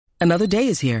Another day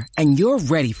is here, and you're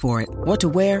ready for it. What to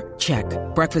wear? Check.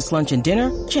 Breakfast, lunch, and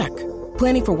dinner? Check.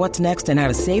 Planning for what's next and how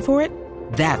to save for it?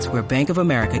 That's where Bank of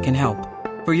America can help.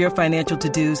 For your financial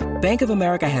to-dos, Bank of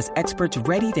America has experts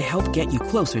ready to help get you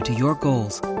closer to your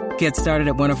goals. Get started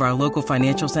at one of our local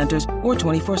financial centers or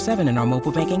 24/7 in our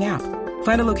mobile banking app.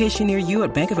 Find a location near you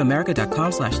at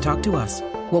bankofamerica.com/talktous.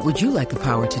 What would you like the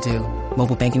power to do?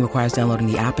 Mobile banking requires downloading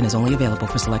the app and is only available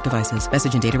for select devices.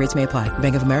 Message and data rates may apply.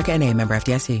 Bank of America N.A., member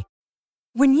FDIC.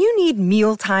 When you need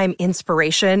mealtime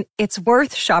inspiration, it's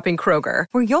worth shopping Kroger,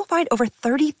 where you'll find over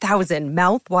 30,000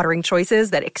 mouth-watering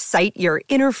choices that excite your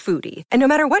inner foodie. And no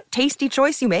matter what tasty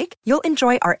choice you make, you'll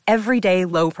enjoy our everyday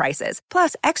low prices,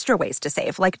 plus extra ways to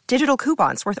save, like digital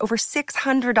coupons worth over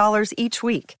 $600 each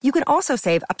week. You can also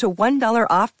save up to $1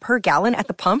 off per gallon at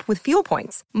the pump with fuel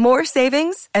points. More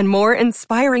savings and more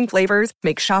inspiring flavors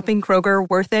make shopping Kroger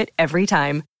worth it every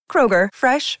time. Kroger,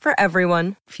 fresh for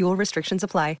everyone. Fuel restrictions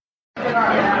apply.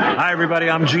 Hi, everybody.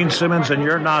 I'm Gene Simmons, and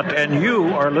you're not. And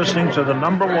you are listening to the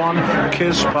 #1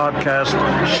 KISS podcast,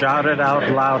 Shout It Out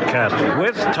Loudcast,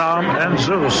 with Tom and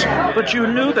Zeus. But you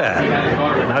knew that.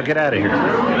 Now get out of here.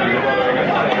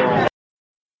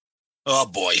 Oh,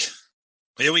 boy.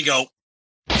 Here we go.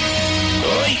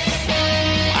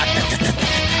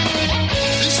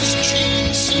 This is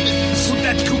Gene Simmons. Put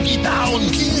that cookie down,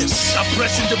 KISS. I'm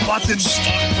pressing the button.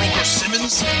 Stockbroker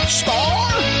Simmons.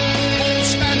 Star? Paul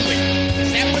Stanley.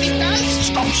 Is that what he does?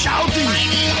 Stop shouting.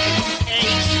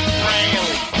 Ace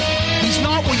Frehley. He's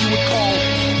not what you would call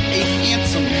a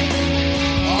handsome man.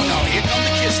 Oh, no. Here come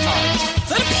the KISS times. Is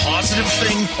that a positive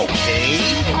thing? Okay.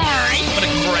 All right. I'm going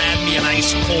to grab me an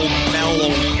ice cold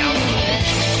mellow yellow.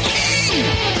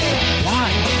 Why?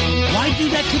 Why do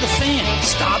that to the fan?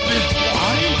 Stop it.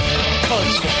 Why?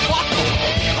 Because fuck them.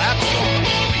 That's what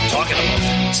are you talking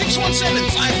about?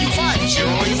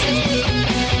 617-525-0850.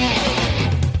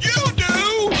 You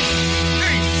do?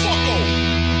 Hey, fucko.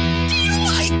 Do you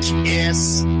like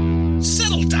KISS?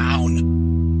 Settle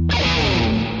down.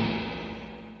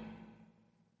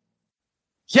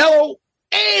 Yo,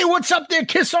 hey, what's up there,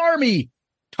 KISS Army?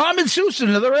 Tom and Susan,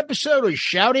 another episode of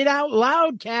Shout It Out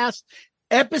Loudcast,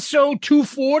 episode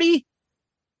 240,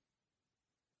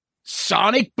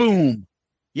 Sonic Boom.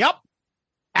 Yep,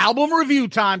 album review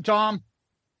time, Tom.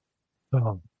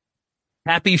 Oh.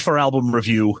 Happy for album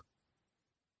review.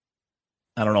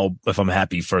 I don't know if I'm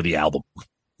happy for the album.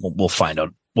 We'll find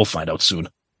out. We'll find out soon.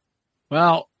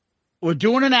 Well, we're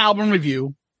doing an album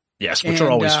review. Yes, which are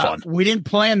always fun. We didn't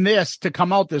plan this to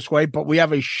come out this way, but we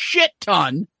have a shit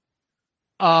ton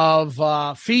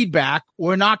of feedback.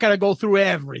 We're not going to go through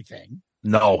everything.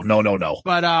 No.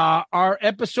 But our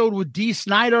episode with Dee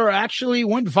Snider actually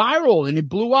went viral and it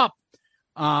blew up.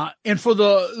 And for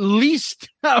the least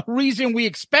reason we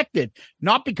expected,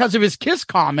 not because of his KISS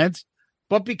comments,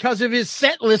 but because of his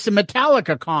set list and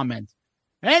Metallica comments.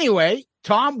 Anyway,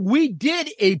 Tom, we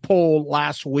did a poll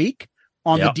last week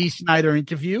on the Dee Snider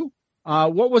interview.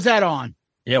 What was that on?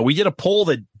 Yeah, we did a poll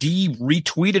that Dee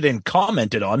retweeted and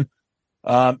commented on.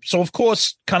 So, of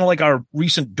course, kind of like our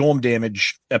recent Dorm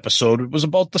Damage episode, it was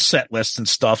about the set list and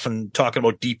stuff and talking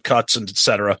about deep cuts and et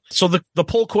cetera. So the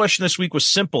poll question this week was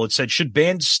simple. It said, should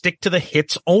bands stick to the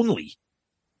hits only?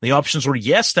 The options were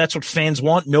yes, that's what fans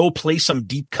want. No, play some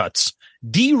deep cuts.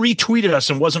 Dee retweeted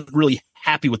us and wasn't really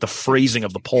happy with the phrasing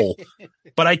of the poll.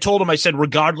 But I told him, I said,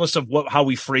 regardless of how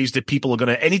we phrased it, people are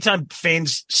going to, anytime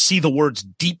fans see the words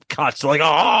deep cuts, they're like, oh,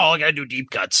 I got to do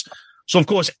deep cuts. So, of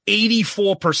course,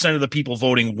 84% of the people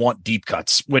voting want deep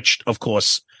cuts, which, of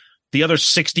course, the other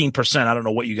 16%, I don't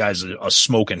know what you guys are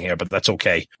smoking here, but that's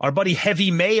okay. Our buddy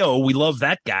Heavy Mayo, we love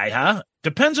that guy, huh?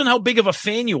 Depends on how big of a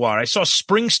fan you are. I saw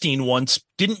Springsteen once,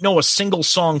 didn't know a single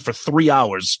song for 3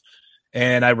 hours.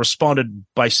 And I responded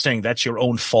by saying, that's your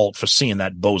own fault for seeing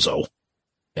that bozo.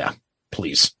 Yeah,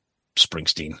 please,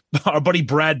 Springsteen. Our buddy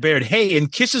Brad Baird, hey, in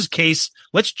KISS's case,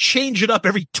 let's change it up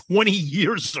every 20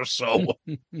 years or so.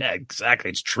 Yeah, exactly.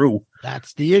 It's true.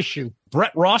 That's the issue.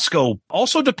 Brett Roscoe,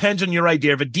 also depends on your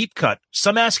idea of a deep cut.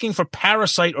 Some asking for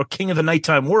Parasite or King of the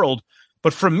Nighttime World,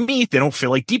 but for me, they don't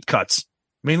feel like deep cuts,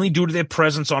 mainly due to their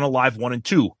presence on Alive 1 and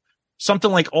 2.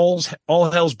 Something like All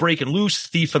Hell's Breaking Loose,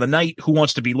 Thief of the Night, Who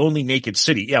Wants to Be Lonely, Naked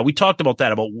City. Yeah, we talked about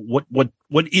that, about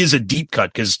what is a deep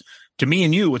cut, because to me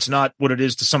and you, it's not what it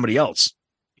is to somebody else.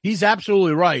 He's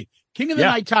absolutely right. King of the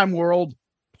Nighttime World,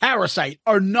 Parasite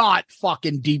are not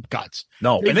fucking deep cuts.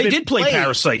 No, and they did play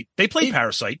Parasite. They played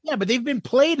Parasite. Yeah, but they've been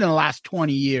played in the last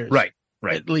 20 years. Right.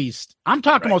 At least. I'm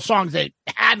talking about songs that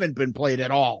haven't been played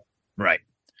at all. Right.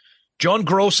 John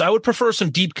Gross, I would prefer some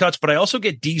deep cuts, but I also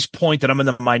get Dee's point that I'm in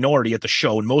the minority at the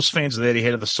show, and most fans are there to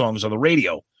hear the songs on the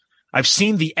radio. I've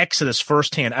seen the exodus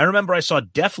firsthand. I remember I saw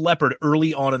Def Leppard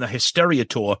early on in the Hysteria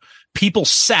tour. People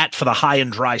sat for the high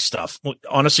and dry stuff.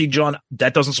 Honestly, John,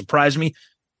 that doesn't surprise me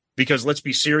because let's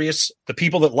be serious. The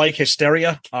people that like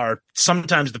Hysteria are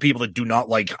sometimes the people that do not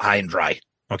like high and dry.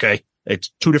 Okay.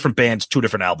 It's two different bands, two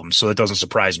different albums. So that doesn't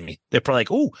surprise me. They're probably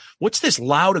like, oh, what's this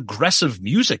loud, aggressive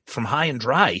music from High and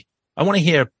Dry? I want to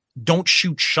hear Don't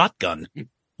Shoot Shotgun.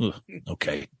 Ugh,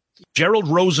 okay. Gerald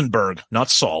Rosenberg,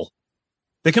 not Saul.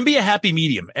 There can be a happy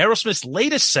medium. Aerosmith's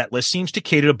latest set list seems to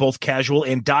cater to both casual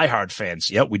and diehard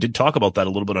fans. Yeah, we did talk about that a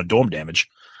little bit on Dorm Damage.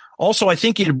 Also, I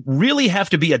think you'd really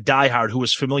have to be a diehard who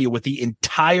is familiar with the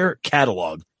entire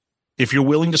catalog if you're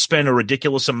willing to spend a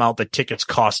ridiculous amount that tickets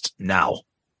cost now.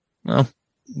 Well,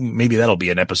 maybe that'll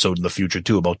be an episode in the future,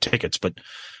 too, about tickets. But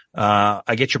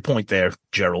I get your point there,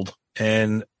 Gerald.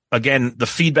 And again, the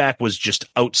feedback was just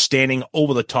outstanding,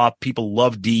 over the top. People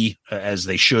love D, as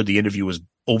they should. The interview was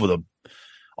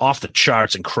off the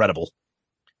charts, incredible.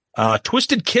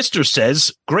 Twisted Kister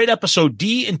says, great episode.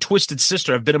 D and Twisted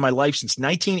Sister have been in my life since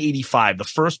 1985, the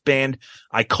first band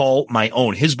I call my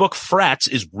own. His book, Frats,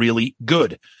 is really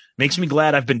good. Makes me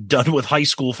glad I've been done with high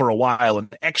school for a while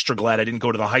and extra glad I didn't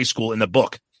go to the high school in the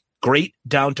book. Great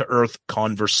down-to-earth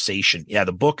conversation. Yeah,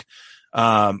 the book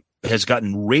has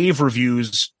gotten rave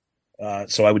reviews,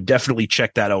 so I would definitely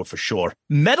check that out for sure.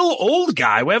 Metal Old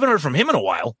Guy, we haven't heard from him in a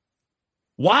while.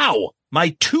 Wow,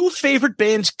 my two favorite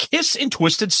bands, Kiss and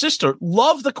Twisted Sister.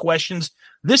 Love the questions.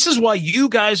 This is why you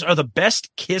guys are the best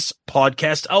Kiss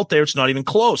podcast out there. It's not even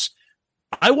close.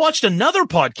 I watched another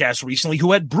podcast recently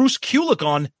who had Bruce Kulick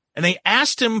on, and they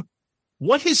asked him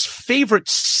what his favorite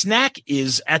snack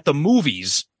is at the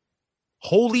movies.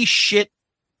 Holy shit,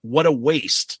 what a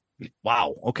waste.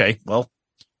 Wow. Okay. Well,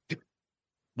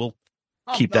 we'll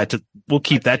keep that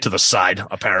to the side,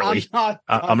 apparently.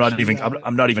 I'm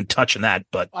not even touching that,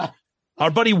 but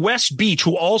our buddy Wes Beach,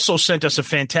 who also sent us a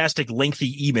fantastic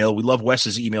lengthy email. We love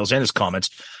Wes's emails and his comments.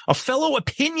 A fellow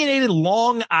opinionated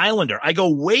Long Islander. I go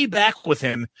way back with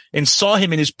him and saw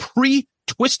him in his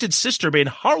pre-Twisted Sister band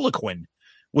Harlequin,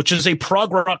 which is a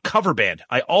prog rock cover band.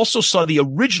 I also saw the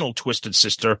original Twisted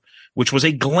Sister, which was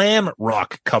a glam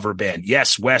rock cover band.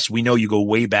 Yes, Wes, we know you go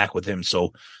way back with him.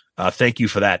 So thank you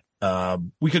for that.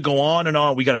 We could go on and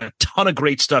on. We got a ton of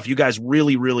great stuff. You guys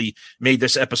really, really made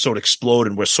this episode explode,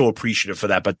 and we're so appreciative for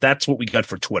that. But that's what we got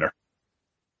for Twitter.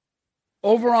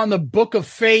 Over on the Book of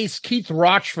Face, Keith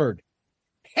Rochford.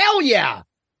 Hell yeah.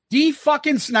 D.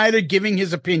 fucking Snyder giving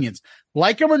his opinions.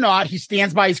 Like him or not, he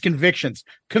stands by his convictions.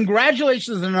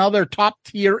 Congratulations on another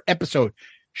top-tier episode.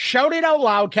 Shout It Out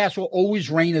Loudcast will always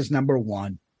reign as number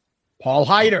one. Paul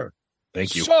Heider.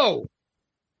 Thank you. So,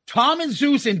 Tom and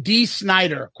Zeus and D.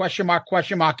 Snyder, question mark,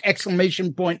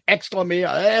 exclamation point,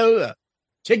 exclamation,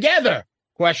 together,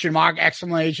 question mark,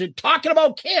 exclamation, talking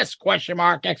about Kiss, question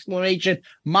mark, exclamation,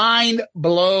 mind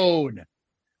blown.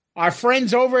 Our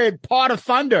friends over at Pot of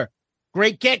Thunder,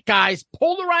 great get, guys.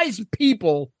 Polarized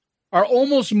people are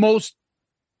always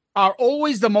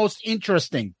the most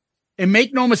interesting. And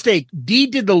make no mistake, D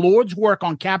did the Lord's work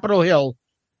on Capitol Hill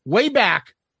way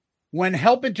back when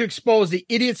helping to expose the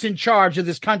idiots in charge of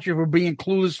this country for being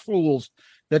clueless fools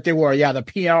that they were. Yeah, the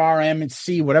PRM and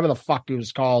C, whatever the fuck it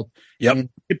was called. Yep. And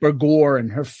Tipper Gore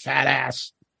and her fat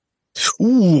ass.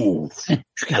 Ooh, she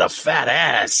got a fat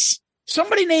ass.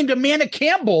 Somebody named Amanda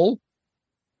Campbell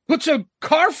puts a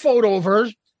car photo of her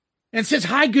and says,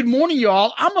 hi, good morning,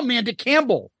 y'all. I'm Amanda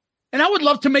Campbell. And I would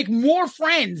love to make more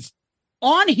friends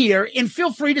on here, and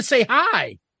feel free to say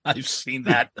hi. I've seen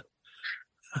that.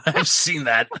 I've seen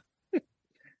that.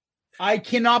 I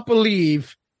cannot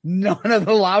believe none of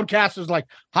the Loudcasters like,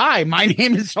 hi, my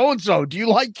name is so-and-so. Do you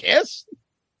like Kiss?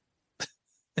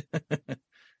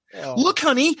 Look,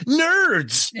 honey,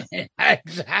 nerds.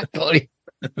 Exactly.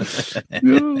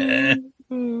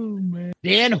 Oh, man.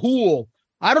 Dan Hool.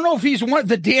 I don't know if he's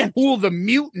the Dan Hool, the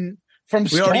mutant from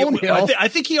Stonehill. I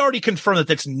think he already confirmed that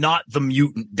that's not the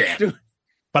mutant Dan. Dude,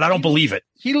 but I don't believe it.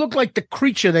 He looked like the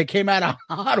creature that came out of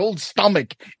Hot Old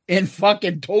Stomach in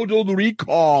fucking Total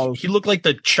Recall. He looked like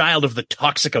the child of the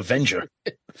Toxic Avenger.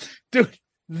 Dude,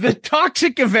 the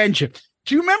Toxic Avenger.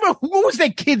 Do you remember, what was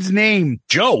that kid's name?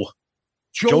 Joe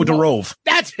DeRove.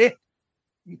 That's it.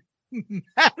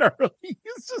 Matter. He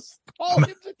used to call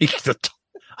him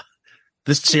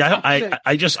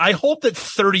I hope that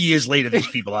 30 years later, these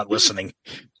people aren't listening.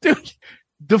 Dude,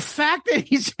 the fact that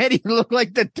he said he looked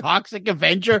like the Toxic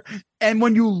Avenger, and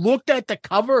when you looked at the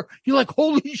cover, you're like,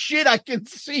 holy shit, I can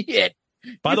see it.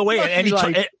 By the way,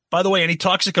 any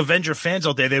Toxic Avenger fans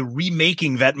out there, they're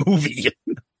remaking that movie.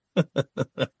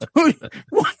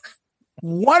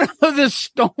 One of the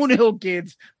Stonehill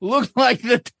kids looked like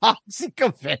the Toxic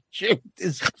Avenger with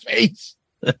his face.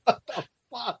 What the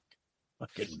fuck?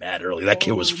 Fucking mad early. That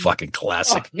kid was fucking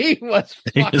classic. He was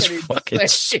fucking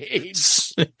insane.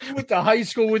 He went to high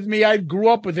school with me. I grew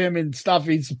up with him and stuff.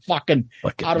 He's fucking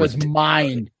out of his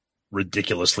mind.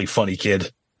 Ridiculously funny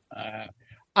kid.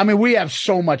 I mean, we have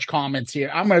so much comments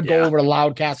here. I'm going to go over to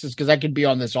Loudcast because I could be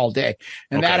on this all day.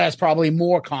 And that has probably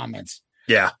more comments.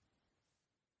 Yeah.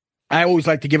 I always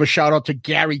like to give a shout out to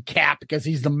Gary Cap because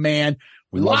he's the man.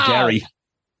 We love Gary.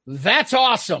 That's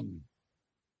awesome.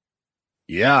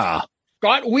 Yeah.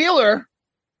 Scott Wheeler,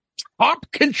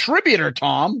 top contributor,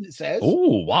 Tom says.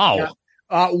 Oh, wow.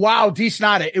 Yeah. Wow, D.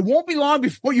 Snyder. It won't be long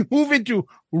before you move into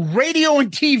radio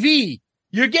and TV.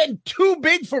 You're getting too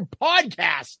big for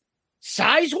podcasts.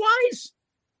 Size-wise?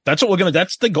 That's what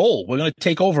that's the goal. We're going to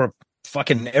take over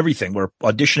fucking everything. We're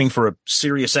auditioning for a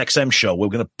Sirius XM show. We're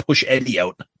going to push Eddie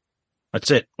out. That's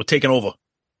it. We're taking over.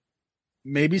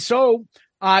 Maybe so.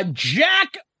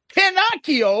 Jack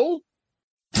Pinocchio.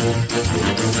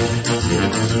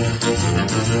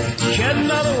 C'è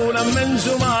una luna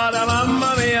menzumata,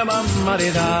 mamma mamma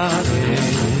di dare.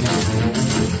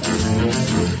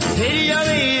 Figlia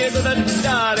mia, cosa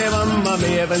dare, mamma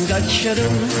mia, pensacciare.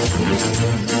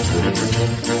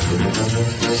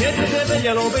 Siete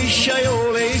veglia lo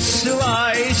pesciaiole,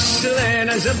 isla,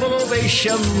 islena, se lo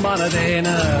pesce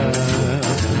manatena.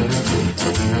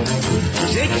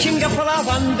 Se ci ingappa la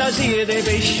fantasia dei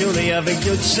pescioli a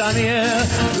vecchiozzania,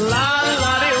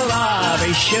 la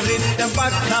pesce fritta e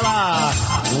baccalà,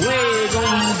 uè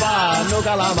gomba, no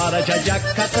calamara,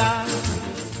 giacciacata.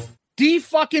 D.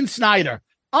 fucking Snyder.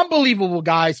 Unbelievable,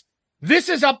 guys. This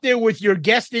is up there with your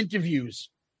guest interviews.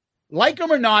 Like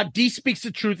him or not, D speaks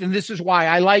the truth, and this is why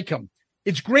I like him.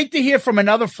 It's great to hear from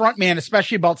another frontman,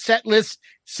 especially about set lists,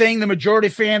 saying the majority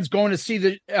of fans going to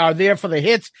see are there for the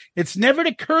hits. It's never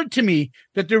occurred to me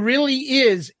that there really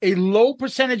is a low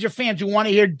percentage of fans who want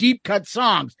to hear deep cut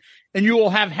songs, and you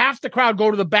will have half the crowd go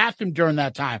to the bathroom during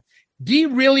that time. D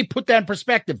really put that in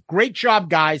perspective. Great job,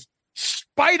 guys.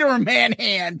 Spider-Man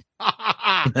hand.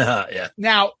 Yeah.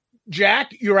 Now,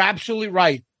 Jack, you're absolutely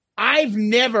right. I've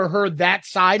never heard that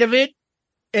side of it,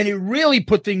 and it really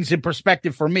put things in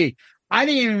perspective for me. I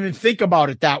didn't even think about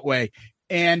it that way.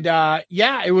 And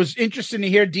it was interesting to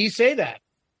hear D say that.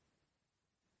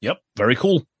 Yep. Very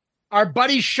cool. Our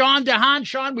buddy Sean DeHaan.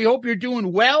 Sean, we hope you're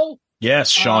doing well. Yes,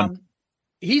 Sean.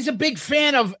 He's a big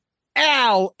fan of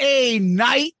L.A.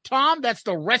 Knight, Tom. That's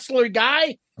the wrestler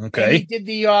guy. Okay. And he did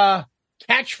the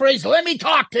catchphrase, "Let me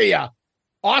talk to you."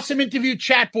 Awesome interview,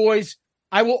 chat boys.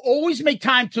 I will always make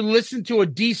time to listen to a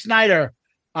D. Snyder.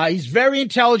 He's very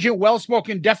intelligent,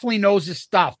 well-spoken, definitely knows his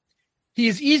stuff. He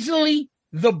is easily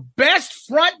the best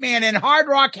frontman in hard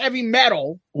rock heavy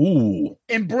metal. Ooh.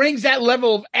 And brings that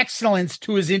level of excellence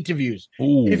to his interviews.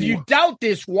 Ooh. If you doubt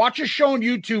this, watch a show on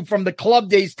YouTube from the club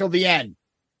days till the end.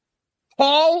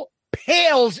 Paul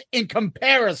pales in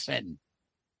comparison.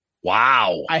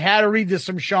 Wow. I had to read this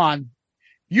from Sean.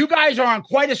 You guys are on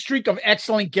quite a streak of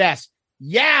excellent guests.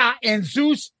 Yeah, and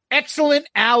Zeus, excellent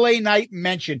LA Knight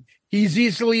mention. He's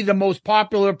easily the most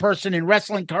popular person in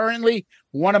wrestling currently.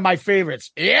 One of my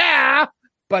favorites. Yeah.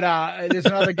 But there's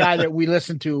another guy that we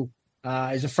listen to.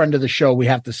 Is a friend of the show. We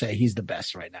have to say he's the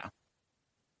best right now.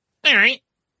 All right.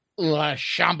 Le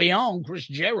Champion, Chris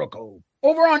Jericho.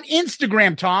 Over on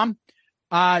Instagram, Tom.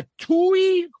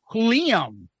 Tui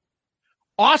Liam.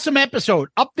 Awesome episode.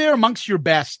 Up there amongst your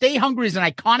best. Stay Hungry is an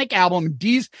iconic album.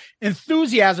 Dee's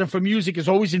enthusiasm for music is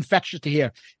always infectious to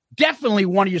hear. Definitely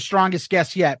one of your strongest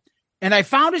guests yet. And I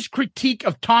found his critique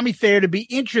of Tommy Thayer to be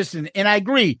interesting, and I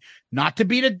agree. Not to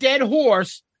beat a dead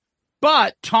horse,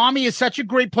 but Tommy is such a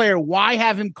great player. Why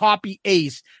have him copy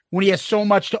Ace when he has so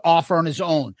much to offer on his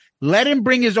own? Let him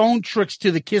bring his own tricks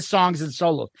to the Kiss songs and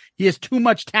solos. He has too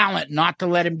much talent not to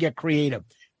let him get creative.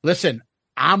 Listen,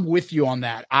 I'm with you on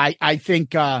that. I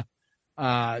think Tommy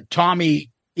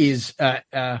is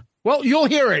well, you'll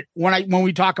hear it when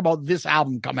we talk about this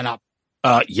album coming up.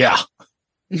 Yeah.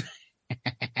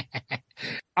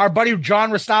 Our buddy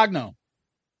John Restagno.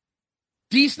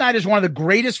 D. Snyder is one of the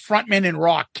greatest frontmen in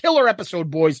rock. Killer episode,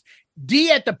 boys.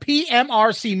 D at the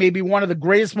PMRC may be one of the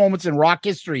greatest moments in rock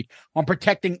history on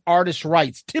protecting artists'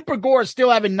 rights. Tipper Gore is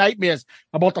still having nightmares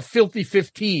about the Filthy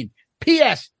 15.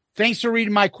 P.S. Thanks for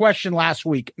reading my question last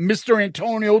week. Mr.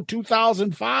 Antonio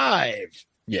 2005.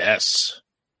 Yes.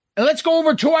 And let's go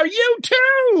over to our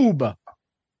YouTube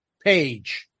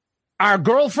page. Our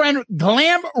girlfriend,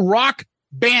 Glam Rock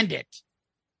Bandit.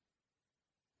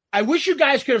 I wish you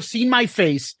guys could have seen my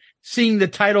face seeing the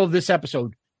title of this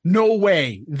episode. No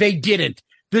way. They didn't.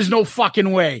 There's no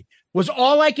fucking way. was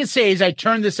all I can say as I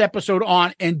turned this episode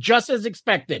on, and just as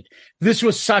expected, this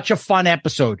was such a fun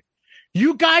episode.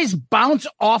 You guys bounce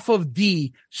off of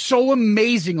D so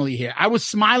amazingly here. I was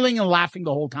smiling and laughing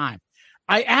the whole time.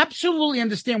 I absolutely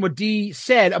understand what D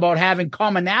said about having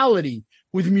commonality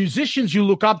with musicians you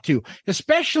look up to,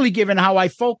 especially given how I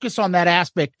focus on that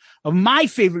aspect of my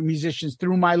favorite musicians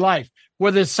through my life,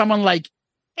 whether it's someone like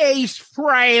Ace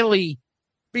Frehley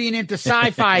being into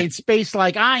sci-fi and space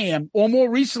like I am, or more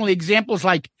recently, examples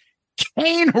like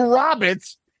Kane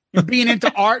Roberts being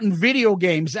into art and video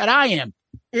games that I am.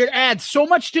 It adds so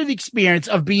much to the experience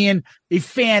of being a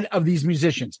fan of these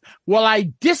musicians. While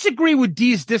I disagree with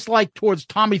Dee's dislike towards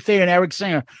Tommy Thayer and Eric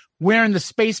Singer wearing the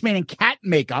spaceman and cat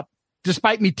makeup,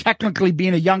 despite me technically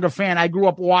being a younger fan, I grew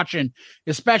up watching,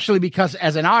 especially because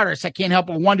as an artist, I can't help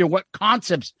but wonder what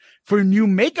concepts for new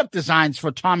makeup designs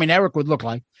for Tom and Eric would look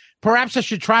like. Perhaps I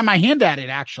should try my hand at it,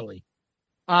 actually.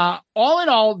 All in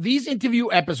all, these interview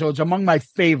episodes are among my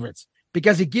favorites,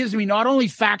 because it gives me not only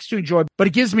facts to enjoy, but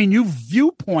it gives me new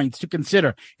viewpoints to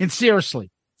consider. And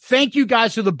seriously, thank you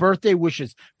guys for the birthday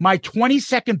wishes. My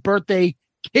 22nd birthday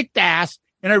kicked ass,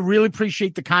 and I really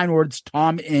appreciate the kind words,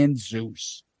 Tom and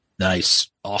Zeus. Nice.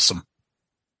 Awesome.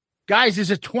 Guys, there's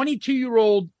a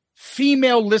 22-year-old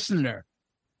female listener.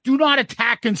 Do not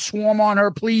attack and swarm on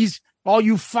her, please. All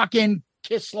you fucking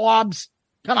kiss slobs.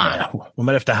 Come on. Yeah, we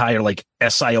might have to hire like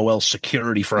SIOL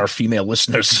security for our female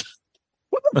listeners.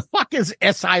 What the fuck is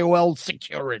SIOL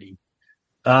security?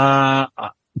 I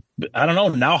don't know.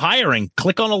 Now hiring.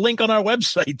 Click on a link on our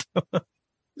website.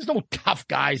 There's no tough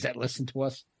guys that listen to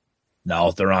us.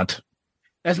 No, there aren't.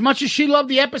 As much as she loved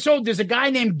the episode, there's a guy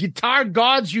named Guitar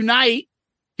Gods Unite.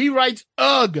 He writes,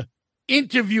 ugh,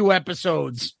 interview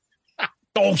episodes.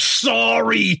 Oh,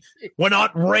 sorry. We're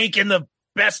not ranking the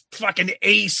best fucking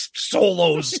Ace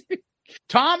solos.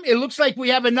 Tom, it looks like we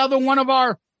have another one of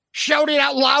our Shout It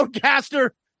Out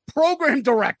Loudcaster program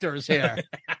directors here.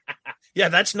 Yeah,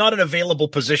 that's not an available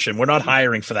position. We're not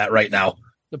hiring for that right now.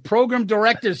 The program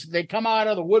directors, they come out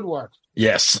of the woodwork.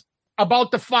 Yes.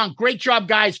 About the funk. Great job,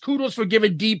 guys. Kudos for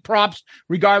giving D props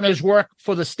regarding his work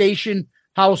for the station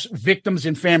house victims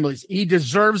and families. He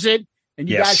deserves it. And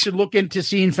you guys should look into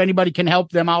seeing if anybody can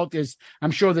help them out.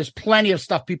 I'm sure there's plenty of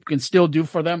stuff people can still do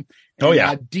for them.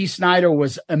 And, D. Snyder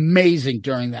was amazing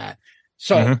during that.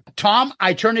 So, Tom,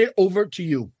 I turn it over to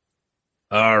you.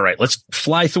 All right, let's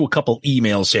fly through a couple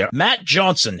emails here. Matt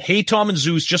Johnson. Hey, Tom and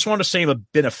Zeus. Just want to say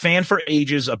I've been a fan for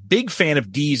ages, a big fan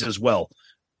of D's as well.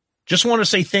 Just want to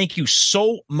say thank you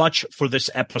so much for this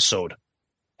episode.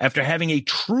 After having a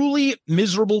truly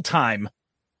miserable time,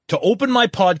 to open my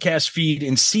podcast feed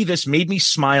and see this made me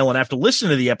smile, and after listening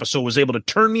to the episode was able to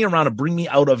turn me around and bring me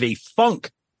out of a funk.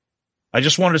 I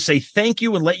just wanted to say thank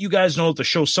you and let you guys know that the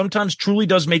show sometimes truly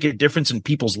does make a difference in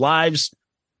people's lives.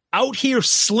 Out here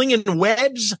slinging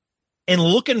webs and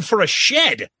looking for a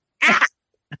shed.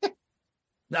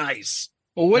 Nice.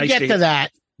 Well, we'll get to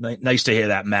that. Nice to hear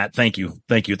that, Matt. Thank you.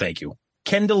 Thank you. Thank you.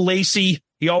 Kendall Lacey.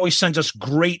 He always sends us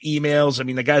great emails. I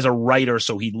mean, the guy's a writer,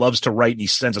 so he loves to write, and he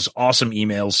sends us awesome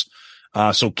emails.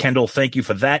 So, Kendall, thank you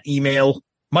for that email.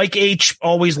 Mike H.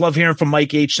 Always love hearing from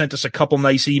Mike H. Sent us a couple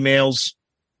nice emails.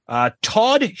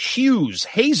 Todd Hughes.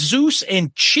 Hey, Zeus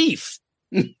and Chief.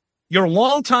 Your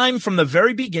long time from the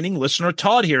very beginning listener,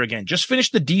 Todd here again. Just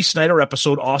finished the D. Snyder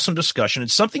episode. Awesome discussion.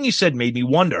 And something he said made me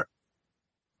wonder.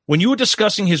 When you were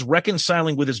discussing his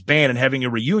reconciling with his band and having a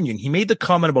reunion, he made the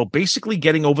comment about basically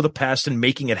getting over the past and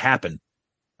making it happen.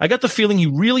 I got the feeling he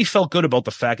really felt good about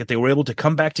the fact that they were able to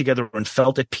come back together and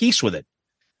felt at peace with it.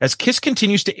 As Kiss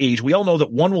continues to age, we all know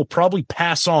that one will probably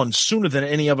pass on sooner than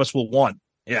any of us will want.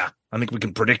 Yeah, I think we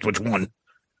can predict which one.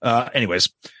 Anyways,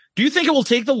 do you think it will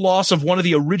take the loss of one of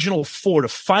the original four to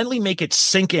finally make it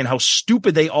sink in how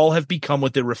stupid they all have become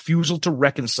with their refusal to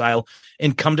reconcile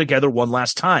and come together one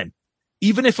last time?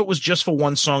 Even if it was just for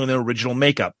one song in their original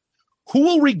makeup. Who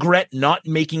will regret not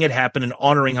making it happen and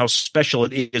honoring how special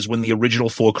it is when the original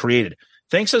four created?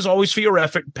 Thanks as always for your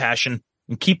effort and passion,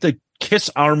 and keep the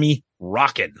Kiss Army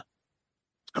rocking.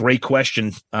 Great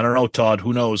question. I don't know, Todd.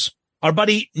 Who knows? Our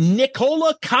buddy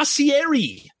Nicola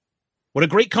Cassieri. What a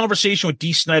great conversation with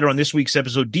D. Snyder on this week's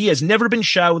episode. D has never been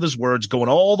shy with his words, going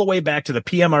all the way back to the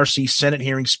PMRC Senate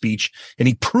hearing speech, and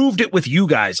he proved it with you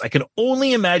guys. I can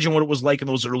only imagine what it was like in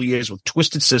those early years with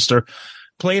Twisted Sister,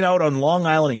 playing out on Long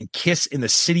Island and Kiss in the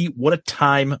city. What a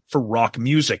time for rock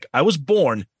music. I was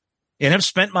born and have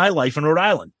spent my life in Rhode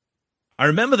Island. I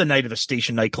remember the night of the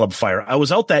station nightclub fire. I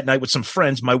was out that night with some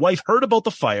friends. My wife heard about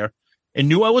the fire and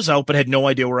knew I was out, but had no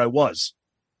idea where I was.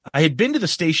 I had been to the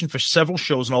station for several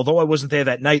shows, and although I wasn't there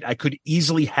that night, I could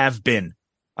easily have been.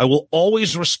 I will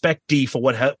always respect D for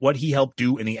what he helped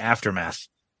do in the aftermath.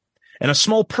 And a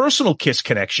small personal Kiss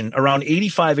connection around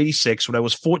 85, 86 when I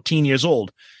was 14 years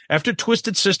old, after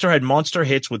Twisted Sister had monster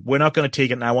hits with We're Not Gonna Take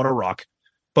It and I Wanna Rock,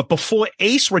 but before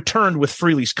Ace returned with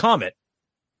Frehley's Comet,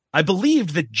 I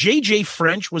believed that JJ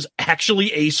French was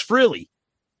actually Ace Frehley.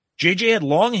 JJ had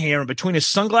long hair, and between his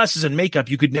sunglasses and makeup,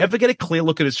 you could never get a clear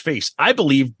look at his face. I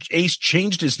believe Ace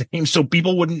changed his name so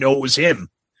people wouldn't know it was him.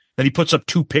 Then he puts up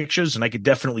 2 pictures, and I could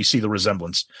definitely see the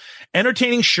resemblance.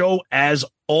 Entertaining show as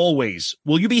always.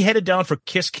 Will you be headed down for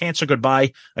Kiss Cancer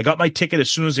Goodbye? I got my ticket as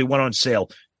soon as they went on sale.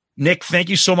 Nick, thank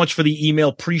you so much for the email.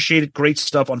 Appreciate it. Great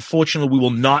stuff. Unfortunately, we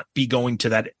will not be going to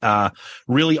that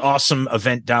really awesome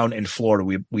event down in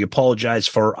Florida. We apologize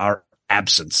for our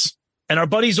absence. And our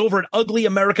buddies over at Ugly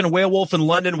American Werewolf in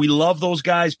London, we love those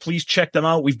guys. Please check them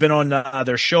out. We've been on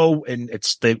their show, and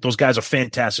those guys are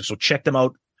fantastic. So check them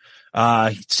out.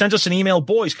 He sends us an email.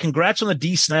 Boys, congrats on the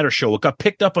D. Snyder show. It got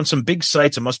picked up on some big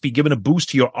sites and must be given a boost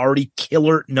to your already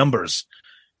killer numbers.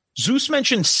 Zeus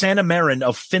mentioned Sanna Marin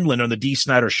of Finland on the D.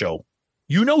 Snyder show.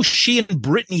 You know, she and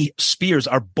Britney Spears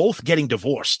are both getting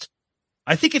divorced.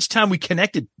 I think it's time we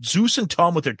connected Zeus and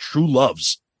Tom with their true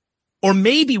loves. Or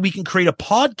maybe we can create a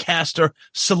podcaster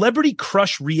celebrity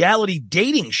crush reality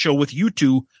dating show with you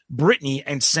two, Britney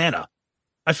and Sanna.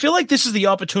 I feel like this is the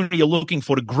opportunity you're looking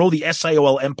for to grow the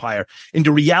SIOL empire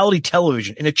into reality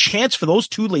television and a chance for those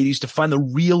two ladies to find the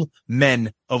real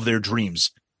men of their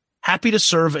dreams. Happy to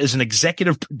serve as an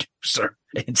executive producer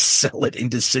and sell it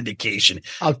into syndication.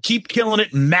 I'll keep killing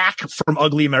it. Mac from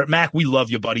Ugly America. Mac, we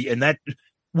love you, buddy. And that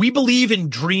we believe in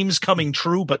dreams coming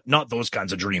true, but not those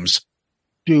kinds of dreams.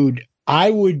 Dude,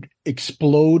 I would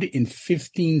explode in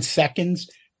 15 seconds.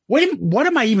 What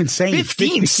am I even saying?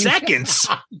 15 seconds?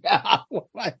 Yeah.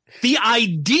 The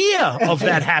idea of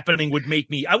that happening would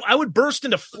make me, I would burst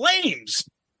into flames.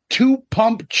 Two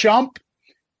pump chump.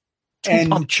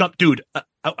 Dude.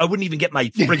 I wouldn't even get my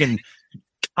friggin'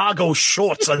 cargo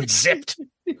shorts unzipped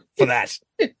for that.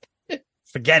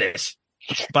 Forget it.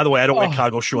 By the way, I don't wear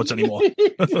cargo shorts anymore.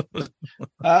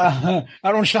 I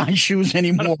don't shine shoes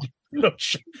anymore.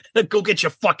 Go get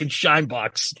your fucking shine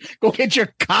box. Go get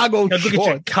your cargo shorts. Go get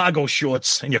your cargo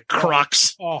shorts and your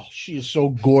Crocs. Oh, she is so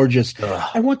gorgeous.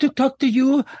 I want to talk to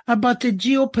you about the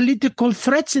geopolitical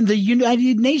threats in the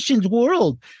United Nations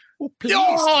world. Oh, please.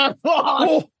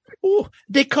 Oh,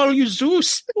 they call you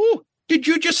Zeus. Oh, did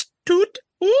you just toot?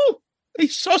 Oh,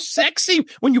 he's so sexy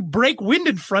when you break wind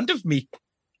in front of me.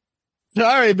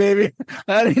 Sorry, baby.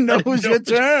 I didn't know it was your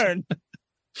turn.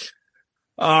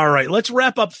 All right, let's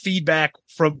wrap up feedback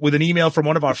with an email from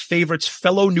one of our favorites,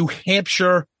 fellow New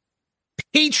Hampshire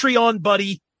Patreon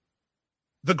buddy,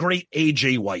 the great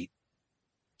AJ White.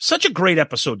 Such a great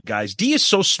episode, guys. D is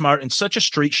so smart and such a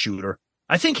straight shooter.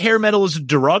 I think hair metal is a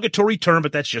derogatory term,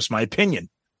 but that's just my opinion.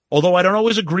 Although I don't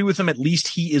always agree with him, at least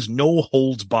he is no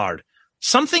holds barred.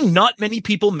 Something not many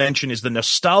people mention is the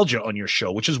nostalgia on your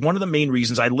show, which is one of the main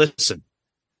reasons I listen.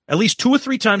 At least 2 or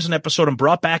 3 times an episode, I'm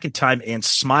brought back in time and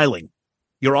smiling.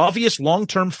 Your obvious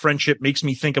long-term friendship makes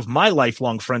me think of my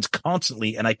lifelong friends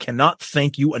constantly, and I cannot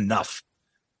thank you enough.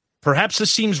 Perhaps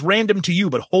this seems random to you,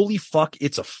 but holy fuck,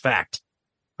 it's a fact.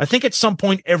 I think at some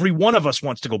point every one of us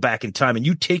wants to go back in time, and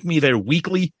you take me there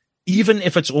weekly, even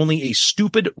if it's only a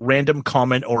stupid random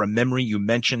comment or a memory you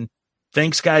mention.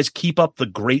 Thanks, guys. Keep up the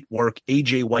great work.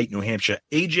 AJ White, New Hampshire.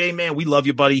 AJ, man, we love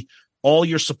you, buddy. All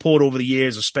your support over the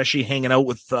years, especially hanging out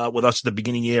with us at the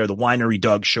beginning of the year, the Winery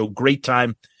Dog Show. Great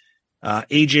time.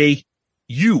 AJ,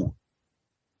 you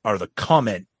are the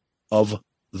comment of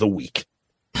the week.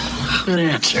 Good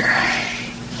answer.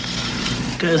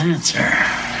 Good answer.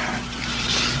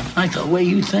 I like the way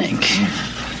you think.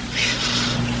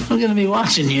 I'm going to be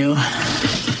watching you.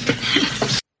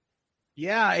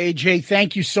 Yeah, AJ,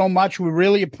 thank you so much. We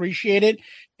really appreciate it.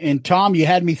 And Tom, you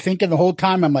had me thinking the whole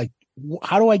time. I'm like,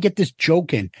 how do I get this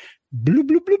joke in? Bloop,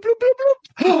 bloop, bloop, bloop,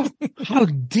 bloop, bloop. How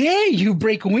dare you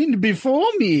break wind before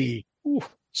me? Ooh,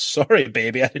 sorry,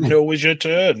 baby. I didn't know it was your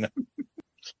turn.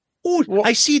 Oh, well,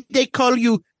 I see they call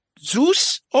you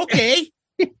Zeus. Okay.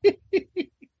 Bloop,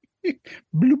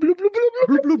 bloop, bloop, bloop,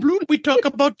 bloop, bloop, bloop. We talk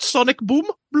about Sonic Boom.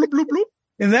 Bloop, bloop, bloop.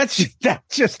 And that's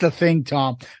just the thing,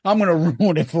 Tom. I'm going to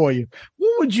ruin it for you.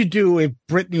 What would you do if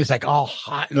Brittany was like all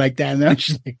hot like that? And then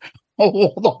she's like, oh,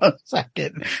 hold on a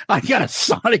second. I got a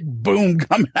sonic boom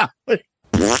coming out.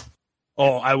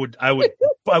 Oh, I would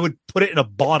put it in a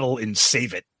bottle and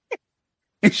save it.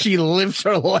 And she lives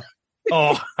her life.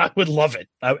 Oh, I would love it.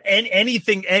 I would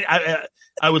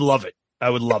love it. I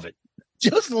would love it.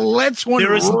 just lets one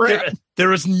rip.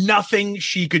 There is nothing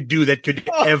she could do that could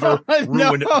ever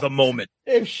ruin the moment.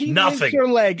 If she lifts her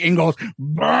leg and goes,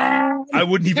 I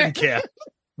wouldn't even care.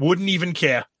 Wouldn't even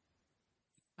care.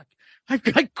 I've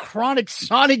got chronic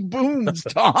sonic booms,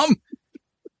 Tom.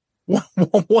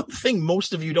 One thing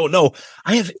most of you don't know,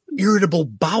 I have irritable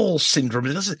bowel syndrome.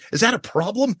 Is that a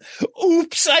problem?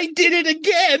 Oops, I did it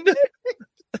again.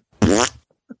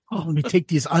 Oh, let me take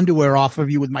these underwear off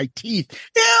of you with my teeth.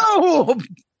 Ew!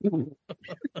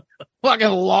 Fucking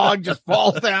log just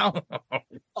falls down. Oh,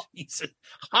 Jesus.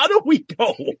 How do we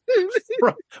go?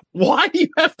 Why do you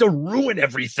have to ruin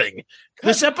everything?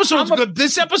 This episode's good.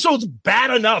 This episode's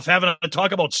bad enough having to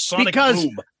talk about Sonic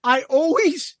Boom. I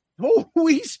always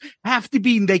have to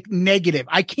be like negative.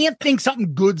 I can't think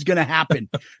something good's gonna happen.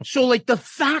 So like the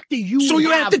fact that you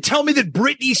have to tell me that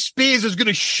Britney Spears is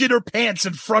gonna shit her pants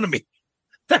in front of me.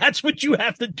 That's what you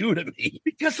have to do to me.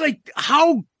 Because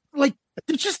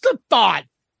just the thought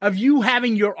of you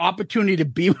having your opportunity to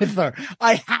be with her,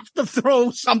 I have to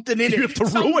throw something in it. You have to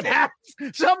ruin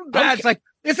it. Something bad. Okay.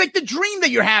 It's like the dream that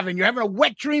you're having. You're having a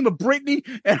wet dream of Britney,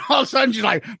 and all of a sudden she's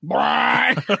like,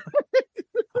 I'm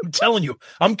telling you,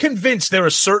 I'm convinced there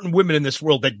are certain women in this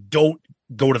world that don't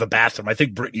go to the bathroom. I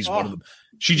think Britney's one of them.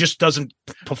 She just doesn't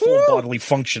perform bodily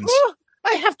functions.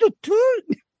 I have to turn.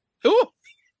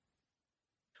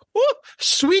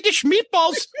 Swedish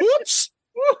meatballs. Oops.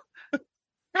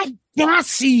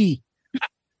 Gassy.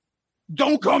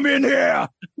 Don't come in here.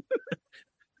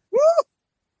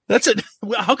 That's it.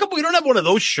 How come we don't have one of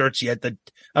those shirts yet? That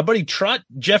our buddy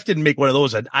Jeff didn't make one of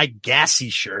those. I gassy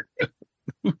shirt.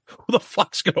 Who the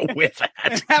fuck's gonna wear that?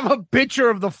 And have a picture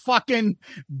of the fucking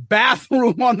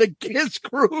bathroom on the Kiss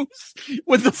cruise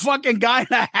with the fucking guy in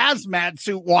a hazmat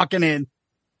suit walking in.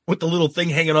 With the little thing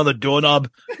hanging on the doorknob.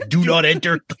 Do not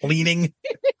enter. Cleaning.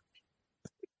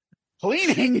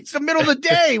 Cleaning? It's the middle of the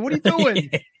day. What are you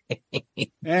doing?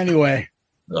 Anyway.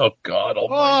 Oh, God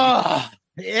almighty.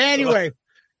 Anyway,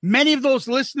 many of those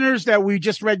listeners that we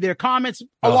just read their comments,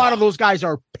 a lot of those guys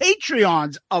are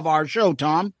Patreons of our show,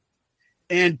 Tom.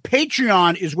 And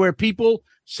Patreon is where people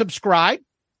subscribe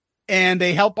and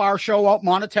they help our show out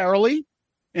monetarily.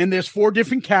 And there's 4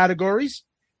 different categories.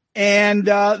 And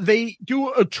they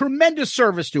do a tremendous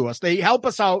service to us. They help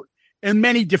us out in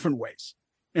many different ways.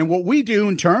 And what we do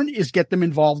in turn is get them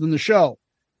involved in the show,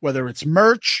 whether it's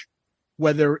merch,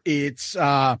 whether it's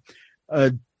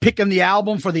picking the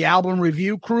album for the album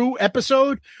review crew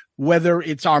episode, whether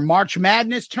it's our March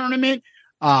Madness tournament,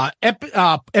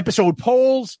 episode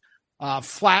polls,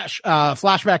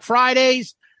 Flashback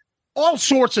Fridays, all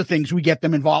sorts of things. We get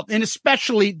them involved, and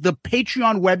especially the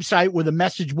Patreon website where the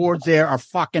message boards there are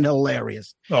fucking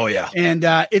hilarious. Oh yeah. And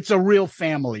it's a real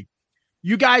family.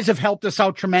 You guys have helped us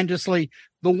out tremendously.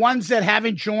 The ones that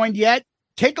haven't joined yet,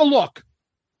 take a look,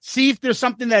 see if there's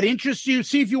something that interests you.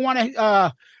 See if you want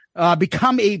to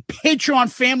become a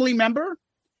Patreon family member.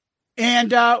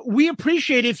 And we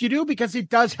appreciate it if you do, because it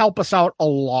does help us out a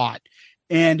lot.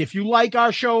 And if you like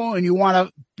our show and you want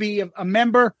to be a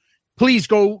member, please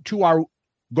go to him.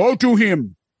 Go to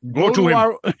him.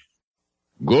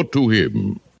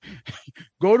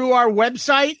 Go to our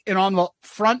website, and on the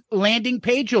front landing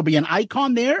page, there'll be an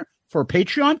icon there for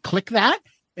Patreon. Click that,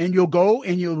 and you'll go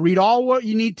and you'll read all what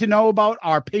you need to know about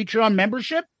our Patreon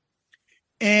membership.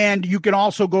 And you can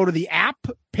also go to the app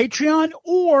Patreon,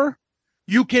 or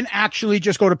you can actually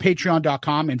just go to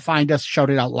patreon.com and find us,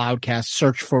 Shout It Out Loudcast,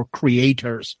 search for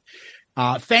creators.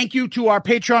 Thank you to our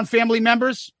Patreon family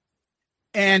members.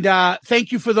 And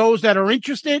thank you for those that are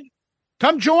interested.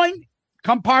 Come join,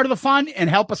 come part of the fun, and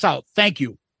help us out. Thank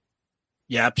you.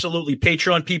 Yeah, absolutely.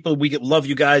 Patreon people, we love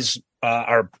you guys.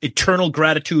 Our eternal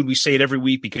gratitude. We say it every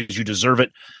week because you deserve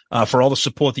it, for all the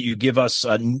support that you give us.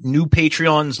 New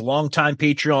Patreons, longtime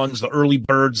Patreons, the early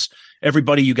birds,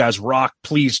 everybody, you guys rock.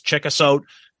 Please check us out.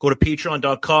 Go to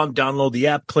patreon.com, download the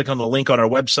app, click on the link on our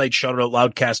website,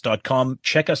 shoutitoutloudcast.com.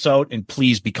 Check us out, and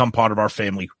please become part of our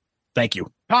family. Thank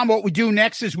you. Tom, what we do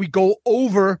next is we go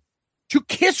over to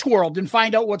Kiss World and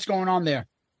find out what's going on there.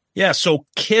 Yeah, so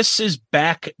Kiss is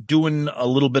back doing a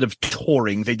little bit of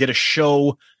touring. They did a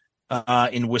show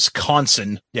in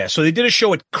Wisconsin. Yeah, so they did a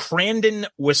show at Crandon,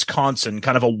 Wisconsin,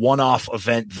 kind of a one-off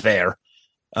event there.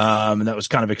 And that was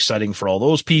kind of exciting for all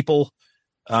those people.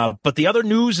 But the other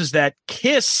news is that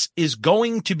Kiss is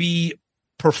going to be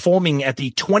performing at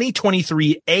the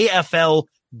 2023 AFL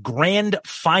Grand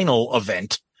Final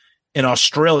event in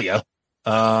Australia,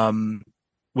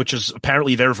 which is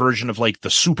apparently their version of like the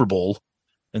Super Bowl.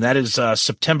 And that is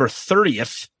September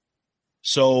 30th.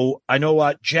 So I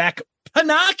know Jack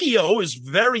Pinocchio is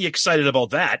very excited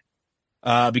about that.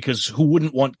 because who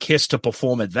wouldn't want Kiss to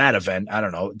perform at that event? I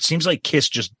don't know. It seems like Kiss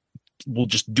will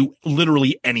just do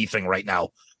literally anything right now.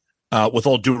 With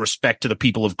all due respect to the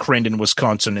people of Crandon,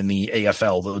 Wisconsin in the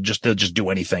AFL, they'll just do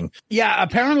anything. Yeah,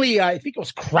 apparently I think it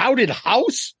was Crowded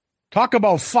House. Talk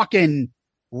about fucking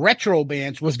retro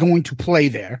bands was going to play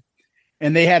there,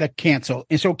 and they had to cancel.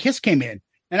 And so Kiss came in,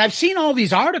 and I've seen all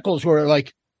these articles where,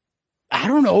 like, I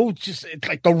don't know, just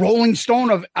like the Rolling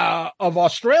Stone of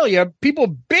Australia,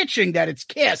 people bitching that it's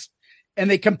Kiss, and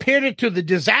they compared it to the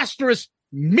disastrous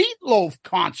Meatloaf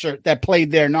concert that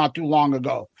played there not too long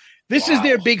ago. This is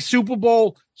their big Super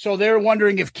Bowl, so they're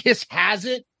wondering if Kiss has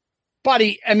it.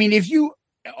 Buddy, I mean,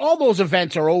 all those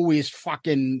events are always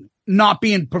fucking not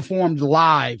being performed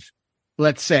live,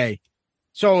 let's say.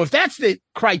 So if that's the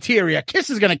criteria, Kiss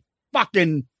is going to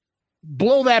fucking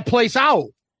blow that place out.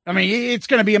 I mean, it's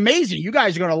going to be amazing. You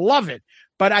guys are going to love it.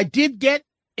 But I did get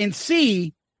and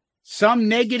see some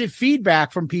negative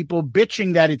feedback from people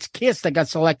bitching that it's Kiss that got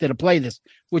selected to play this,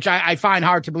 which I find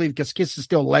hard to believe because Kiss is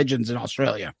still legends in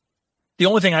Australia. The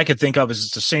only thing I could think of is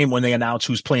it's the same when they announce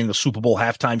who's playing the Super Bowl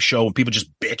halftime show, and people just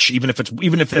bitch. Even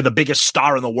if they're the biggest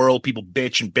star in the world, people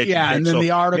bitch and bitch. Yeah, and then the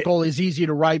article is easy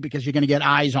to write because you're going to get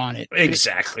eyes on it.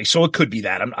 Exactly. So it could be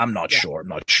that. I'm not sure. I'm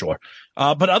not sure.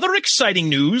 But other exciting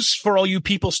news for all you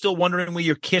people still wondering where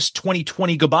your Kiss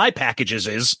 2020 goodbye packages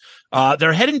is.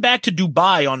 They're heading back to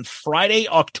Dubai on Friday,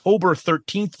 October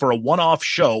 13th for a one-off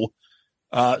show.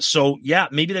 So yeah,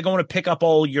 maybe they're going to pick up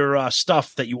all your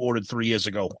stuff that you ordered 3 years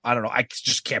ago. I don't know. I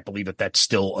just can't believe that that's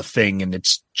still a thing. And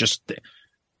it's just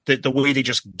the way they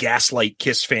just gaslight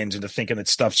Kiss fans into thinking that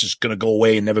stuff's just going to go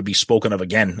away and never be spoken of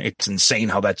again. It's insane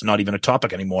how that's not even a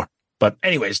topic anymore. But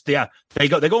anyways, yeah, they're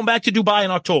going back to Dubai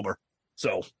in October.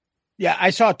 So yeah, I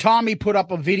saw Tommy put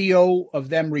up a video of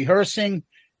them rehearsing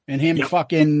and him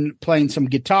fucking playing some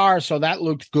guitar. So that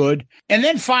looked good. And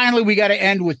then finally, we got to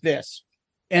end with this.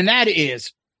 And that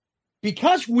is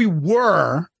because we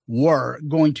were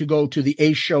going to go to the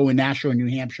Ace show in Nashua, New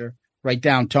Hampshire, right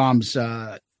down Tom's,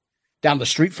 down the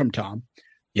street from Tom.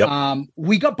 Yep.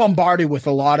 We got bombarded with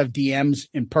a lot of DMs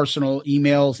and personal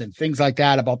emails and things like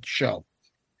that about the show.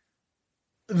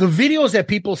 The videos that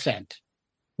people sent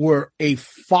were a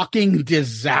fucking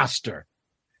disaster.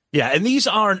 Yeah. And these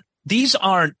aren't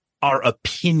our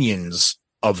opinions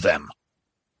of them.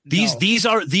 These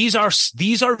are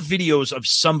videos of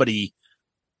somebody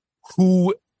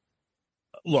who,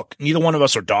 look, neither one of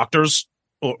us are doctors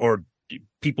or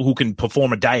people who can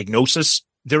perform a diagnosis.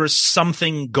 There is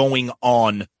something going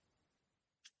on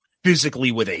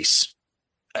physically with Ace.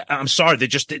 I'm sorry, there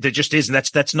just is, and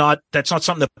that's not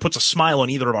something that puts a smile on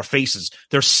either of our faces.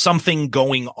 There's something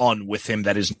going on with him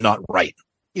that is not right.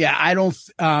 Yeah,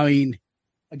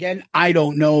 Again, I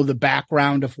don't know the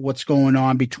background of what's going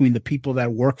on between the people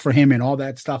that work for him and all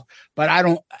that stuff, but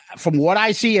from what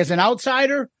I see as an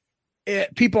outsider,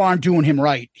 people aren't doing him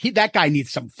right. That guy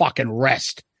needs some fucking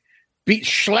rest.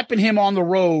 Schlepping him on the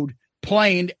road,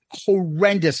 playing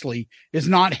horrendously is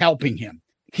not helping him.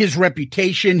 His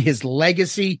reputation, his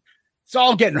legacy, it's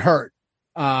all getting hurt.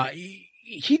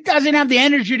 He doesn't have the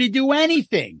energy to do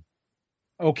anything.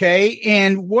 Okay.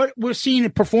 And what we're seeing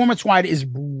performance-wise is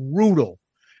brutal.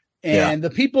 And the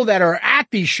people that are at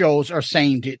these shows are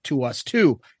saying it to us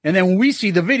too. And then when we see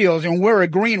the videos and we're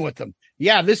agreeing with them,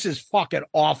 yeah, this is fucking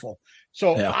awful.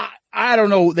 So I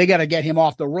don't know. They got to get him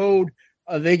off the road.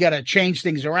 They got to change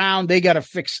things around. They got to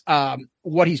fix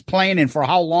what he's playing and for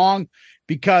how long,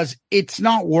 because it's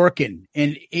not working.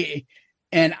 And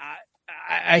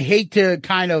I hate to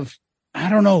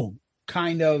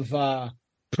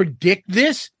predict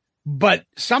this, but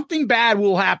something bad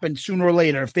will happen sooner or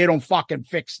later if they don't fucking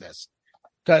fix this,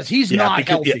 because he's not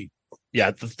healthy. Yeah.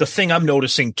 The thing I'm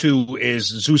noticing too is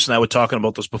Zeus and I were talking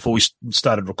about this before we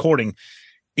started recording,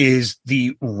 is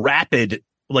the rapid,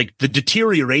 like the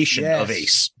deterioration of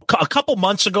Ace. A couple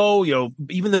months ago,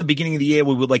 even the beginning of the year,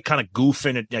 we would like kind of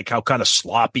goofing at like how kind of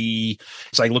sloppy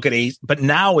it's like, look at Ace. But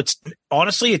now it's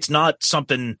not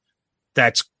something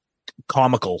that's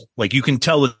comical. Like you can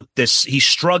tell that he's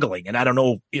struggling, and I don't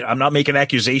know, I'm not making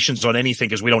accusations on anything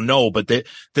because we don't know, but the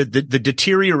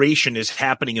deterioration is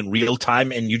happening in real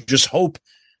time, and you just hope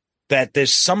that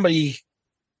there's somebody,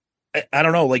 I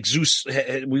don't know, like Zeus,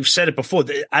 we've said it before,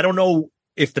 I don't know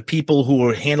if the people who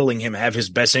are handling him have his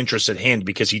best interests at hand,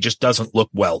 because he just doesn't look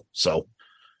well. So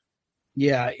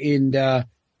yeah, and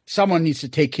someone needs to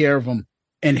take care of him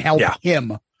and help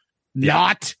him,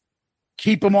 not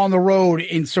keep him on the road,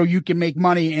 and so you can make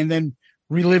money and then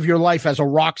relive your life as a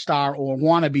rock star or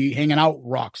want to be hanging out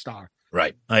rock star.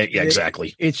 Right.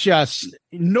 Exactly. It's just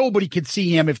nobody could see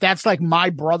him. If that's like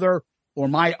my brother or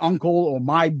my uncle or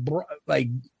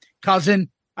cousin,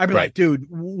 I'd be Right. like, dude,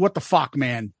 what the fuck,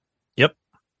 man? Yep.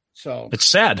 So It's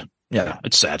sad. Yeah,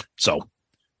 it's sad. So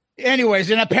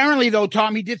anyways, and apparently though,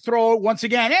 Tommy did throw it once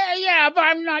again. Hey, yeah, but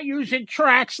I'm not using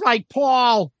tracks like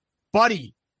Paul.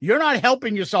 Buddy, you're not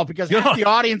helping yourself because half the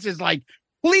audience is like,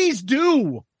 please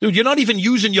do. dude, you're not even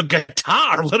using your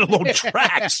guitar, let alone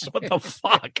tracks. What the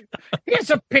fuck?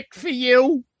 Here's a pick for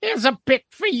you. Here's a pick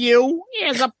for you.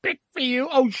 Here's a pick for you.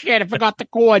 Oh shit, I forgot the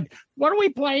chord. What are we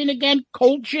playing again?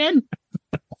 Cold Chin?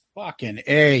 Fucking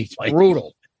A.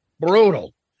 Brutal.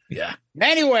 Brutal. Yeah.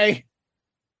 Anyway,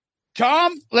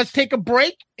 Tom, let's take a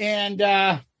break. And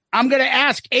I'm going to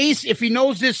ask Ace if he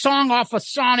knows this song off of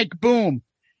Sonic Boom.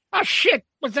 Oh, shit.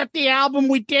 Was that the album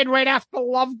we did right after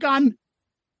Love Gun?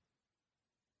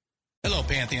 Hello,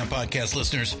 Pantheon Podcast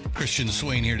listeners. Christian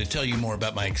Swain here to tell you more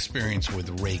about my experience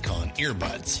with Raycon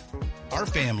earbuds. Our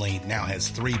family now has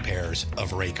 3 pairs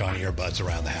of Raycon earbuds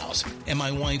around the house, and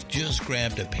my wife just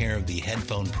grabbed a pair of the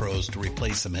Headphone Pros to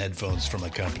replace some headphones from a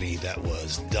company that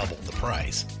was double the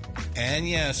price. And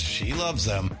yes, she loves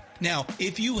them. Now,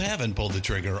 if you haven't pulled the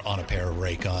trigger on a pair of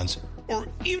Raycons, or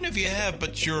even if you have,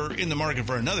 but you're in the market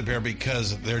for another pair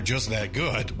because they're just that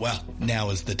good, well, now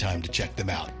is the time to check them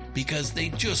out, because they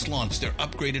just launched their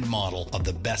upgraded model of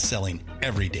the best-selling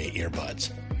everyday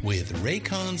earbuds. With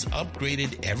Raycon's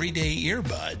upgraded everyday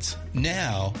earbuds,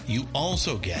 now you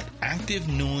also get active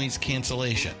noise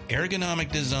cancellation,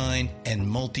 ergonomic design, and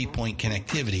multi-point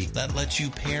connectivity that lets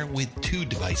you pair with 2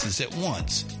 devices at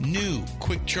once. New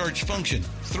quick charge function,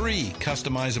 3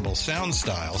 customizable sound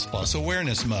styles, plus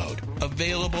awareness mode.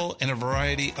 Available in a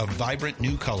variety of vibrant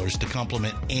new colors to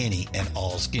complement any and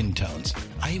all skin tones.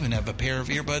 I even have a pair of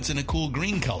earbuds in a cool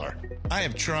green color. I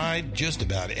have tried just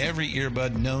about every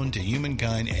earbud known to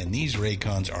humankind, and these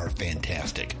Raycons are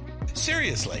fantastic.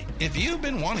 Seriously, if you've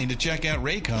been wanting to check out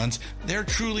Raycons, there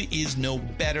truly is no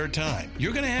better time.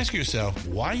 You're going to ask yourself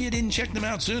why you didn't check them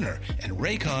out sooner, and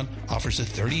Raycon offers a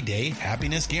 30-day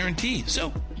happiness guarantee.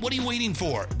 So what are you waiting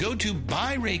for? Go to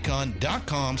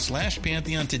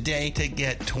buyraycon.com/Pantheon today to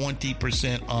get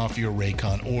 20% off your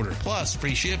Raycon order, plus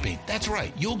free shipping. That's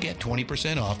right, you'll get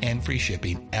 20% off and free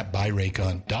shipping at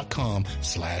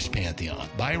buyraycon.com/Pantheon.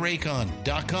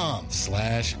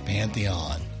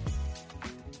 buyraycon.com/Pantheon.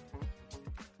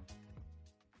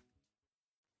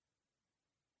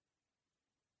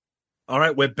 All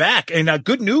right, we're back. And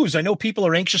good news. I know people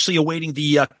are anxiously awaiting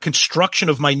the construction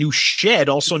of my new shed,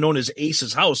 also known as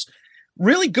Ace's house.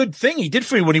 Really good thing he did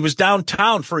for me when he was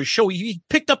downtown for his show. He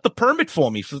picked up the permit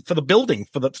for me for the building.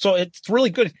 So it's really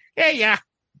good. Yeah.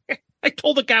 I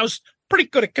told the guy I was pretty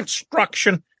good at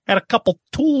construction. Had a couple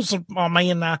tools on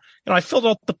me, and I filled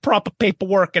out the proper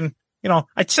paperwork. And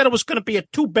I said it was going to be a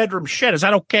 2-bedroom shed. Is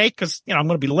that okay? Because I'm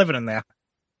going to be living in there.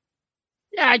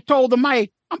 Yeah, I told him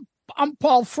I'm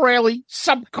Paul Fraley,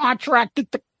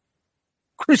 subcontracted to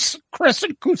Chris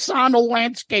and Cusano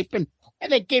Landscaping,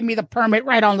 and they gave me the permit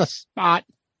right on the spot.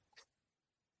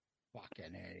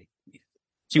 Fucking A.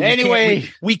 See, anyway,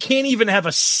 we can't even have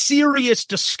a serious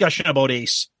discussion about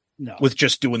Ace with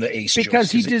just doing the Ace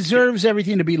because jokes. He deserves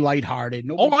everything to be lighthearted.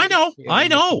 I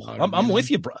know. I'm with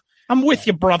you, bro. I'm with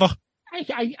you, brother.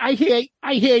 I hear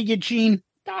you, Gene.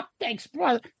 Doc, thanks,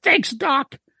 brother. Thanks,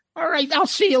 Doc. All right, I'll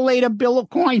see you later, Bill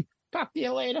O'Coin. Talk to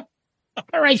you later.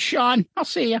 All right, Sean, I'll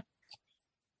see you.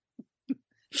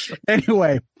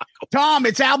 Anyway, Tom,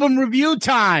 it's album review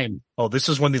time. Oh, this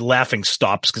is when the laughing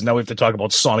stops, because now we have to talk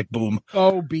about Sonic Boom.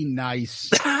 Oh, be nice.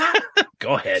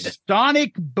 Go ahead.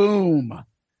 Sonic Boom.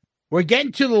 We're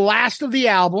getting to the last of the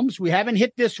albums. We haven't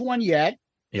hit this one yet.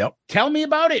 Yep. Tell me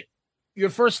about it. Your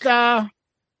first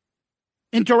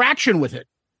interaction with it.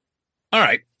 All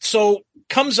right. So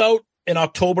comes out in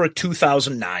October of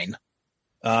 2009.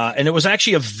 And it was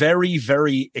actually a very,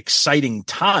 very exciting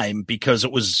time because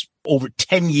it was over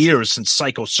 10 years since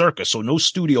Psycho Circus. So no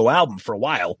studio album for a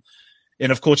while.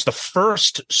 And of course, the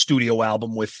first studio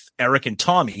album with Eric and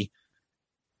Tommy.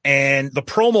 And the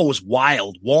promo was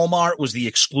wild. Walmart was the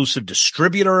exclusive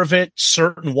distributor of it.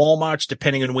 Certain Walmarts,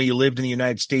 depending on where you lived in the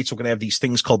United States, were going to have these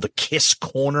things called the Kiss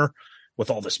Corner with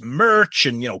all this merch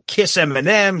and, Kiss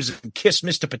M&Ms and Kiss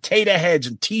Mr. Potato Heads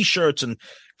and T-shirts and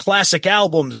classic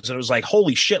albums. And it was like,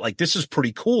 holy shit, like this is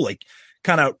pretty cool. Like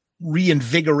kind of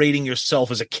reinvigorating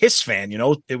yourself as a Kiss fan.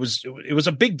 It was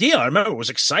a big deal. I remember it was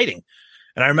exciting.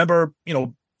 And I remember,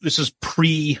 this is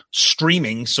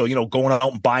pre-streaming. So, going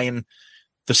out and buying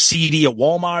the CD at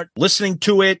Walmart, listening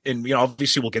to it. And,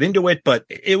 obviously we'll get into it, but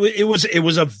it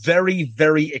was a very,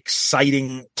 very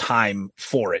exciting time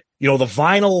for it. The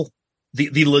vinyl,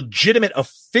 the legitimate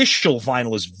official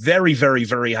vinyl is very, very,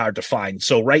 very hard to find.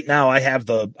 So right now I have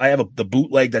the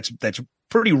bootleg that's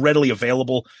pretty readily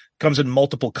available. Comes in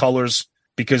multiple colors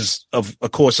because of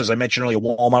course, as I mentioned earlier,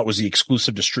 Walmart was the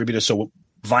exclusive distributor. So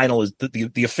vinyl is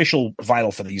the official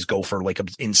vinyl for these go for like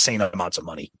insane amounts of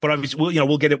money. But obviously,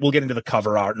 we'll get into the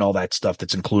cover art and all that stuff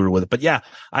that's included with it. But yeah,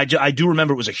 I do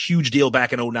remember it was a huge deal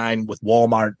back in 2009 with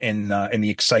Walmart and the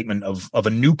excitement of a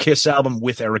new Kiss album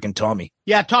with Eric and Tommy.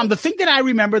 Yeah, Tom, the thing that I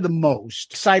remember the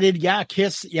most, excited, yeah,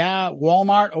 Kiss, yeah,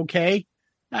 Walmart, okay.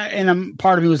 And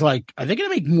part of me was like, are they going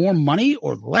to make more money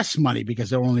or less money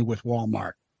because they're only with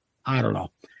Walmart? I don't know.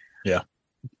 Yeah.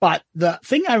 But the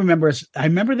thing I remember is I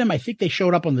think they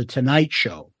showed up on the Tonight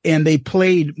Show and they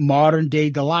played Modern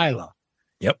Day Delilah.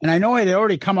 Yep. And I know it had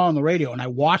already come out on the radio and I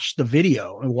watched the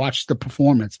video and watched the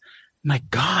performance. My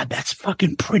God, that's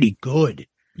fucking pretty good.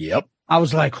 Yep. I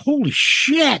was like, holy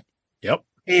shit. Yep.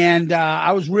 And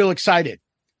I was real excited.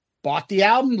 Bought the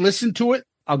album, listened to it.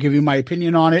 I'll give you my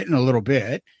opinion on it in a little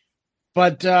bit.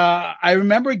 But I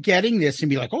remember getting this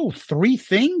and be like, oh, 3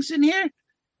 things in here?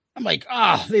 I'm like,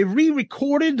 they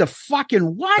re-recorded the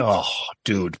fucking what? Oh,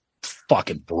 dude,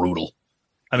 fucking brutal.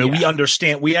 I mean, we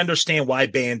understand why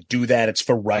bands do that. It's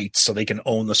for rights so they can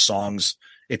own the songs.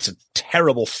 It's a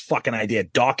terrible fucking idea.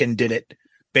 Dawkins did it.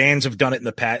 Bands have done it in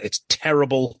the past. It's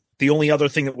terrible. The only other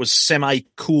thing that was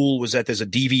semi-cool was that there's a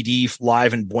DVD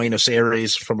live in Buenos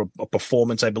Aires from a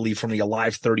performance, I believe, from the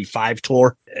Alive 35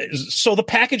 tour. So the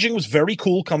packaging was very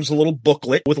cool. Comes a little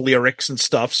booklet with lyrics and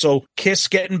stuff. So Kiss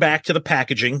getting back to the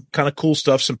packaging, kind of cool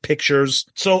stuff, some pictures.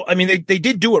 So, I mean, they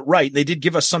did do it right. They did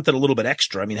give us something a little bit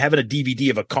extra. I mean, having a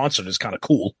DVD of a concert is kind of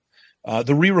cool.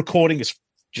 The re-recording is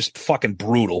just fucking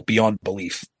brutal beyond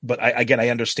belief. But I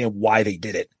understand why they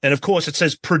did it. And of course, it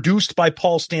says produced by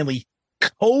Paul Stanley,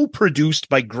 co-produced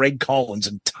by Greg Collins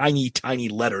in tiny, tiny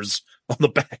letters on the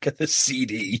back of the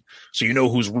CD. So you know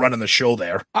who's running the show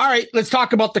there. All right, let's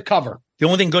talk about the cover. The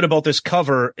only thing good about this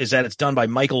cover is that it's done by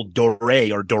Michael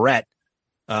Doré or Dorette,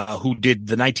 who did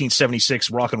the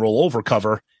 1976 Rock and Roll Over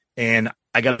cover. And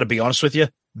I got to be honest with you,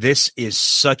 this is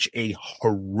such a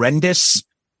horrendous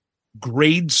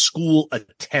grade school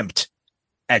attempt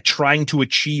at trying to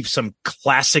achieve some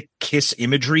classic Kiss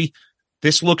imagery.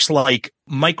 This looks like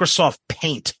Microsoft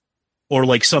Paint or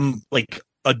like some like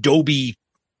Adobe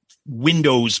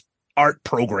Windows art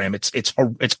program. It's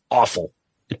awful.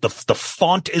 The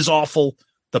font is awful.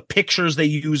 The pictures they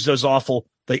use is awful.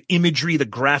 The imagery, the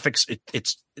graphics,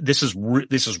 this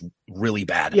is really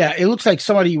bad. Yeah, it looks like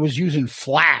somebody was using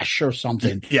Flash or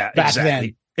something. Yeah, back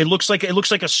exactly. Then. It looks like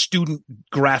a student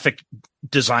graphic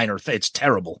designer. It's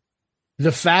terrible.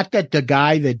 The fact that the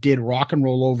guy that did Rock and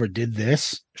Roll Over did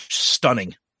this,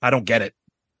 stunning. I don't get it.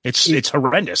 It's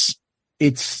horrendous.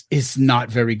 It's not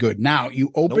very good. Now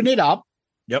you open it up.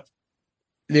 Yep.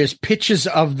 There's pictures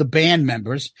of the band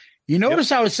members. You notice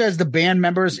how it says the band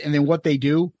members and then what they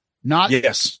do? Not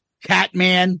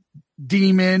Catman,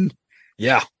 Demon.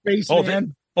 Yeah.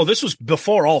 Spaceman. This was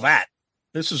before all that.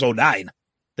 This was 2009.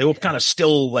 They were kind of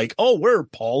still like, we're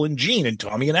Paul and Gene and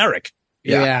Tommy and Eric.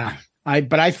 Yeah.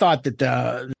 But I thought that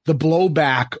the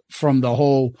blowback from the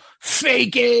whole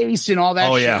fake Ace and all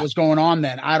that shit was going on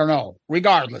then. I don't know.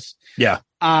 Regardless. Yeah.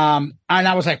 And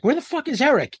I was like, where the fuck is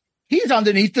Eric? He's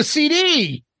underneath the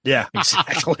CD. Yeah,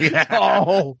 exactly.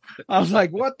 I was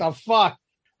like, what the fuck?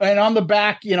 And on the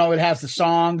back, it has the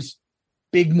songs,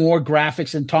 big more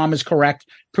graphics, and Tom is correct.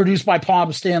 Produced by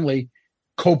Paul Stanley,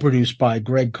 co-produced by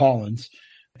Greg Collins.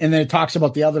 And then it talks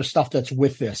about the other stuff that's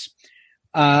with this.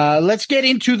 Let's get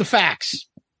into the facts.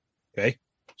 Okay.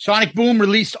 Sonic Boom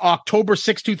released October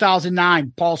 6,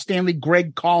 2009. Paul Stanley,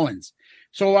 Greg Collins.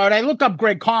 So when I looked up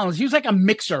Greg Collins, he was like a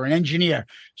mixer, an engineer.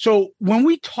 So when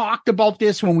we talked about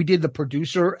this, when we did the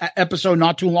producer episode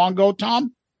not too long ago,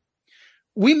 Tom,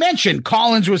 we mentioned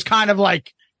Collins was kind of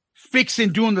like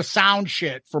fixing, doing the sound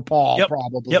shit for Paul,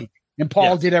 probably. Yep. And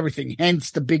Paul did everything,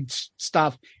 hence the big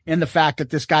stuff and the fact that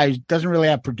this guy doesn't really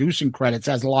have producing credits,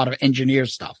 has a lot of engineer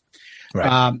stuff.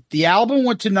 Right. The album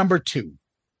went to number 2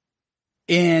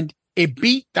 and it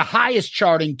beat the highest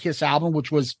charting Kiss album,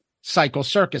 which was Psycho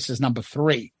Circus, is number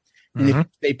 3. And if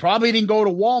they probably didn't go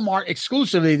to Walmart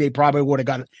exclusively, they probably would have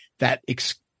got that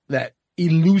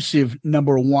elusive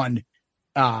number 1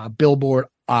 Billboard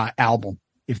album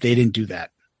if they didn't do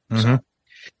that. So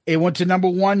it went to number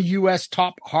 1 U.S.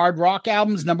 top hard rock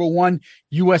albums, number 1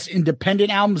 U.S. independent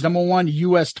albums, number 1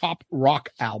 U.S. top rock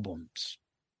albums.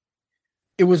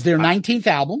 It was their 19th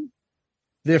album,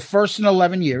 their first in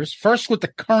 11 years, first with the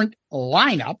current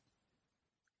lineup.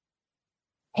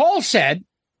 Paul said,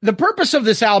 the purpose of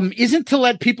this album isn't to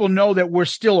let people know that we're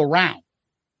still around.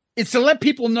 It's to let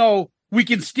people know we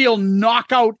can still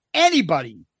knock out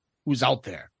anybody who's out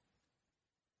there.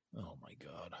 Oh, my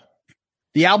God.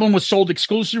 The album was sold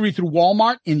exclusively through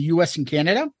Walmart in the U.S. and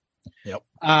Canada. Yep.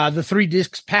 The 3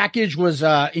 discs package was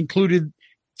included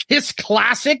Kiss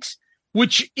Classics,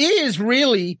 which is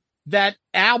really that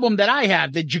album that I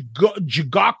have, the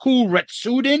Jigaku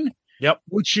Retsuden,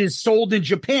 which is sold in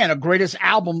Japan, a greatest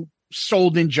album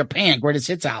sold in Japan, greatest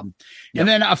hits album. And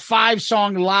then a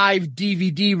 5-song live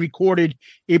DVD recorded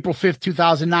April 5th,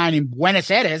 2009 in Buenos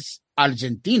Aires,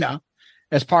 Argentina,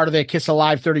 as part of their Kiss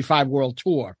Alive 35 World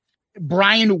Tour.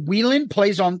 Brian Whelan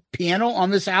plays on piano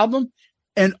on this album,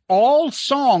 and all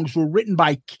songs were written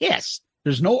by Kiss.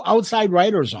 There's no outside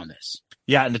writers on this.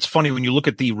 Yeah, and it's funny when you look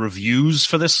at the reviews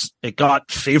for this, it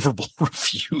got favorable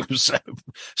reviews.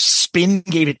 Spin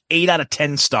gave it 8 out of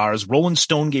 10 stars. Rolling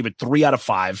Stone gave it 3 out of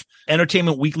 5.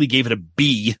 Entertainment Weekly gave it a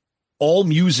B. All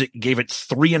Music gave it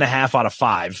 3.5 out of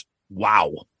 5.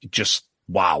 Wow. Just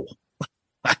wow.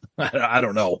 I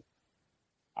don't know.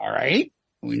 All right.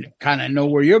 We kind of know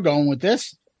where you're going with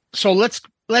this. So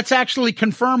let's actually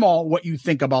confirm all what you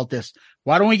think about this.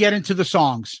 Why don't we get into the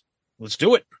songs? Let's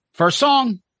do it. First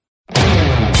song.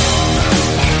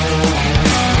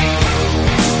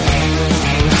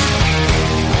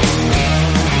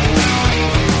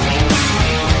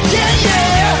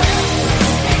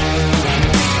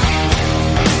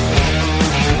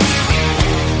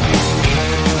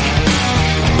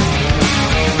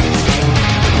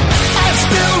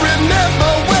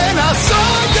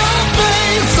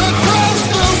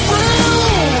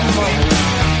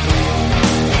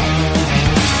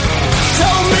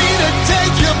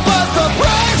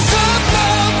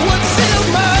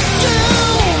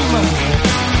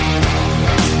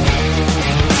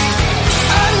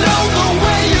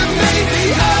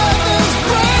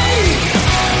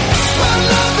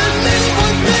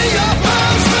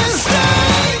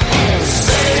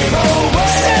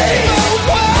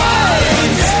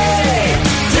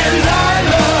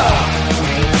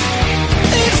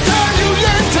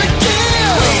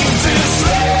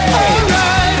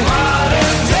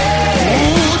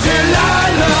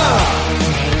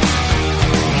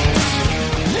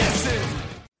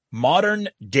 Modern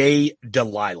Day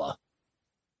Delilah.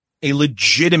 A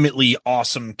legitimately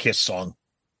awesome Kiss song.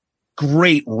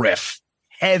 Great riff.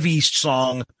 Heavy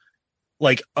song.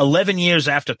 Like 11 years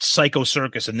after Psycho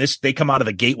Circus and this, they come out of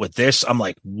the gate with this. I'm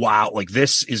like, wow, like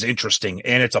this is interesting.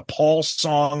 And it's a Paul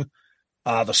song.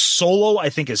 The solo I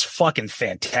think is fucking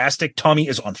fantastic. Tommy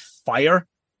is on fire.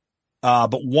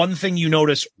 But one thing you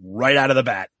notice right out of the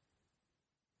bat,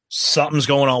 something's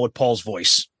going on with Paul's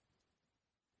voice.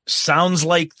 Sounds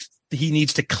like he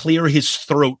needs to clear his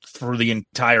throat for the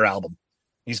entire album.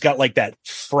 He's got like that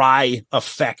fry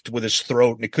effect with his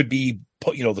throat, and it could be,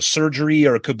 you know, the surgery,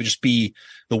 or it could just be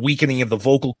the weakening of the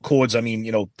vocal cords. I mean,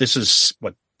 you know, this is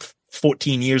what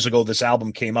 14 years ago this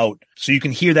album came out, so you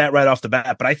can hear that right off the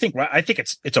bat. But I think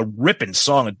it's a ripping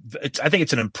song. I think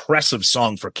it's an impressive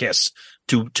song for Kiss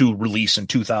to release in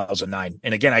 2009.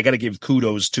 And again, I got to give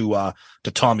kudos to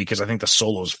Tommy, because I think the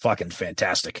solo is fucking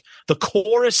fantastic. The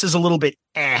chorus is a little bit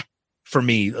for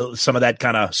me, some of that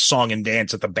kind of song and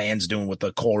dance that the band's doing with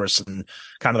the chorus and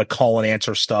kind of the call and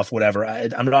answer stuff, whatever.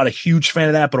 I'm not a huge fan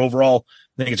of that, but overall,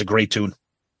 I think it's a great tune.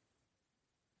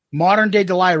 Modern Day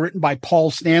Delilah, written by Paul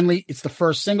Stanley. It's the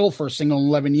first single in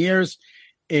 11 years.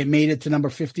 It made it to number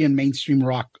 50 in mainstream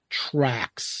rock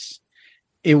tracks.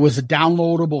 It was a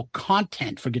downloadable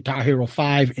content for Guitar Hero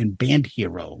 5 and Band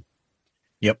Hero.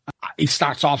 Yep. It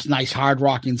starts off nice hard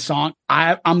rocking song.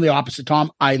 I'm the opposite,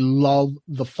 Tom. I love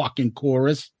the fucking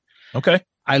chorus. Okay.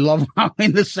 I love how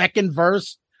in the second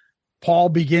verse, Paul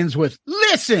begins with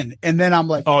 "listen," and then I'm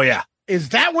like, oh yeah, is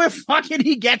that where fucking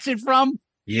he gets it from?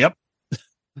 Yep.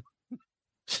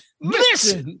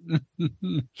 Listen.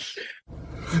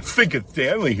 Think of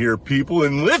Stanley here, people,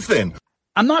 and listen.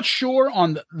 I'm not sure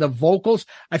on the vocals.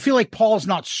 I feel like Paul's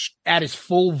not at his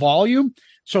full volume.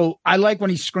 So I like when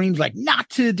he screams like "not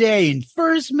today" and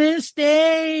 "first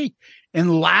mistake," and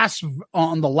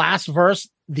on the last verse,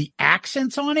 the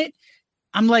accents on it.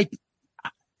 I'm like,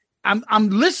 I'm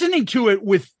listening to it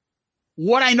with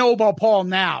what I know about Paul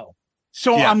now.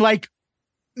 So yeah. I'm like,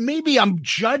 maybe I'm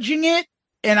judging it,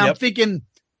 and I'm thinking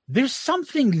there's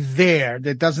something there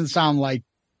that doesn't sound like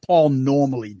Paul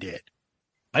normally did.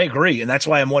 I agree, and that's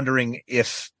why I'm wondering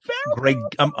if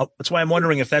that's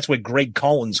where Greg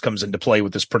Collins comes into play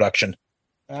with this production.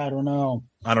 I don't know.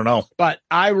 But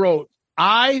I wrote,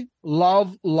 I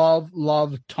love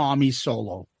Tommy's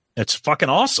solo. It's fucking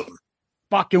awesome.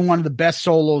 Fucking one of the best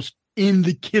solos in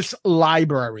the Kiss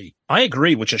library. I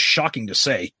agree, which is shocking to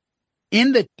say.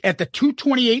 At the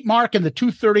 228 mark and the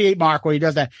 238 mark, where he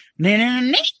does that.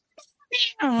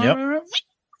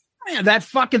 That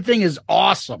fucking thing is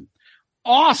awesome.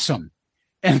 Awesome.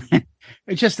 And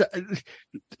it's just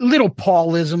little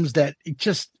Paulisms that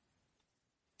just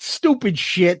stupid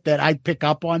shit that I pick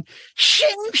up on.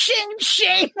 Shame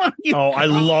on you. Oh, I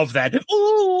love that.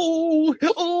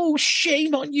 Oh,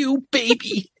 shame on you,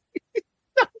 baby.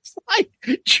 It's like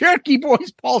Jerky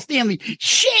Boys, Paul Stanley.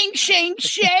 Shame.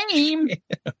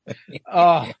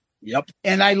 Yep.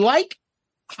 And I like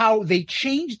how they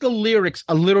changed the lyrics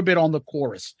a little bit on the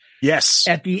chorus. Yes.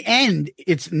 At the end,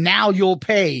 it's now you'll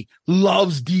pay,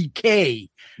 loves DK.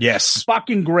 Yes.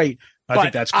 Fucking great. I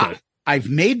think that's cool. I've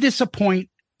made this a point,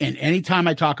 and anytime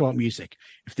I talk about music,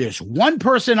 if there's one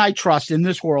person I trust in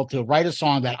this world to write a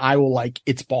song that I will like,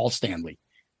 it's Paul Stanley.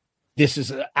 This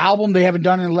is an album they haven't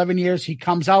done in 11 years. He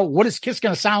comes out. What is Kiss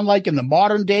going to sound like in the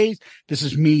modern days? This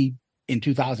is me in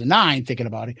 2009 thinking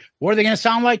about it. What are they going to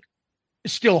sound like?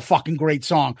 It's still a fucking great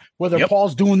song. Whether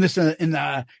Paul's doing this in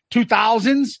the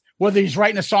 2000s, whether he's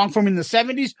writing a song from in the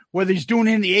 70s, whether he's doing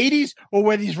it in the 80s, or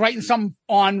whether he's writing something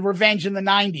on Revenge in the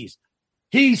 90s.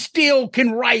 He still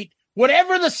can write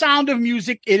whatever the sound of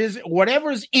music it is,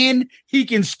 whatever's in, he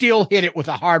can still hit it with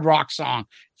a hard rock song.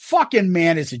 Fucking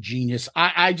man is a genius.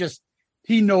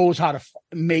 He knows how to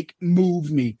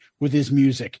move me with his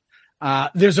music.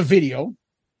 There's a video.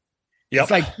 Yep.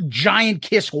 It's like giant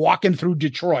Kiss walking through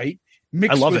Detroit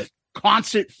mixed with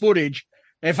concert footage.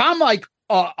 If I'm like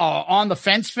on the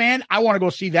fence fan, I want to go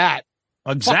see that.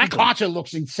 Exactly. Fucking concert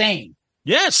looks insane.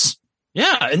 Yes.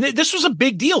 Yeah. And this was a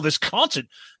big deal, this concert.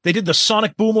 They did the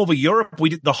Sonic Boom over Europe. We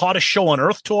did the Hottest Show on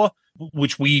Earth tour,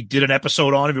 which we did an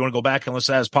episode on. If you want to go back and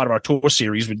listen to that as part of our tour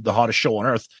series, we did the Hottest Show on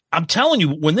Earth. I'm telling you,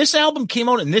 when this album came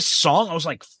out and this song, I was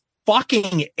like,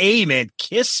 fucking A, man.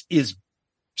 Kiss is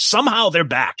somehow they're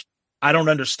back. I don't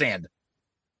understand.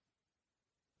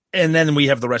 And then we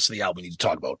have the rest of the album we need to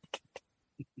talk about.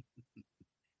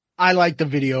 I like the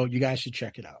video. You guys should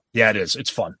check it out. Yeah, it is. It's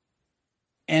fun.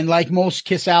 And like most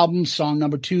Kiss albums, song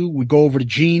number 2, we go over to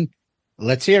Gene.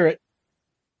 Let's hear it.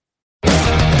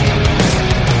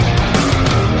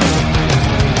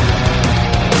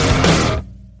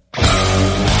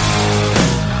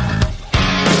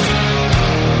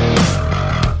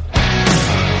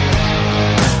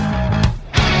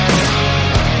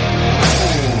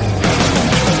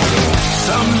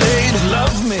 Some ladies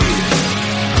love me,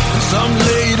 some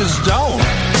ladies don't.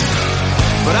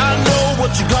 But I know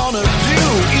what you're gonna do,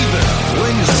 even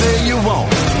when you say you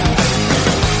won't.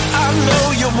 I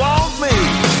know you want me,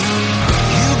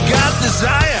 you got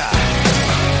desire.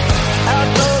 Out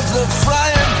of the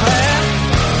frying pan,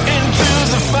 into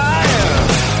the fire.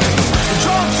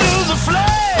 Drawn to the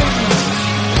flame,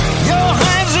 your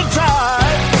hands are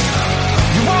tied.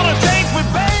 You wanna take me,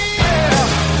 baby,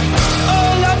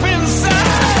 all up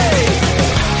inside.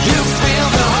 You feel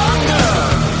the hunger,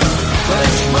 but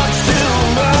it's much too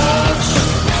much.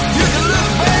 You can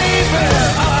look, baby,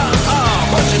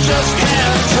 but you just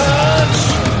can't touch.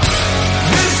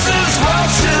 This is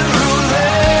Russian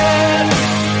roulette.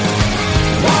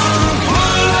 One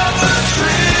pull of the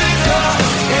trigger,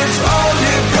 it's all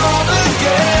you're gonna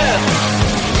get.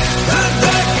 The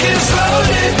deck is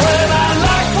loaded when I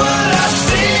like what I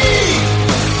see.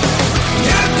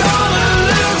 You're gonna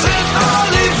lose it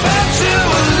all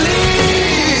eventually.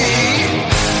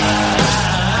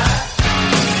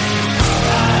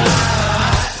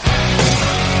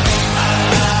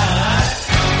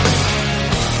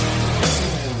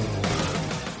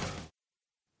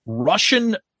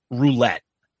 Russian roulette.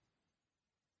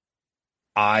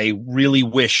 I really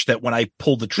wish that when I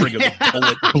pulled the trigger, the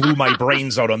bullet blew my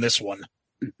brains out on this one.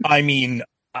 I mean,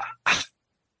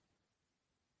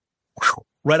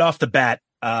 right off the bat,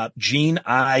 Gene,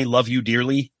 I love you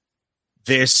dearly.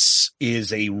 This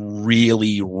is a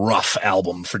really rough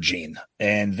album for Gene.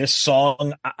 And this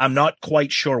song, I'm not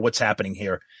quite sure what's happening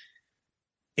here.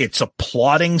 It's a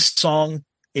plotting song.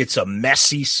 It's a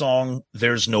messy song.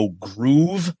 There's no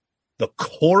groove. The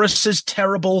chorus is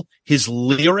terrible. His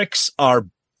lyrics are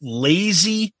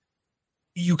lazy.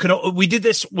 We did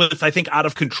this with, I think, Out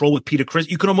of Control with Peter Criss.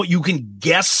 You can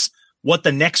guess what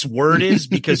the next word is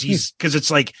because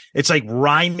it's like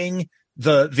rhyming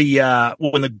when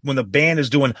the band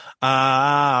is doing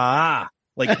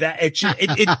like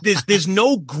that. There's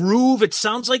no groove. It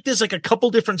sounds like there's like a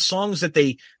couple different songs that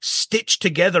they stitch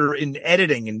together in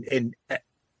editing and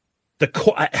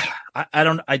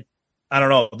I don't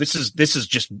know. This is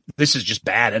just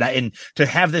bad. And to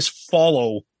have this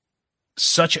follow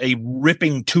such a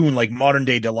ripping tune like Modern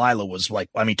Day Delilah was like,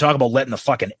 I mean, talk about letting the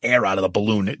fucking air out of the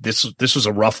balloon. This was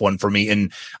a rough one for me.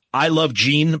 And I love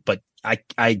Gene, but I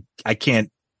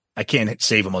can't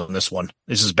save him on this one.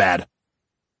 This is bad.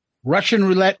 Russian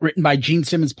Roulette, written by Gene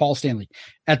Simmons, Paul Stanley.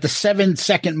 At the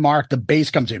 7-second mark, the bass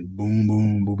comes in. Boom,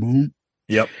 boom, boom, boom.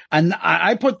 Yep. And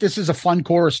I put this as a fun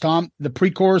chorus, Tom. The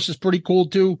pre-chorus is pretty cool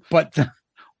too, but the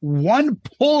one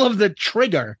pull of the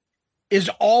trigger is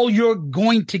all you're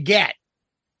going to get.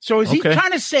 So is he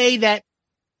trying to say that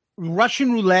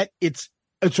Russian Roulette, it's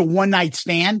a one-night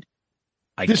stand?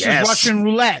 This is Russian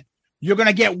Roulette. You're going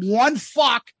to get one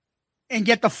fuck and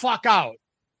get the fuck out.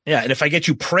 Yeah, and if I get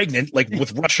you pregnant, like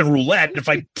with Russian Roulette, if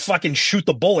I fucking shoot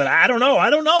the bullet, I don't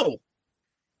know.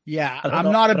 Yeah,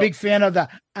 I'm not a big fan of the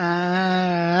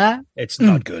It's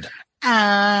not good.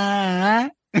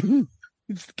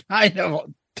 It's kind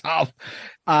of tough.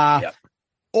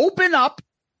 Open up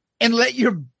and let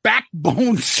your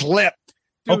backbone slip.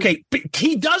 Dude. Okay, but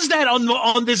he does that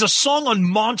on there's a song on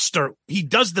Monster. He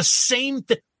does the same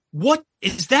thing. What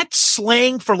is that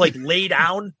slang for, like, lay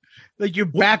down? Like your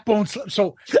backbone slip.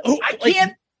 So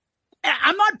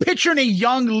I'm not picturing a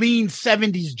young, lean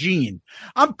 70s Gene.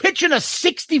 I'm picturing a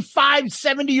 65,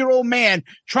 70-year-old man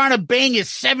trying to bang his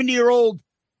 70-year-old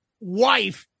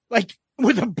wife, like,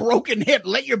 with a broken hip.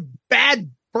 Let your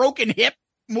bad broken hip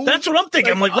move. That's what I'm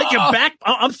thinking. I'm like, let your back.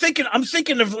 I'm thinking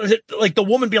of, like, the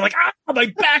woman being like,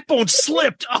 my backbone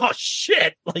slipped. Oh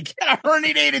shit! Like a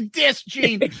herniated disc,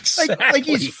 Gene. Exactly. Like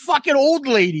he's fucking old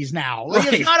ladies now.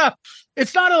 Like, right.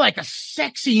 It's not like a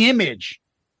sexy image.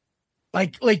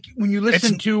 Like when you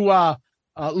listen to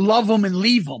Love 'Em and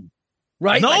Leave 'Em,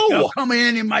 right? No, like, I'll come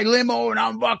in my limo and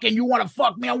I'm fucking. You want to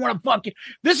fuck me? I want to fuck you.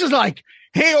 This is like,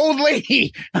 hey, old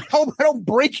lady, I hope I don't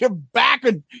break your back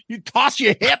and you toss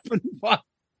your hip and fuck.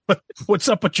 What's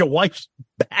up with your wife's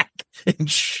back and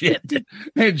shit?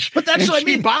 But that's what I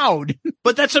mean. Bowed.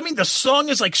 But that's what I mean. The song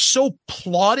is like so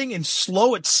plodding and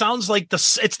slow. It sounds like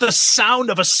it's the sound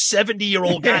of a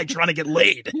 70-year-old guy trying to get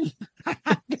laid.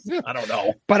 I don't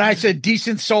know. But I said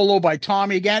decent solo by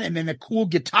Tommy again, and then the cool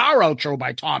guitar outro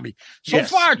by Tommy. So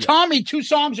far, Tommy, 2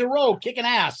 songs in a row, kicking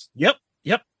ass. Yep.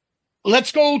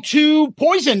 Let's go to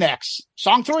Poison next.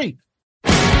 Song 3.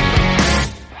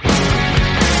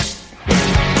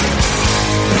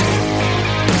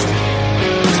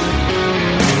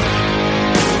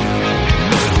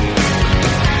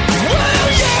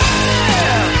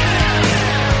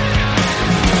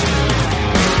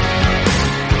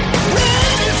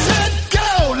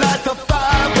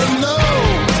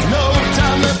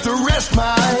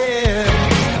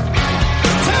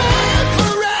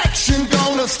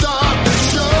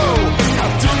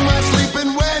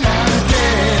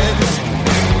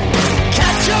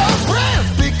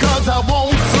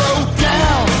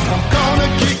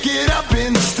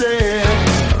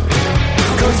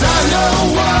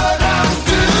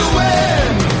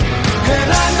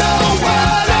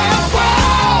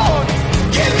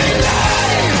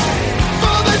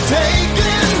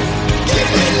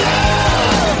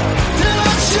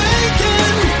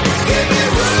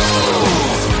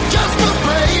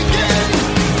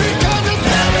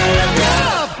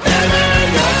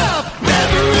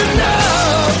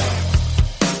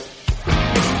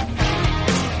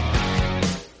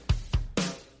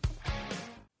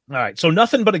 All right, so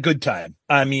Nothing But a Good Time.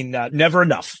 I mean, Never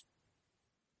Enough.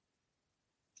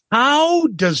 How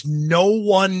does no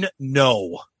one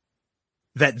know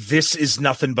that this is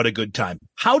Nothing But a Good Time?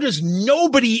 How does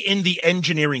nobody in the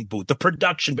engineering booth, the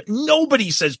production, but nobody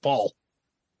says, Paul,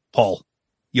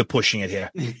 you're pushing it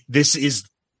here. This is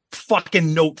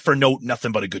fucking note for note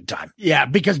Nothing But a Good Time. Yeah,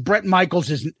 because Bret Michaels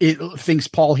thinks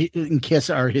Paul and Kiss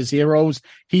are his heroes.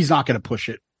 He's not going to push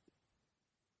it.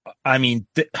 I mean,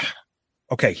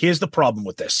 okay, here's the problem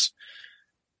with this.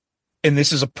 And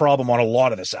this is a problem on a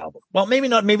lot of this album. Well, maybe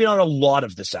not a lot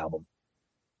of this album.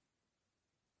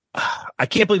 I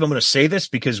can't believe I'm going to say this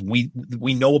because we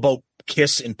know about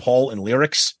Kiss and Paul and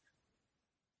lyrics.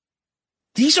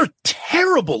 These are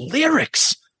terrible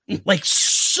lyrics. Like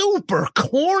super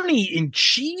corny and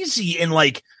cheesy and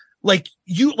like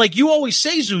you always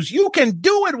say, Zeus, you can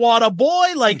do it, Water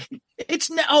Boy. Like it's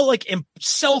now like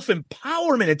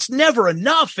self-empowerment. It's never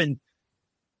enough. And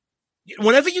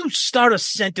whenever you start a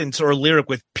sentence or a lyric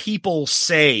with people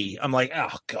say, I'm like,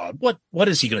 oh God, what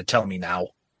is he going to tell me now?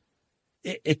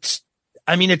 It's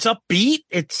upbeat.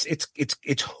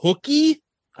 It's hooky.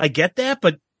 I get that,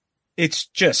 but it's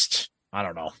just, I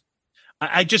don't know.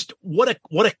 I just, what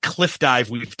a cliff dive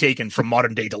we've taken from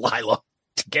modern day Delilah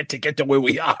to get to where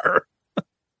we are.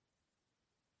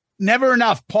 Never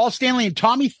Enough. Paul Stanley and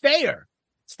Tommy Thayer.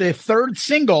 It's their 3rd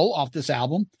single off this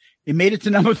album. It made it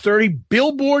to number 30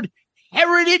 Billboard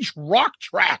Heritage Rock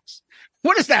Tracks.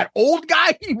 What is that, old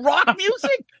guy rock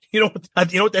music? You know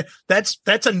what? That's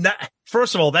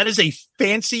first of all, that is a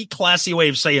fancy, classy way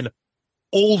of saying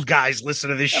old guys listen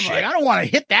to this shit. Like, I don't want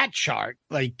to hit that chart.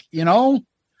 Like,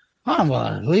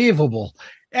 unbelievable.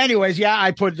 Anyways, yeah,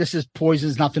 I put this as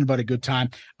Poison's Nothing But a Good Time.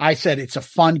 I said it's a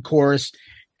fun chorus.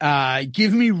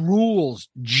 Give me rules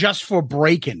just for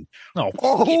breaking.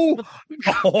 Oh,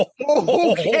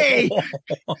 okay.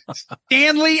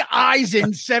 Stanley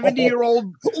Eisen,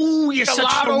 70-year-old. Ooh, you're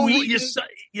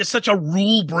such a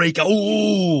rule breaker.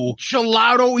 Ooh,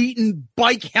 gelato eating,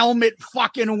 bike helmet,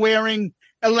 fucking wearing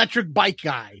electric bike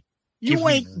guy. You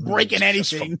ain't breaking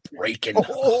anything. Breaking.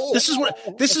 This is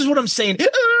what I'm saying.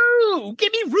 Ooh,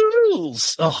 give me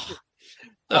rules.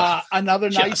 Another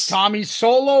nice Tommy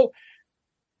solo.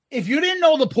 If you didn't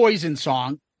know the Poison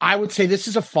song, I would say this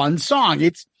is a fun song.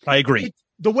 I agree.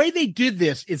 The way they did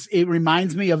this, it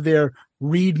reminds me of their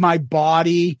Read My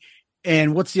Body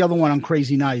and what's the other one on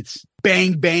Crazy Nights?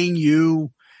 Bang Bang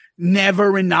You,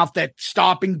 Never Enough, that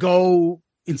stop and go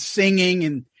and singing.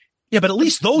 And yeah, but at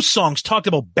least those songs talked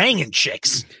about banging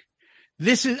chicks.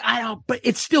 This is, but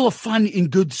it's still a fun and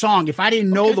good song. If I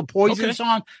didn't know the Poison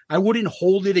song, I wouldn't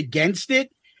hold it against it.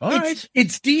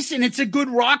 It's decent. It's a good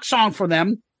rock song for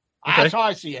them. Okay. That's how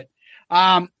I see it.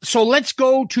 So let's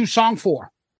go to song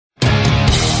 4.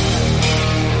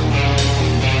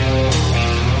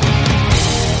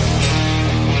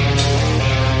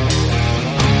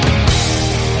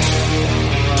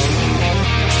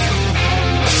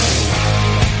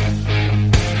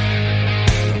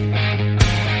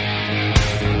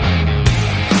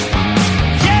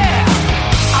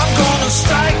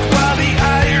 Strike while the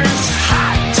iron's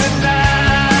hot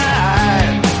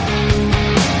tonight.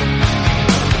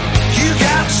 You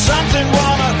got something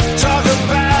wanna talk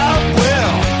about?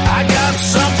 Well, I got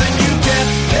something you can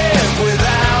live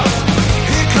without.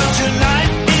 Here comes your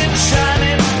knight in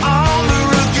shining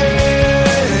armor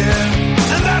again.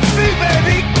 And that's me,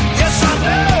 baby. Yes, I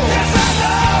know. Yes, I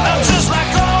know. I'm just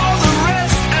like all the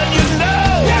rest, and you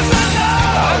know. Yes, I know.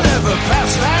 I'll never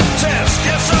pass that test.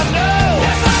 Yes, I know.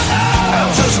 Yes, I know. I'm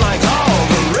just like all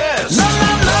the rest.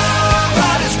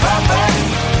 Nobody's perfect.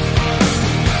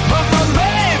 But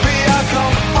maybe I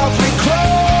come awfully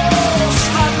close.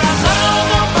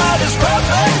 Nobody's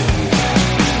perfect.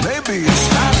 Maybe it's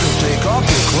time to take off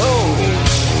your clothes.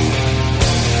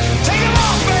 Take them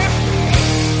off, babe.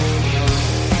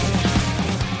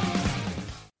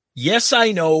 Yes,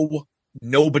 I know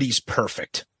nobody's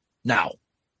perfect. Now,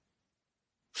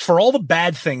 for all the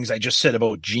bad things I just said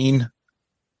about Gene,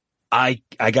 I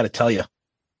got to tell you,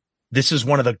 this is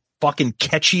one of the fucking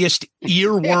catchiest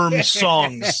earworm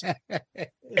songs.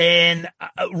 And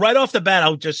right off the bat,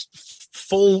 I'll just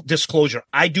full disclosure.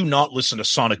 I do not listen to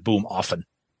Sonic Boom often.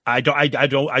 I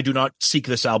do not seek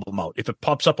this album out. If it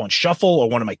pops up on shuffle or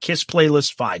one of my Kiss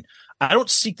playlists, fine. I don't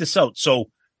seek this out. So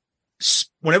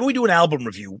whenever we do an album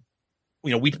review,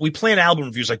 we plan album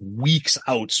reviews like weeks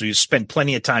out. So you spend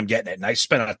plenty of time getting it. And I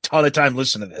spent a ton of time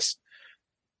listening to this.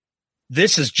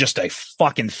 This is just a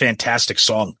fucking fantastic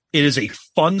song. It is a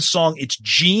fun song. It's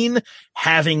Gene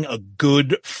having a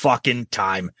good fucking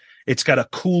time. It's got a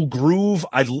cool groove.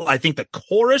 I think the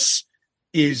chorus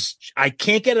is, I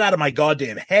can't get it out of my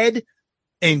goddamn head.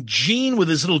 And Gene with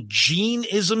his little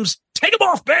Gene-isms, take him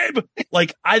off, babe.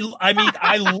 Like,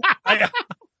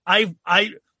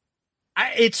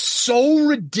 it's so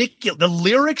ridiculous. The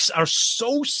lyrics are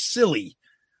so silly.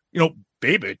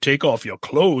 Baby, take off your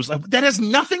clothes. That has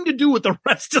nothing to do with the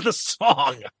rest of the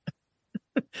song.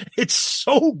 It's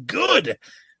so good.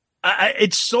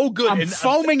 It's so good. I'm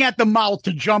foaming at the mouth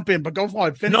to jump in, but go for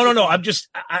it. No.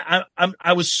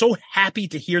 I was so happy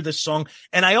to hear this song,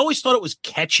 and I always thought it was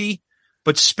catchy.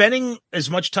 But spending as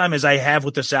much time as I have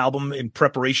with this album in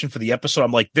preparation for the episode,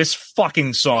 I'm like, this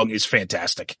fucking song is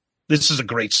fantastic. This is a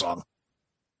great song.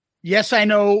 Yes, I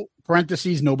know.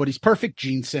 Parentheses. Nobody's perfect.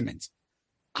 Gene Simmons.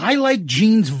 I like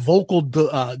Gene's vocal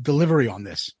delivery on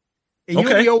this. And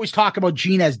we always talk about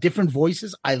Gene has different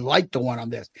voices. I like the one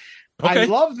on this. Okay. I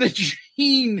love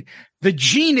the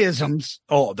Gene-isms.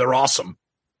 Oh, they're awesome.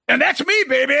 And that's me,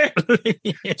 baby.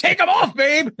 Take them off,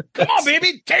 babe. Come on,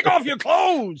 baby. Take off your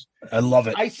clothes. I love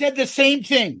it. I said the same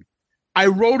thing. I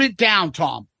wrote it down,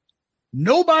 Tom.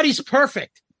 Nobody's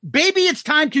perfect. Baby, it's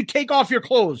time to take off your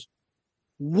clothes.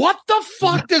 What the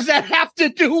fuck does that have to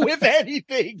do with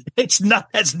anything?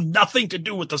 Has nothing to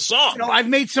do with the song. I've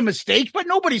made some mistakes, but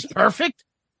nobody's perfect.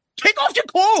 Take off your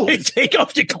clothes. Take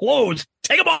off your clothes.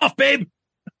 Take them off, babe.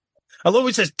 I love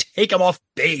when it says, take them off,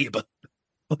 babe.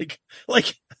 Like,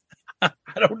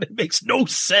 it makes no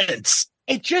sense.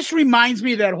 It just reminds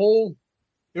me of that whole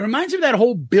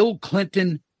Bill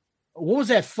Clinton. What was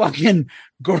that fucking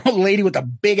lady with the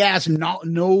big ass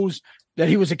nose that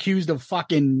he was accused of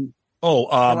fucking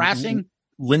harassing?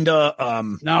 Linda.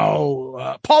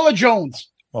 Paula Jones.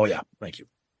 Oh yeah, thank you.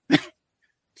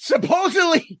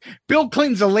 Supposedly, Bill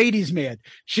Clinton's a ladies' man.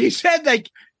 She said, like,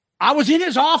 I was in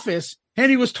his office and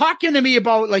he was talking to me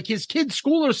about like his kid's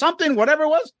school or something, whatever it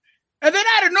was. And then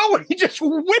out of nowhere, he just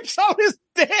whips out his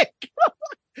dick.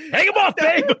 Hang him off,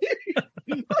 babe.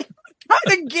 What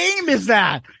kind of game is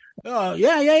that?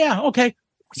 Yeah. Okay.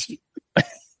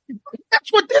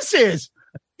 That's what this is.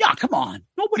 Yeah, come on.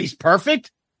 Nobody's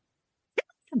perfect.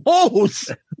 What's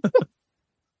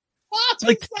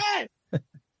like that?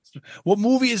 What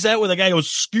movie is that where the guy goes,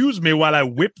 "Excuse me while I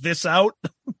whip this out"?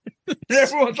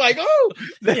 Everyone's like, "Oh,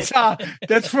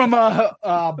 that's from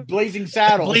Blazing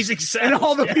Saddles." Blazing Saddles, and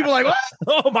all the people are like, "What?"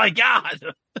 Oh my god!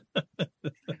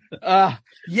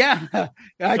 Yeah,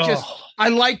 I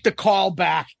like the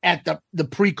callback at the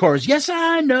pre-chorus. Yes,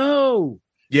 I know.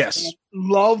 Yes,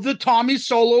 love the Tommy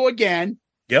solo again.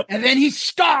 Yep, and then he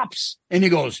stops and he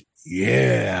goes,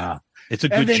 "Yeah." It's a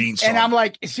good Gene song. And I'm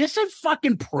like, is this a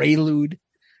fucking prelude?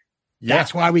 Yeah.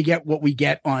 That's why we get what we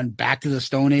get on Back to the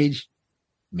Stone Age.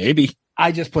 Maybe.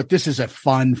 I just put, this is a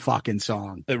fun fucking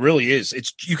song. It really is.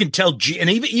 You can tell Gene, and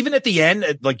even at the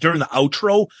end, like during the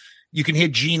outro, you can hear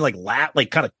Gene like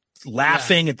kind of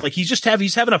laughing, and like he's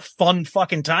having a fun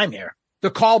fucking time here.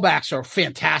 The callbacks are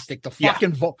fantastic. The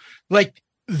fucking like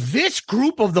this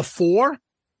group of the four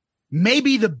may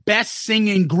be the best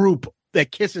singing group that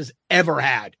Kiss has ever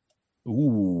had.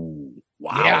 Ooh.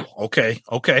 Wow. Yeah. Okay.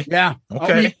 Yeah.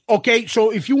 Okay. Okay.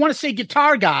 So if you want to say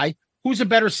guitar guy, who's a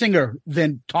better singer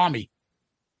than Tommy?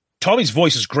 Tommy's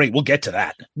voice is great. We'll get to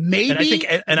that. Maybe.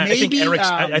 And I think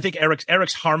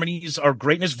Eric's harmonies are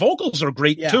great, and his vocals are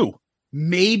great too.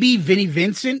 Maybe Vinnie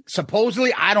Vincent.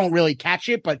 Supposedly, I don't really catch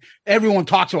it, but everyone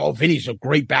talks about, Vinny's a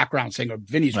great background singer.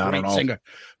 Vinny's a great singer.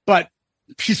 But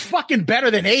he's fucking better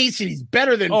than Ace, and he's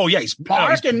better than he's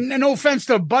Mark. And no offense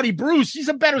to Buddy Bruce, he's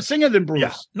a better singer than Bruce.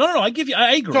 Yeah. No, I agree.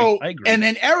 I agree. And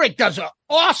then Eric does an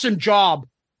awesome job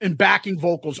in backing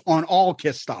vocals on all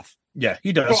Kiss stuff. Yeah,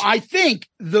 he does. So I think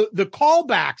the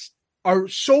callbacks are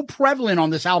so prevalent on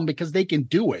this album because they can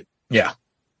do it. Yeah.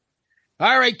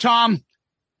 All right, Tom,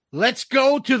 let's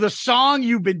go to the song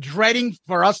you've been dreading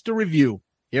for us to review.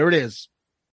 Here it is.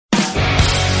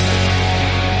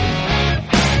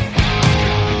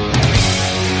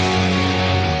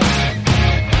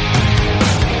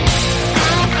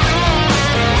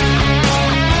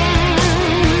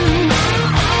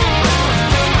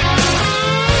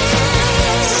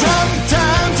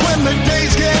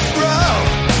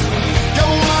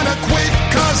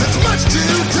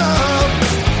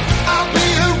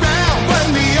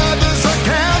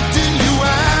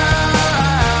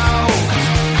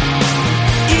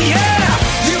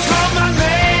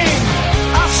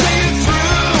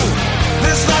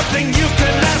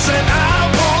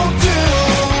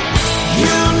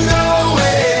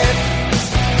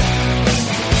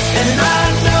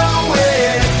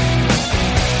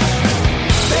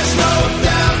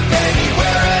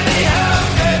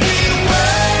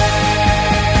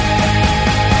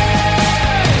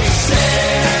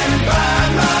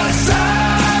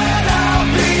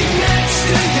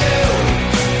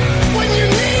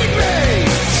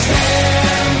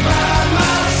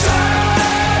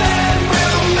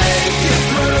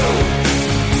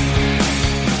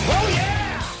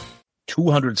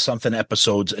 Something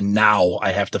episodes, and now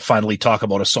I have to finally talk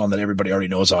about a song that everybody already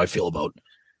knows how I feel about.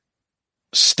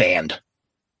 Stand.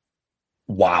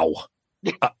 Wow.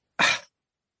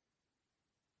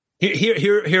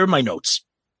 Here are my notes.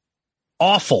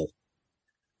 Awful.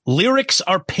 Lyrics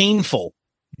are painful.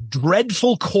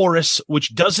 Dreadful chorus,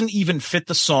 which doesn't even fit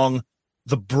the song.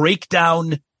 The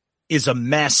breakdown is a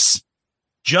mess.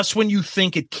 Just when you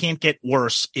think it can't get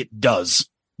worse, it does.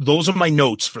 Those are my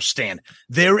notes for Stan.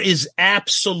 There is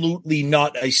absolutely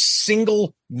not a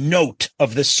single note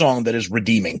of this song that is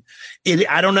redeeming.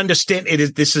 I don't understand.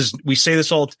 We say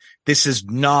this all. This is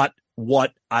not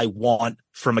what I want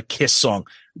from a Kiss song.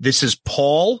 This is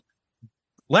Paul.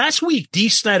 Last week, Dee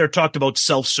Snider talked about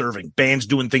self-serving, bands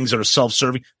doing things that are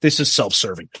self-serving. This is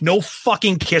self-serving. No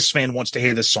fucking Kiss fan wants to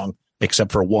hear this song,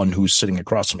 except for one who's sitting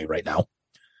across from me right now.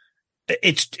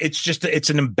 It's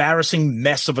an embarrassing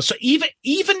mess of a song. Even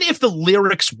if the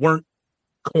lyrics weren't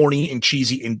corny and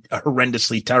cheesy and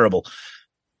horrendously terrible,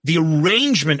 the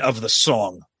arrangement of the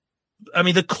song, I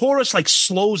mean, the chorus like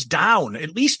slows down,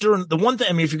 at least during the one thing.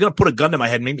 I mean, if you're going to put a gun to my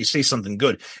head and make me say something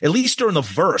good, at least during the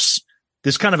verse,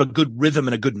 there's kind of a good rhythm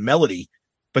and a good melody,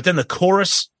 but then the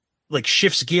chorus like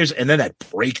shifts gears, and then that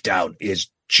breakdown is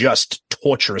just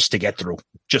torturous to get through.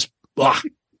 Just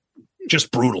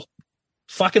brutal.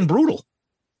 Fucking brutal.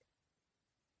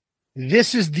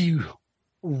 This is the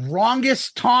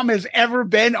wrongest Tom has ever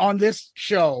been on this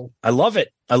show. I love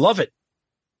it.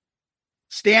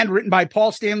 Stand, written by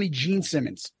Paul Stanley, Gene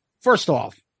Simmons. First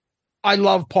off, I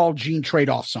love Paul Gene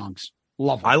trade-off songs.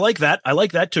 Love them. I like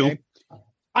that too. Okay?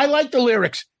 I like the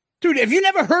lyrics. Dude, have you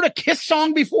never heard a Kiss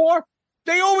song before?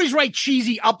 They always write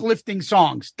cheesy, uplifting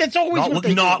songs. That's always what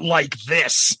they not do. like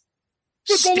this.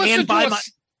 Dude,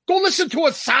 go listen to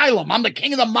Asylum. I'm the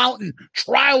king of the mountain.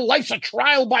 Life's a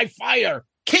trial by fire.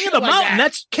 King of the mountain.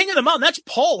 That's King of the mountain. That's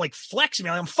Paul like flexing me.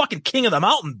 Like, I'm fucking king of the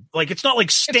mountain. Like it's not like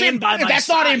stand by my that's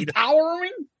side. That's not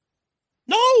empowering.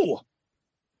 No.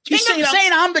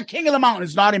 Saying I'm the king of the mountain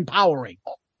is not empowering.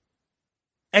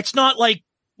 It's not like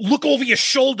look over your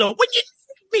shoulder when you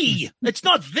need me. It's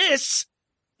not this.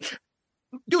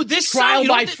 Dude, this trial song,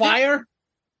 by fire.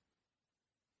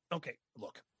 Okay,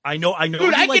 look. I know.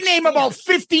 Dude, I can name about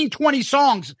 15, 20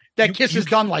 songs that Kiss has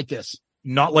done like this.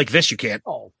 Not like this, you can't.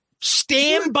 Oh.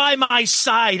 Stand by my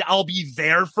side. I'll be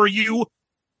there for you.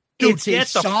 Dude, It's get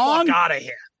the fuck out of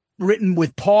here. Written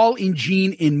with Paul and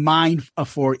Gene in mind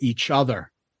for each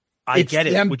other. I get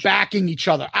it. Them backing each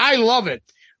other. I love it.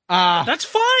 That's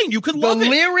fine. You can love it. The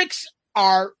lyrics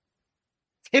are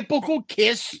typical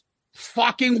Kiss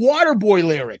fucking Waterboy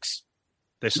lyrics.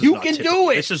 You can do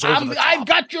it. This is over the top. I've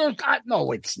got your.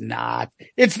 No, it's not.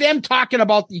 It's them talking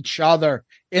about each other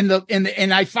and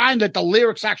I find that the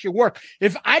lyrics actually work.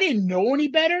 If I didn't know any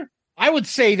better, I would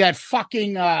say that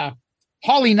fucking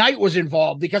Holly Knight was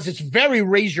involved because it's very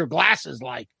raise your glasses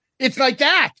like. It's like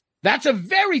that. That's a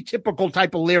very typical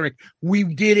type of lyric. We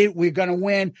did it. We're gonna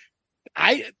win.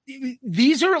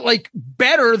 These are like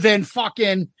better than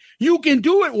fucking. You can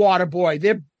do it,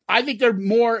 Waterboy. I think they're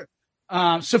more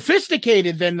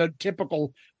sophisticated than the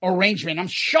typical arrangement. I'm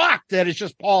shocked that it's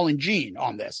just Paul and Gene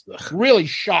on this. Really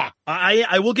shocked.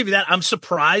 I will give you that. I'm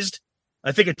surprised.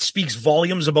 I think it speaks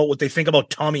volumes about what they think about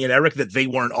Tommy and Eric that they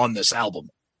weren't on this album.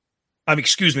 On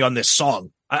this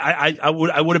song. I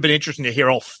would have been interested to hear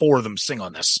all four of them sing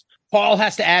on this. Paul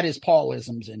has to add his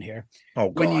Paulisms in here. Oh,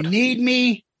 God. When you need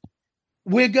me,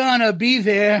 we're gonna be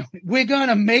there. We're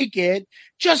gonna make it.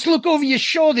 Just look over your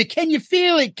shoulder. Can you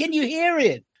feel it? Can you hear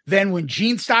it? Then when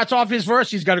Gene starts off his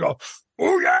verse, he's got to go,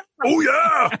 oh, yeah. Oh,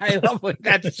 yeah. I love it.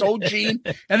 That's so Gene.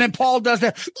 And then Paul does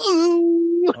that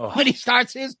when he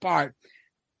starts his part.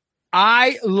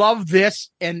 I love this,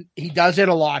 and he does it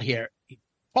a lot here.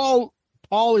 Paul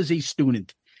is a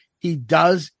student. He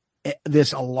does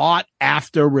this a lot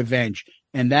after Revenge,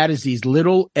 and that is these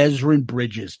little Ezrin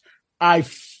bridges. I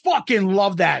fucking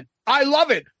love that. I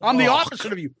love it. I'm the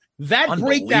opposite of you. That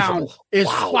breakdown is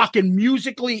fucking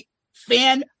musically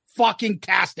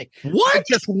fan-fucking-tastic. What? I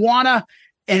just wanna,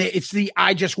 and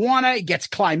it gets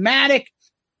climatic,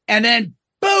 and then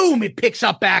boom, it picks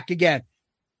up back again.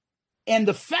 And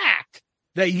the fact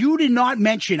that you did not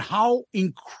mention how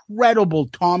incredible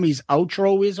Tommy's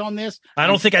outro is on this. I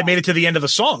don't think I made it to the end of the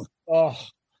song. Oh,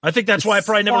 I think that's why I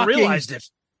probably never realized it.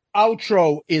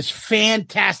 Outro is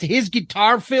fantastic. His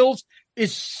guitar fills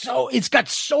it's got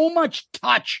so much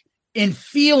touch and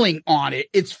feeling on it.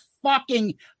 It's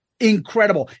fucking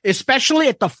incredible, especially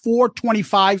at the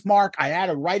 4:25 mark. I had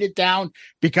to write it down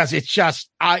because it's just,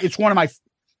 it's one of my,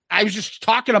 I was just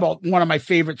talking about one of my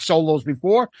favorite solos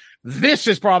before. This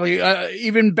is probably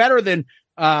even better than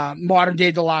Modern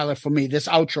Day Delilah for me, this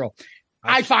outro.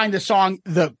 I find the song,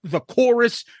 the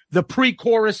chorus, the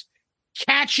pre-chorus,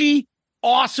 catchy,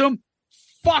 awesome.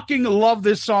 Fucking love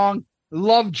this song.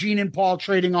 Love Gene and Paul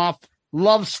trading off.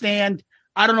 Love Stand.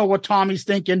 I don't know what Tommy's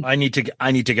thinking. I need to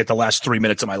get the last 3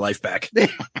 minutes of my life back.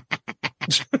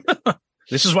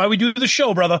 This is why we do the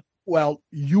show, brother. Well,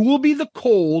 you will be the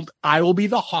cold, I will be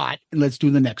the hot, and let's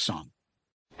do the next song.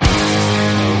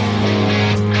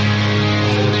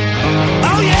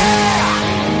 Oh yeah!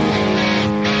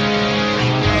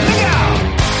 Look out!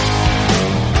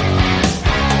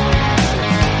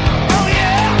 Oh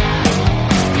yeah!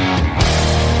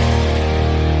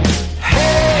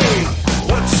 Hey,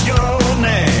 what's your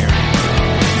name?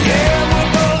 Yeah,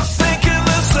 we're both thinking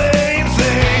the same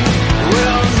thing.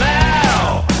 Well,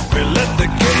 now we let the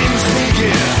games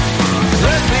begin.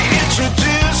 Let me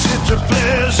introduce you to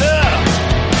pleasure.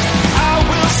 I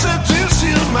will seduce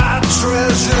you, my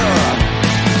treasure.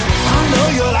 I know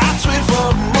you'll ask me for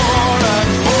more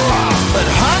and more, but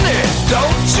honey,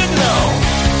 don't you know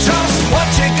just what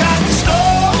you got in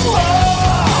store?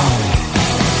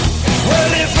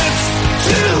 Well, if it's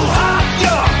too hot,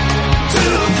 you're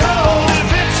too cold.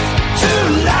 If it's too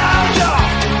loud, you're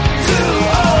too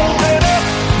old, baby.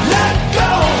 Let go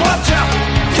of what you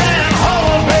can't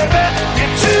hold, baby.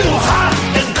 You're too hot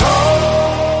and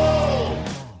cold.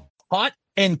 Hot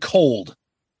and cold.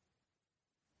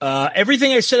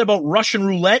 Everything I said about Russian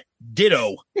roulette,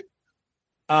 ditto.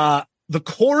 The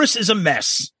chorus is a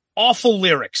mess. Awful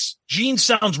lyrics. Gene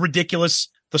sounds ridiculous.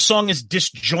 The song is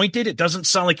disjointed. It doesn't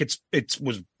sound like it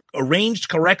was arranged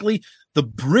correctly. The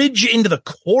bridge into the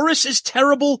chorus is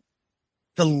terrible.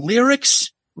 The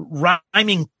lyrics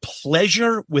rhyming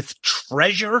pleasure with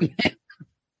treasure.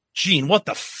 Gene, what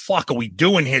the fuck are we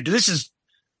doing here?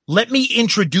 Let me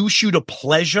introduce you to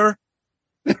pleasure.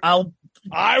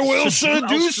 I will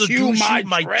seduce you,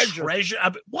 my treasure.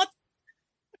 What?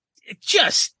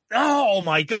 Oh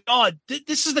my God.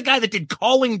 This is the guy that did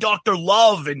Calling Dr.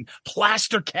 Love and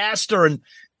Plaster Caster. And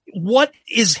what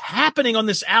is happening on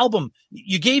this album?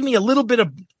 You gave me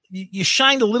you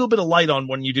shined a little bit of light on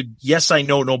when you did Yes, I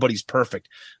Know Nobody's Perfect.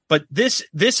 But this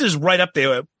is right up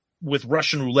there with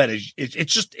Russian roulette.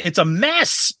 It's a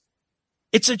mess.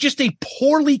 It's just a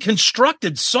poorly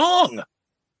constructed song.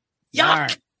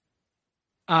 Yuck.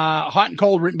 Hot and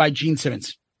Cold, written by Gene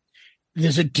Simmons.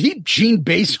 There's a deep Gene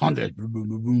bass on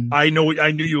the. I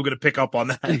knew you were going to pick up on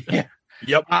that. Yeah.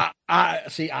 Yep.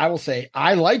 I will say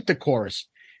I like the chorus.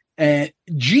 And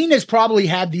Gene has probably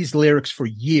had these lyrics for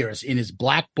years in his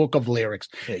black book of lyrics.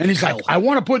 Yeah, and he's like, I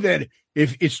want to put that.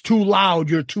 If it's too loud,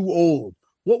 you're too old.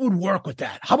 What would work with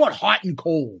that? How about hot and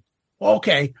cold?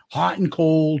 Okay, hot and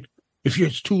cold. If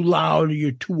it's too loud,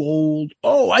 you're too old.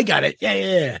 Oh, I got it.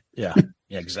 Yeah. Yeah,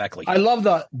 exactly. I love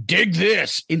the dig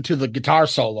this into the guitar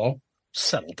solo.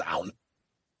 Settle down.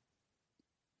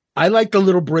 I like the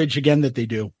little bridge again that they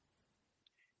do.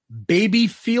 Baby,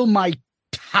 feel my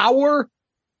tower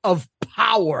of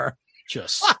power.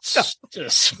 Just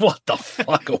what the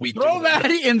fuck are we doing? Throw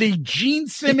that in the Gene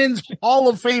Simmons Hall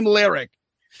of Fame lyric.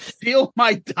 Feel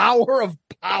my tower of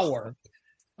power.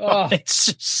 It's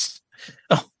just,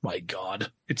 oh my God.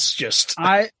 It's just.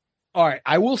 All right.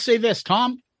 I will say this,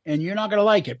 Tom, and you're not going to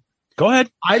like it. Go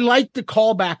ahead. I like the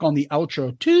callback on the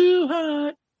outro. Too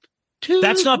hot.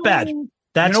 That's not bad.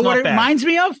 That's you know not what bad. It reminds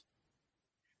me of?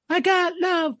 I got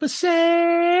love for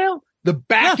sale. The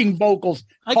backing vocals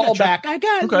call back. I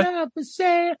got love for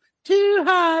sale. Too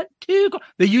hot, too cold.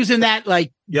 They're using that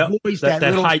like voice, that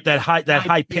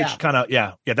high pitched kind of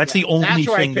That's the only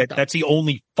thing that's the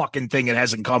only fucking thing it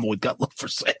has in common with Got Love for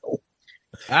Sale.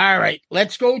 All right,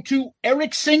 let's go to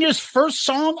Eric Singer's first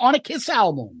song on a Kiss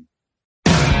album.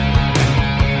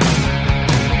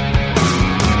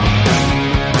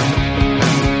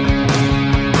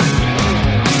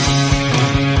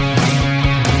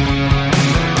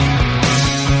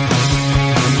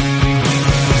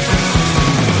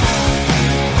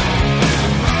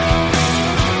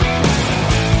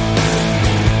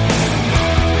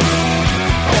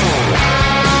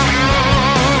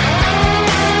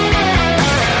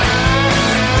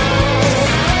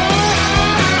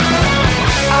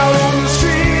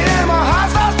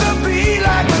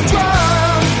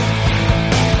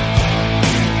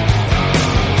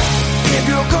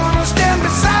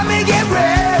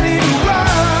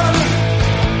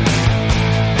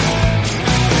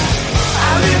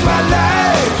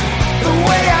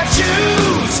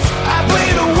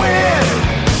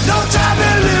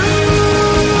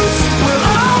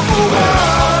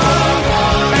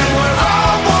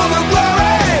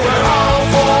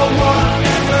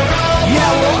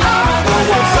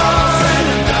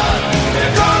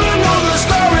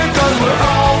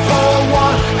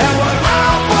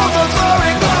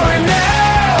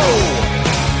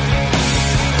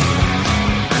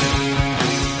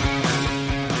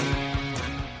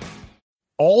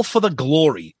 All for the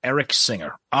Glory, Eric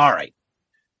Singer. All right.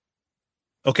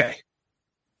 Okay.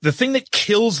 The thing that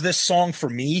kills this song for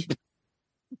me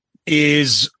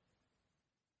is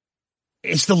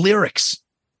the lyrics.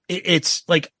 It's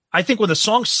like, I think when the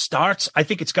song starts, I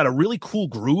think it's got a really cool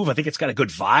groove. I think it's got a good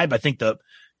vibe. I think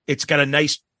it's got a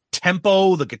nice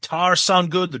tempo. The guitars sound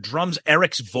good. The drums,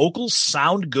 Eric's vocals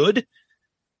sound good.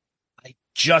 I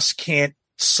just can't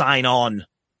sign on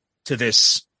to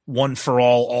this one for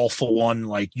all for one.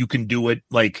 Like, you can do it.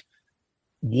 Like,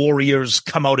 warriors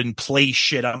come out and play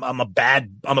shit. I'm a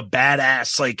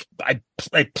badass. Like, I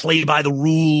play by the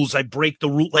rules. I break the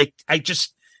rule. Like,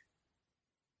 there's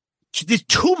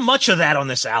too much of that on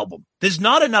this album. There's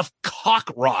not enough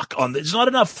cock rock on. There's not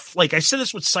enough, like I said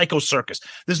this with Psycho Circus.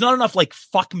 There's not enough like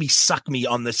fuck me, suck me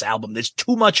on this album. There's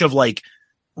too much of like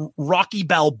Rocky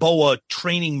Balboa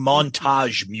training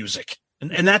montage music.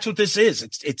 And that's what this is.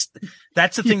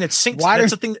 That's the thing that sinks.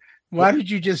 Why did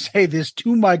you just say there's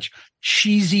too much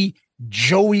cheesy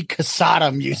Joey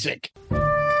Casada music?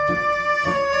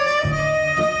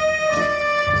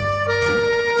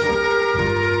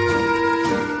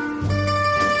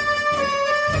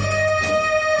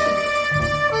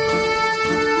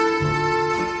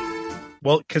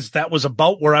 Well, because that was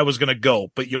about where I was going to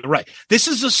go, but you're right. This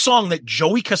is a song that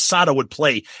Joey Casada would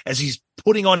play as he's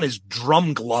putting on his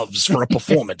drum gloves for a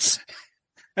performance.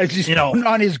 As he's putting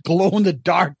on his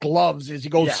glow-in-the-dark gloves as he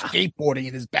goes skateboarding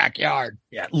in his backyard.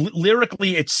 Yeah,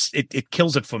 lyrically, it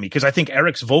kills it for me because I think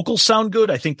Eric's vocals sound good.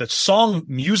 I think the song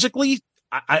musically,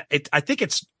 I think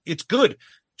it's good.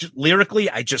 Just lyrically,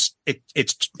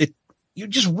 you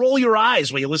just roll your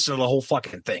eyes when you listen to the whole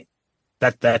fucking thing.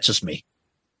 That's just me.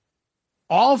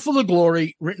 All for the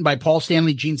Glory, written by Paul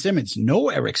Stanley, Gene Simmons. No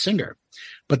Eric Singer.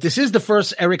 But this is the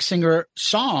first Eric Singer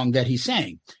song that he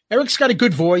sang. Eric's got a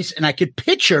good voice, and I could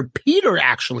picture Peter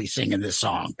actually singing this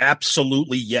song.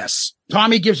 Absolutely, yes.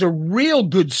 Tommy gives a real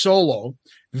good solo,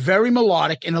 very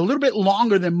melodic, and a little bit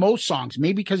longer than most songs.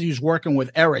 Maybe because he was working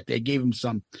with Eric. They gave him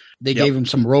some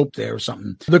rope there or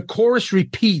something. The chorus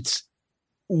repeats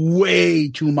way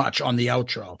too much on the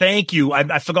outro. Thank you.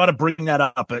 I forgot to bring that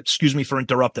up. Excuse me for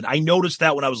interrupting. I noticed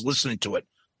that when I was listening to it.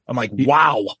 I'm like,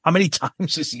 wow, how many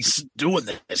times is he doing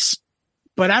this?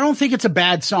 But I don't think it's a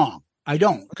bad song. I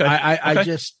don't. Okay. I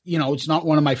just, it's not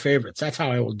one of my favorites. That's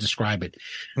how I will describe it.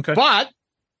 Okay. But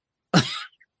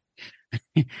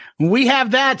we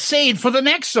have that saved for the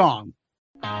next song.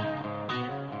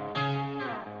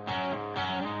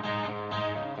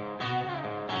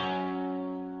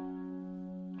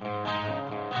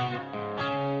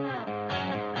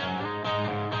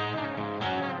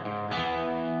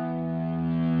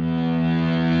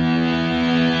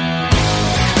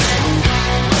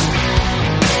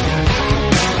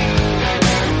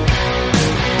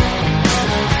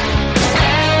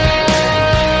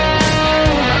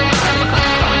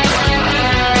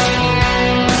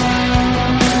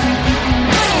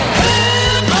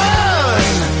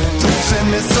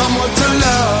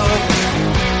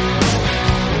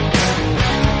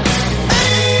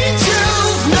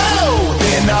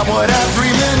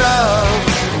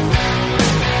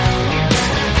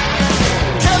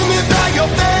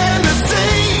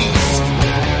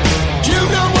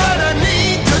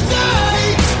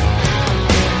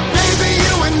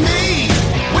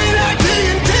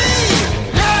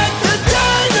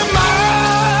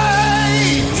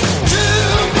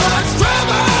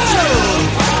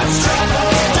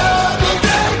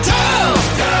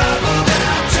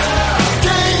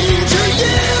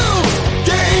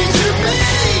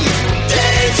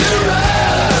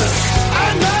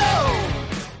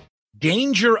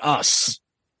 Danger Us.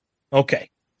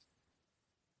 Okay.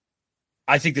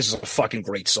 I think this is a fucking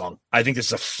great song. I think this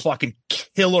is a fucking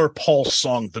killer Paul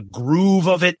song. The groove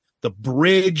of it, the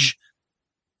bridge.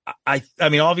 I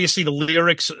mean, obviously the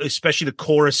lyrics, especially the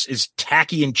chorus, is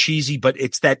tacky and cheesy, but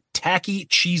it's that tacky,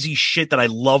 cheesy shit that I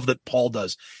love that Paul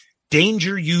does.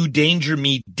 Danger you, danger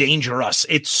me, danger us.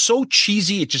 It's so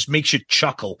cheesy, it just makes you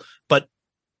chuckle. But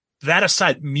that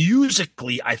aside,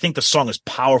 musically, I think the song is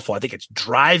powerful. I think it's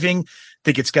driving. I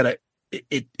think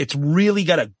it's really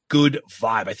got a good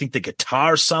vibe. I think the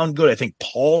guitars sound good. I think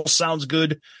Paul sounds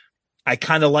good. I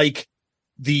kind of like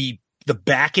the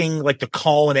backing, like the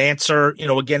call and answer,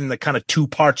 again, the kind of two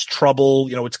parts trouble,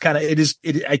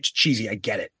 it's cheesy. I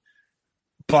get it.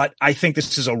 But I think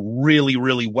this is a really,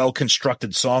 really well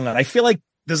constructed song. And I feel like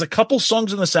there's a couple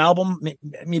songs in this album.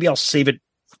 Maybe I'll save it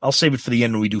for the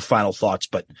end when we do final thoughts,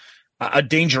 but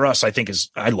Danger Us, I think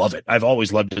I love it. I've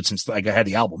always loved it since I had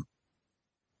the album.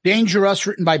 Danger Us,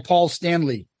 written by Paul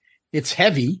Stanley. It's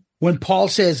heavy. When Paul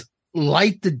says,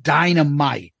 light the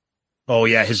dynamite. Oh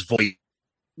yeah. His voice.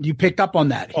 You picked up on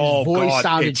that. His voice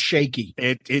sounded shaky.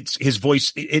 It's his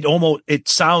voice. It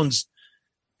sounds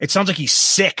like he's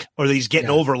sick or that he's getting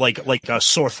over like a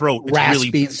sore throat. It's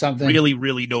raspy something. Really,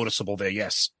 really noticeable there.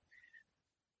 Yes.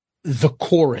 The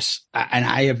chorus, and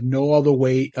I have no other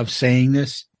way of saying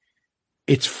this.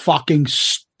 It's fucking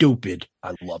stupid.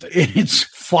 I love it. It's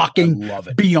fucking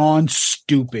beyond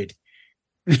stupid.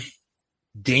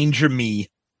 Danger me,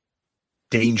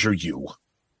 danger you,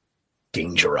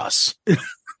 danger us.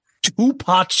 Two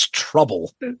pots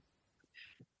trouble.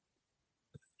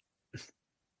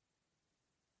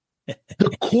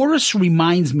 The chorus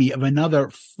reminds me of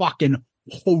another fucking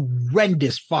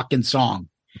horrendous fucking song.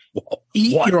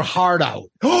 Eat your heart out.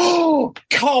 Oh,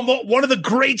 come on. One of the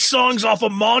great songs off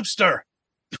of Monster.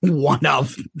 One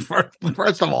of.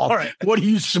 First of all, right. What are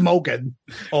you smoking?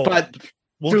 Oh, but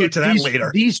we'll get to that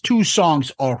later. These two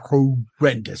songs are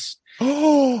horrendous.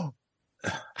 Oh,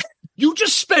 you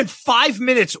just spent 5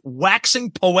 minutes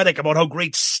waxing poetic about how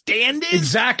great Stand is.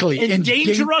 Exactly. And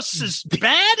Danger Us is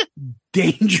bad?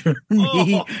 Danger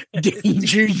me,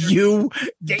 danger you,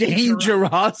 danger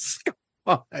us.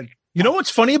 God. You know what's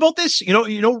funny about this?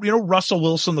 You know Russell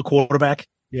Wilson, the quarterback?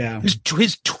 Yeah.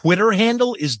 His Twitter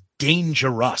handle is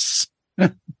Dangerous.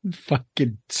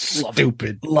 Fucking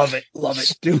stupid. Love it.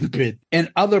 Stupid.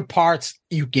 And other parts,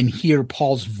 you can hear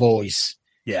Paul's voice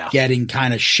getting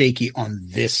kind of shaky on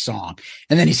this song.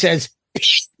 And then he says,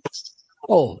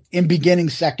 in beginning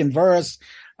second verse,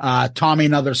 Tommy,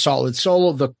 another solid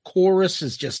solo. The chorus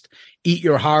is just eat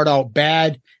your heart out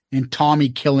bad. And Tommy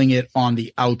killing it on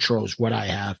the outro is what I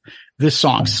have. This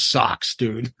song sucks,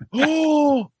 dude.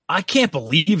 Oh, I can't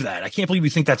believe that. I can't believe you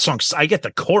think that song. I get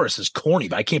the chorus is corny,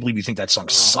 but I can't believe you think that song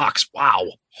sucks. Wow.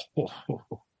 All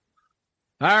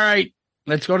right,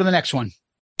 let's go to the next one.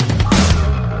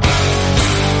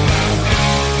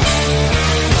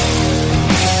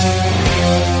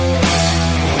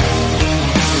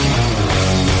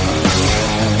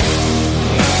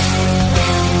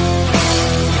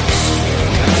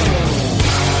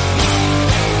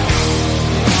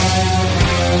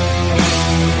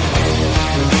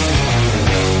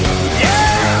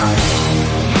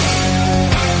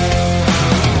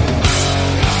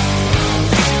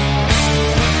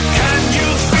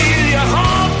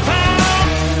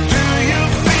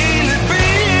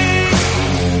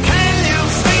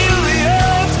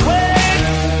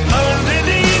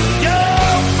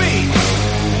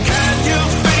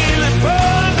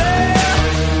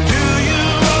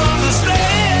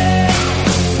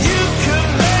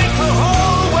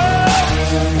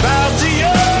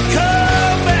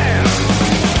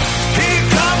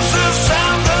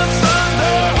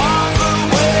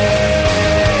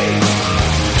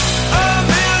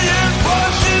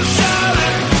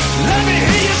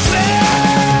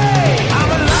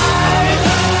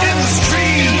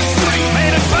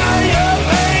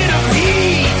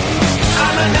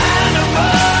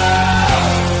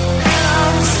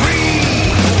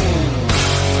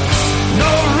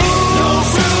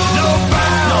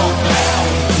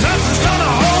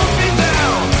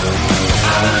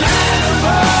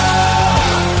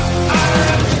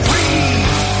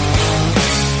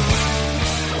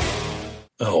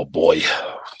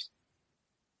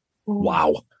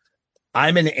 Wow.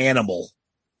 I'm an animal.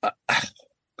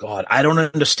 God, I don't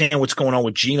understand what's going on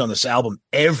with Gene on this album.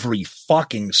 Every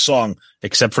fucking song,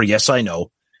 except for Yes, I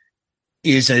Know,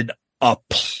 is an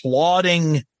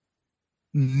applauding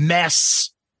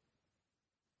mess.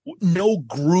 No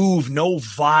groove, no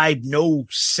vibe, no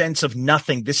sense of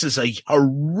nothing. This is a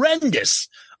horrendous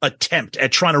attempt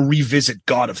at trying to revisit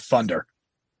God of Thunder.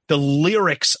 The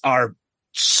lyrics are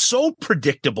so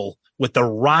predictable with the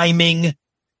rhyming,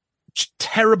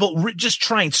 terrible, just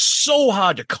trying so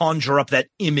hard to conjure up that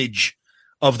image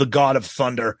of the God of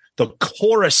Thunder. The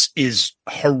chorus is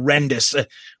horrendous.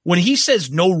 When he says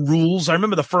no rules, I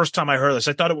remember the first time I heard this,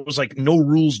 I thought it was like no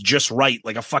rules, just right,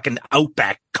 like a fucking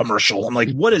Outback commercial. I'm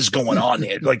like, what is going on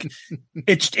here? Like,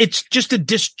 it's just a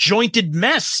disjointed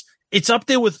mess. It's up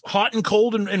there with Hot and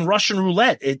Cold and Russian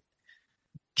Roulette.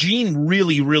 Gene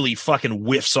really, really fucking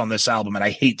whiffs on this album, and I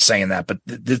hate saying that, but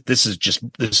this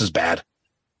is bad.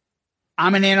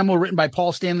 I'm an Animal, written by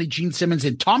Paul Stanley, Gene Simmons,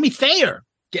 and Tommy Thayer,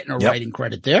 getting a writing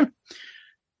credit there.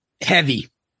 Heavy.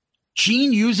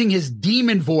 Gene using his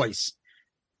demon voice,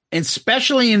 and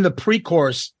especially in the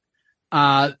pre-chorus.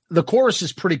 The chorus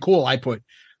is pretty cool, I put.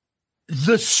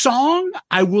 The song,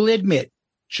 I will admit,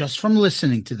 just from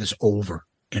listening to this over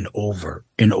and over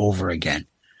and over again,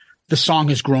 the song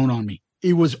has grown on me.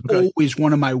 It was always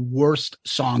one of my worst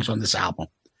songs on this album.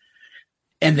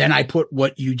 And then I put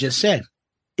what you just said.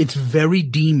 It's very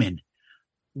demon.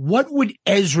 What would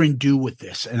Ezrin do with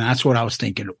this? And that's what I was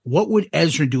thinking. What would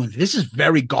Ezrin do with this? This is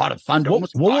very God of Thunder. What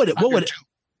would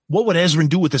Ezrin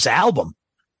do with this album?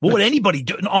 What would anybody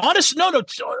do? Honest, no,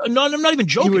 I'm not even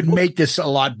joking. He would make this a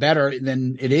lot better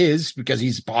than it is because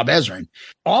he's Bob Ezrin.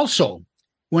 Also,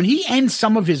 when he ends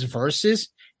some of his verses,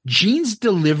 Gene's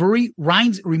delivery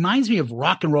reminds me of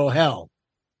Rock and Roll Hell.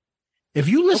 If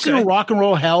you listen to Rock and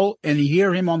Roll Hell and you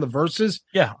hear him on the verses,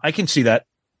 yeah, I can see that.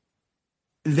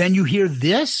 Then you hear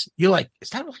this, you're like,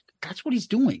 that's what he's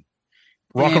doing?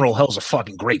 Rock and Roll Hell is a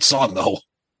fucking great song, though.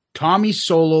 Tommy's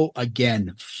solo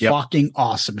again, fucking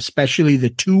awesome, especially the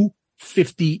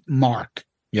 250 mark.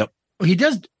 Yep.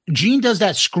 Gene does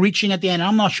that screeching at the end.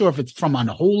 I'm not sure if it's from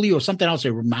Unholy or something else. It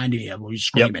reminded me of where he's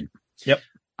screaming. Yep.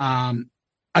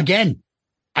 Again,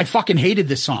 I fucking hated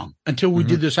this song until we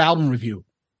did this album review.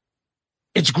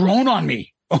 It's grown on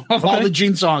me. Of all the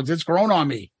Gene songs, it's grown on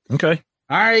me. Okay.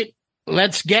 All right.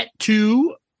 Let's get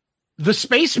to the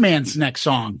Spaceman's next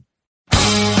song.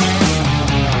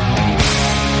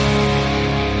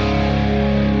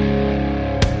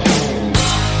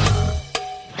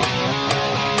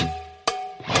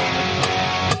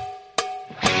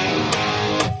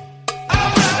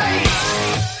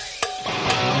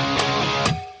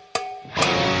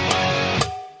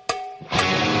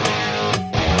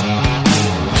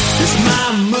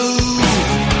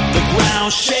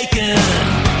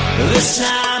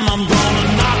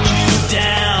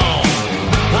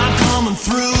 coming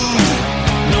through.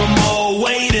 No more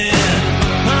waiting.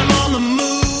 I'm on the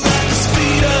move at the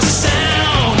speed of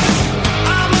sound.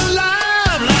 I'm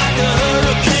alive like a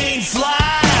hurricane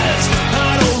flies.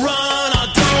 I don't run, I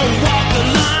don't walk the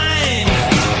line.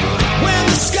 When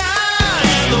the sky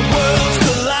and the worlds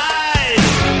collide,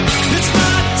 it's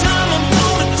my time, I'm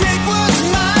gonna take what's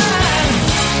mine.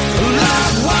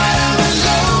 Live wire and a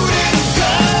loaded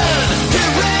gun. Get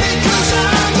ready 'cause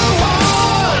I'm the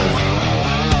one.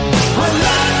 When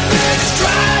lightning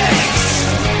strikes,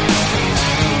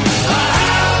 I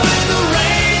howl in the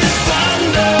rain and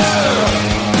thunder.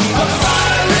 A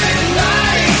fire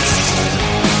ignites.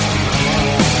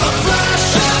 A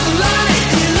flash of light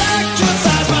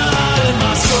electrifies my heart and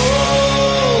my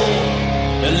soul.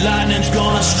 The lightning's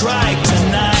gonna strike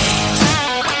tonight.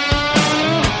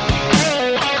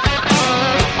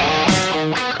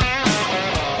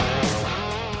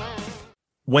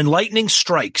 When Lightning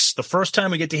Strikes, the first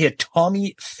time we get to hear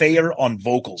Tommy Thayer on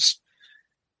vocals.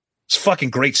 It's a fucking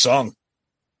great song.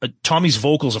 Tommy's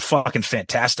vocals are fucking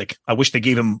fantastic. I wish they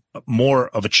gave him more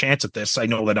of a chance at this. I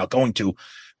know they're not going to.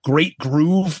 Great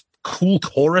groove, cool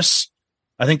chorus.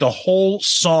 I think the whole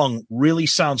song really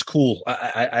sounds cool.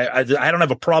 I don't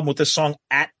have a problem with this song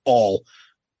at all.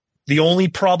 The only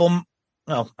problem,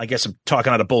 well, I guess I'm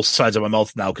talking out of both sides of my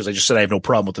mouth now because I just said I have no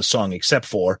problem with the song except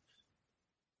for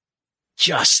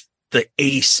just the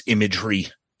Ace imagery.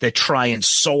 They're trying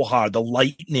so hard. The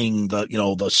lightning,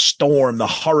 the storm, the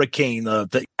hurricane,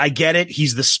 I get it.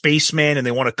 He's the spaceman and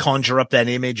they want to conjure up that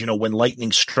image, when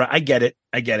lightning strikes. I get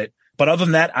it. But other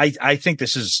than that, I think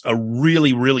this is a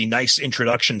really, really nice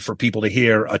introduction for people to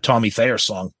hear a Tommy Thayer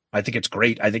song. I think it's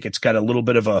great. I think it's got a little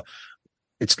bit of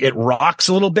it rocks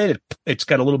a little bit. It's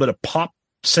got a little bit of pop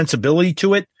sensibility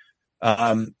to it.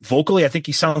 Vocally, I think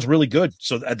he sounds really good.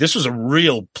 So this was a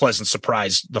real pleasant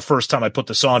surprise the first time I put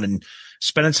this on, and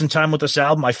spending some time with this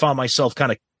album, I found myself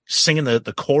kind of singing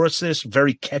the chorus, this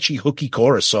very catchy, hooky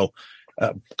chorus. So,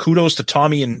 kudos to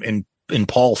Tommy and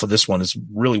Paul for this one. It's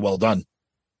really well done.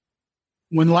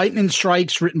 When Lightning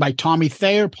Strikes, written by Tommy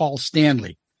Thayer, Paul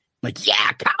Stanley.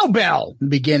 Yeah, cowbell in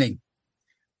the beginning.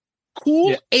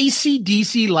 Cool, yeah.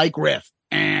 AC/DC like riff.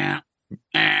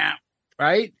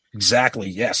 Right? Exactly.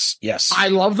 Yes. I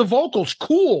love the vocals.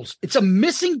 Cool. It's a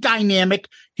missing dynamic.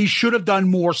 He should have done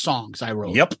more songs, I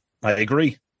wrote. Yep. I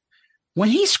agree. When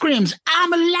he screams,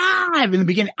 "I'm alive" in the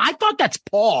beginning, I thought that's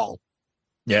Paul.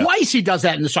 Yeah. Twice he does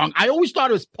that in the song. I always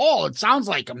thought it was Paul. It sounds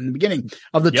like him in the beginning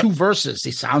of the two verses.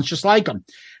 He sounds just like him.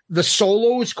 The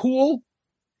solo is cool.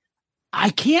 I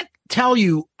can't tell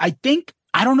you. I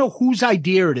don't know whose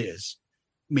idea it is.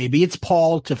 Maybe it's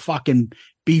Paul to fucking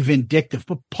be vindictive.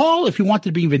 But Paul, if he wanted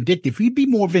to be vindictive, he'd be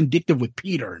more vindictive with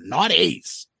Peter, not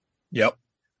Ace. Yep.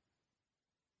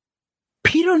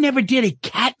 Peter never did a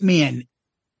Catman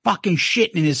fucking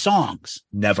shit in his songs.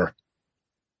 Never.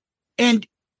 And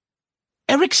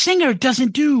Eric Singer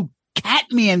doesn't do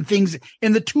Catman things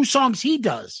in the two songs he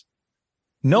does.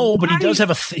 No, but he does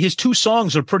have his two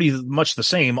songs are pretty much the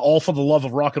same. All for the Love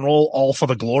of Rock and Roll, All for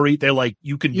the Glory. They're like,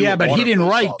 you can do it. Yeah, but he didn't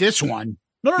write this one.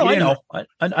 No, I know.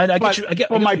 I get you.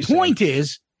 But my point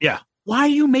is, why are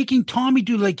you making Tommy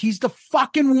do he's the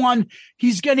fucking one?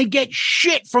 He's going to get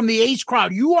shit from the Ace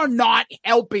crowd. You are not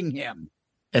helping him.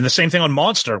 And the same thing on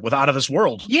Monster with Out of This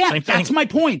World. Yeah, same thing. That's my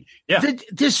point. Yeah.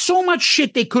 There's so much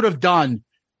shit they could have done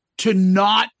to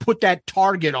not put that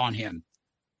target on him.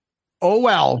 Oh,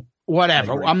 well,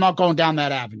 whatever. I'm not going down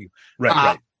that avenue.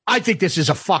 Right. I think this is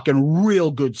a fucking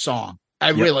real good song. I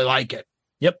really like it.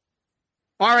 Yep.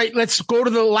 All right, let's go to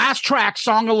the last track,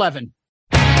 song 11.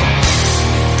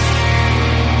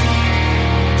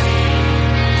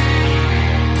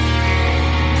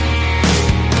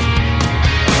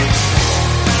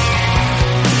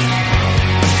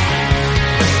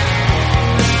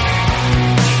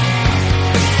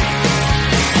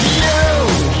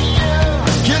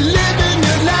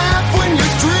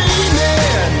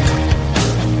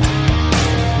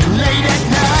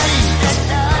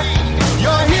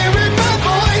 You're hearing my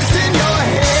voice in your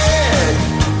head.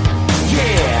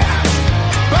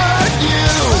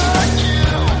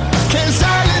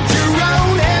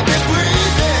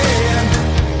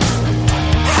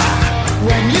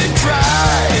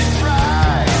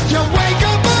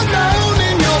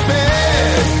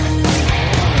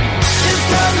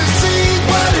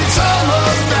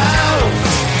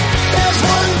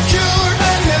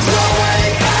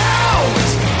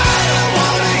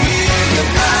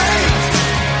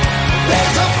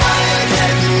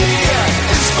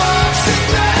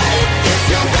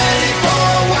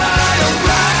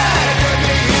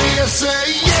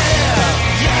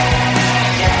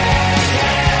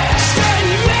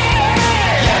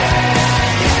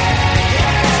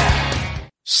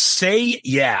 Say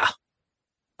Yeah.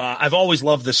 I've always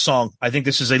loved this song. I think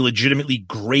this is a legitimately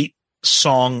great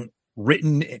song,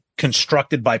 written,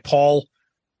 constructed by Paul.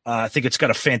 I think it's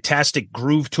got a fantastic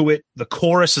groove to it. The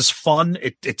chorus is fun.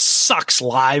 It sucks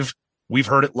live. We've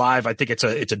heard it live. I think it's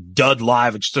a dud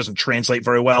live. It just doesn't translate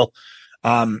very well.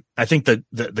 I think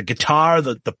the guitar,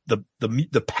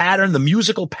 the pattern, the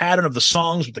musical pattern of the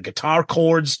songs with the guitar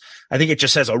chords, I think it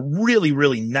just has a really,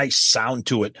 really nice sound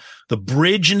to it. The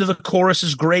bridge into the chorus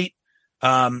is great.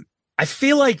 I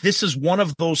feel like this is one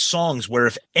of those songs where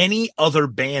if any other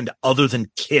band other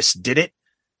than Kiss did it,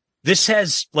 this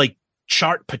has like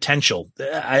chart potential.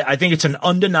 I think it's an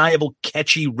undeniable,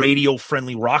 catchy,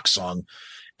 radio-friendly rock song.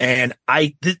 And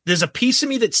there's a piece of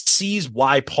me that sees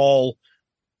why Paul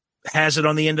has it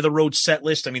on the end of the road set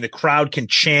list. I mean, the crowd can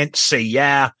chant, say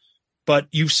yeah, but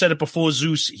you've said it before,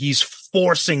 Zeus. He's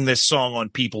forcing this song on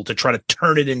people to try to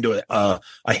turn it into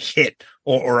a hit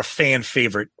or a fan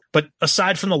favorite. But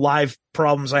aside from the live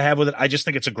problems I have with it, I just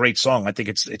think it's a great song. I think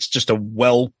it's just a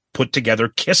well put together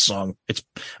Kiss song.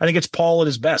 I think it's Paul at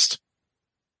his best.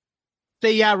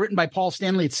 Say Yeah, written by Paul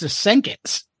Stanley. It's the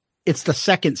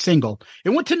second single. It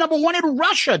went to number 1 in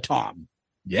Russia, Tom.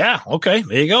 Yeah. Okay.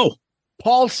 There you go.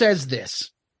 Paul says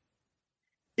this.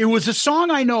 It was a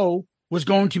song I know was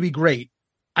going to be great.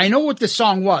 I know what this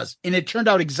song was, and it turned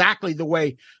out exactly the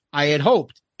way I had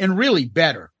hoped, and really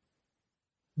better.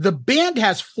 The band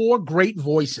has 4 great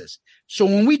voices, so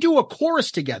when we do a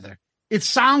chorus together, it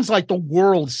sounds like the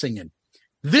world singing.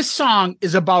 This song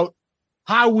is about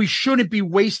how we shouldn't be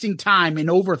wasting time and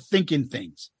overthinking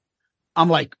things. I'm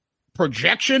like,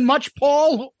 projection much,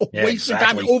 Paul? Yeah, wasting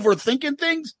exactly. time overthinking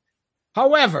things?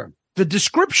 However, the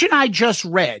description I just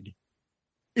read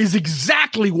is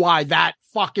exactly why that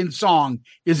fucking song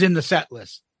is in the set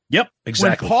list. Yep,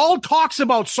 exactly. When Paul talks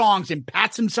about songs and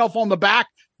pats himself on the back,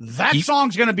 that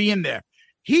song's going to be in there.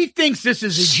 He thinks this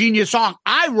is a genius song.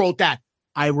 I wrote that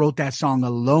song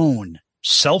alone.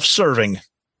 Self-serving.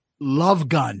 Love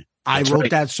Gun. I wrote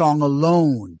that song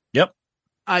alone. Yep.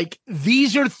 Like,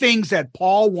 these are things that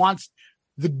Paul wants.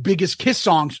 The biggest Kiss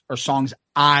songs are songs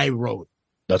I wrote.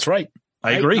 That's right.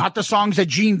 I agree. Not the songs that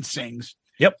Gene sings.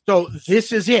 Yep. So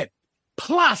this is it.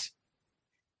 Plus,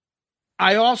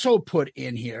 I also put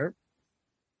in here,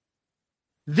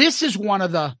 this is one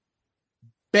of the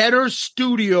better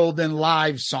studio than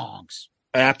live songs.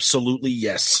 Absolutely,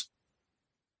 yes.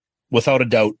 Without a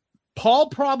doubt. Paul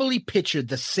probably pictured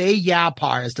the Say Yeah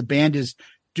part as the band is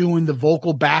doing the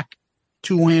vocal back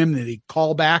to him, the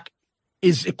call back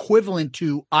is equivalent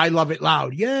to I Love It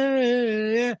Loud.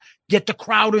 Yeah. Get the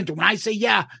crowd into it. When I say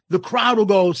yeah, the crowd will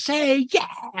go, say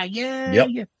yeah, yeah,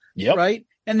 Yep. yeah. Right?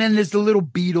 And then there's the little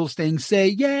Beatles thing, say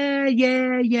yeah,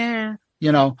 yeah, yeah.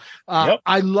 You know,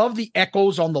 I love the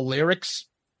echoes on the lyrics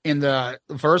in the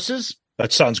verses.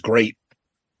 That sounds great.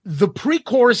 The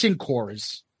pre-chorus and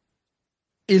chorus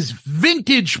is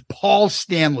vintage Paul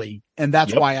Stanley, and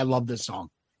that's why I love this song.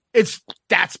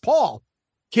 That's Paul.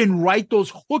 Can write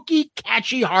those hooky,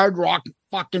 catchy, hard rock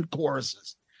fucking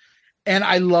choruses. And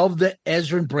I love the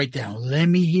Ezra breakdown. Let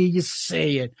me hear you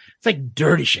say it. It's like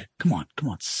dirty shit. Come on,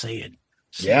 say it.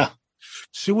 Yeah.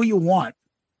 See what you want.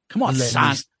 Come on,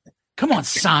 son. Come on,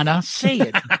 Sana, say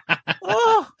it.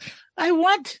 Oh, I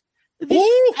want this.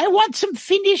 Ooh. I want some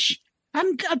Finnish.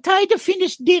 I'm tired of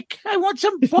Finnish dick. I want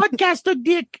some podcaster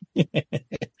dick.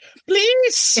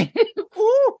 Please.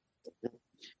 Ooh.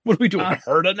 What are we doing?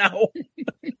 Herda now?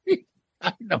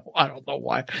 I know. I don't know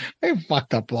why. I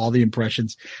fucked up all the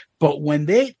impressions. But when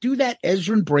they do that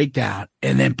Ezra breakdown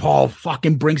and then Paul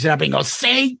fucking brings it up and goes,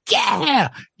 say yeah.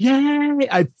 Yeah.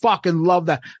 I fucking love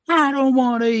that. I don't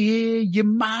want to hear you,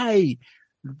 mate.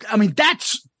 I mean,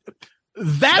 that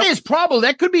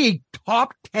could be a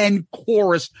top 10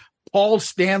 chorus Paul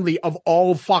Stanley of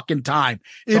all fucking time.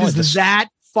 It is that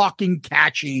fucking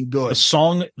catchy and good.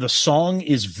 The song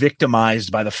is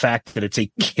victimized by the fact that it's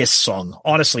a Kiss song.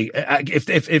 Honestly,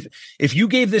 if you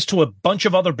gave this to a bunch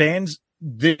of other bands,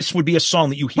 this would be a song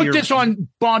that you hear. Put this on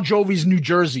Bon Jovi's New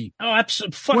Jersey. Oh,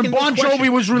 absolutely. When Bon Jovi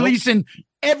was releasing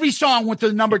every song went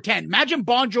to number 10. Imagine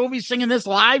Bon Jovi singing this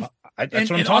live. That's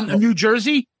what I'm talking about. New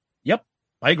Jersey. Yep,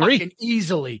 I agree. Fucking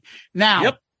easily.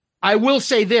 Now, I will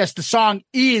say this: the song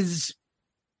is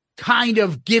kind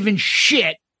of given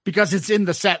shit because it's in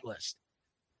the set list.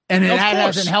 And that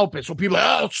doesn't help it. So people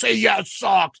say yeah, it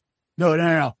sucks.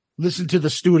 No. Listen to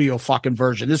the studio fucking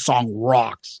version. This song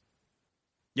rocks.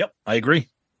 Yep, I agree.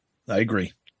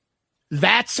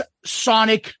 That's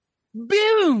Sonic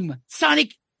Boom.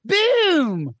 Sonic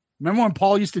Boom. Remember when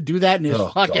Paul used to do that in his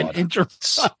fucking intro?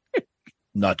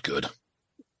 Not good.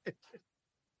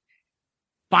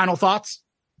 Final thoughts?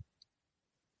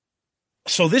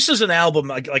 So this is an album,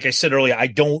 like I said earlier, I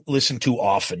don't listen to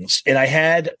often. And I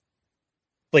had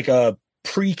like a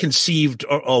preconceived,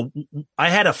 I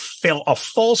had a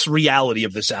false reality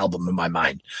of this album in my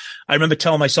mind. I remember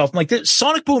telling myself, I'm like, this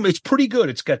Sonic Boom, it's pretty good.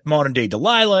 It's got Modern Day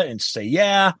Delilah and Say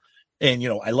Yeah. And,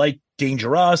 I like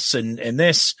Dangerous and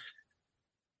this.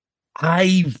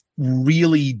 I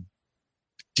really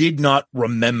did not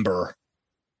remember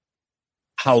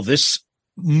how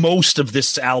most of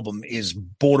this album is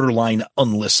borderline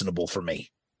unlistenable for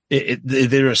me.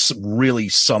 There is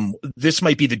really this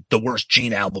might be the worst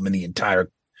Gene album in the entire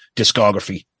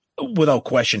discography, without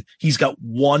question. He's got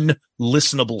one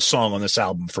listenable song on this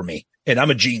album for me, and I'm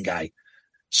a Gene guy.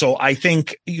 So I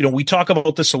think, we talk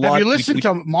about this a lot. Have you listened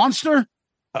to Monster?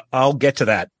 I'll get to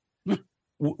that.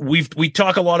 We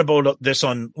talk a lot about this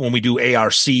when we do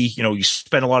ARC. You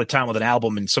spend a lot of time with an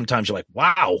album, and sometimes you're like,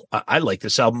 wow, I like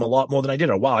this album a lot more than I did,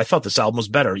 or wow, I thought this album was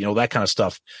better, that kind of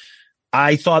stuff.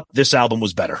 I thought this album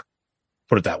was better.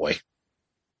 Put it that way.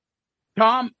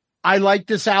 Tom, I liked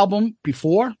this album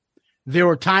before. There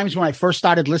were times when I first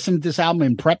started listening to this album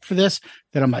and prep for this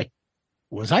that I'm like,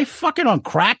 was I fucking on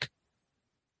crack?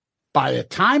 By the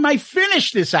time I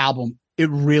finished this album, it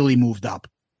really moved up.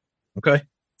 Okay.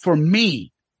 For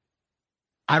me,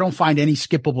 I don't find any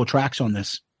skippable tracks on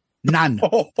this. None.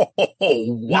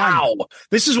 Wow. None.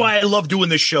 This is why I love doing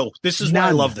this show. This is why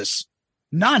I love this.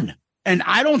 None. And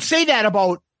I don't say that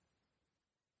about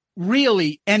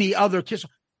really any other Kiss.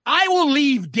 I will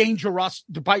leave Dangerous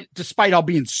despite how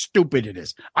being stupid it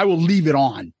is. I will leave it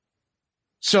on.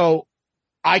 So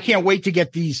I can't wait to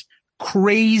get these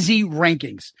crazy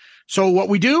rankings. So what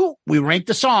we do, we rank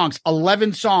the songs,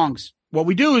 11 songs. What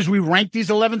we do is we rank these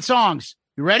 11 songs.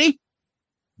 You ready?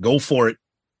 Go for it.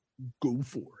 Go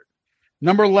for it.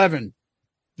 Number 11,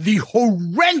 the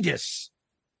horrendous,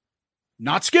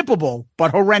 not skippable,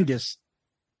 but horrendous,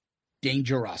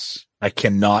 Dangerous. I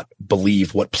cannot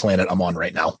believe what planet I'm on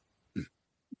right now.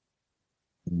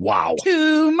 Wow.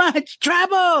 Too much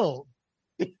trouble.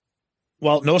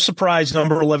 Well, no surprise.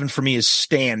 Number 11 for me is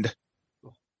Stand.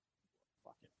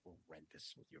 Fucking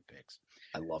horrendous with your picks.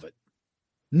 I love it.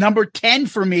 Number 10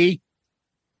 for me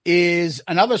is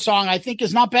another song I think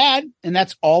is not bad, and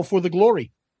that's All for the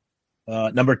Glory.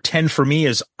 Number 10 for me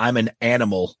is I'm an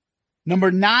Animal.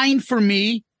 Number 9 for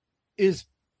me is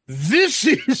This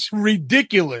Is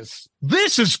Ridiculous.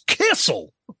 This is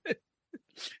Kissel.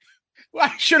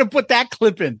 I should have put that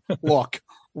clip in. Look,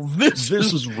 this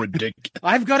is ridiculous.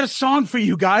 I've got a song for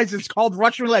you guys. It's called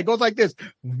Russian Roulette. It goes like this.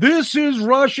 This is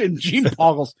Russian. Gene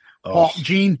boggles. Oh,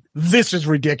 Gene, this is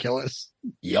ridiculous.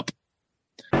 Yep.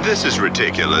 This is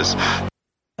ridiculous.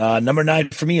 Number 9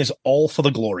 for me is All for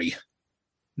the Glory.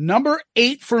 Number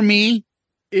 8 for me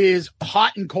is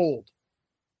Hot and Cold.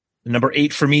 Number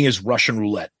 8 for me is Russian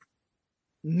Roulette.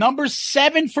 Number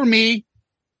 7 for me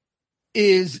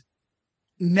is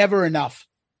Never Enough.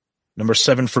 Number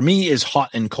 7 for me is Hot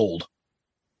and Cold.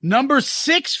 Number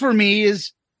 6 for me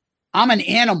is I'm an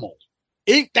Animal.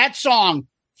 That song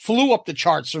flew up the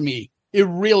charts for me. It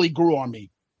really grew on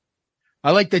me.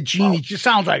 I like that Gene. It just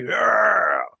sounds like.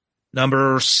 Argh.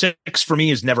 Number 6 for me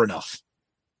is Never Enough.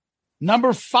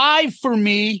 Number 5 for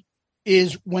me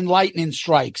is When Lightning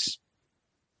Strikes.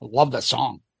 I love that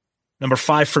song. Number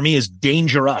 5 for me is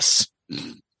Dangerous.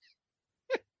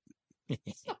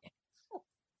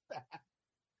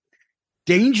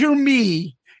 Danger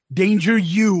me, danger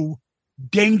you,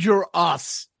 danger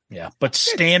us. Yeah, but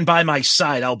stand by my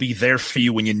side. I'll be there for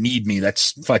you when you need me.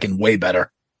 That's fucking way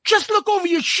better. Just look over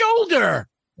your shoulder.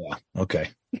 Yeah. Okay.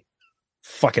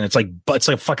 Fucking, it's like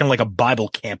fucking like a Bible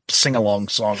camp sing along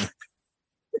song.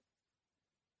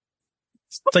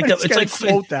 It's like you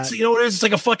know what it is? It's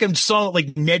like a fucking song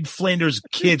like Ned Flanders'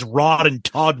 kids, Rod and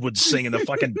Todd would sing in the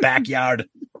fucking backyard.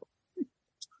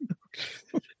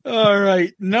 All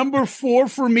right. Number 4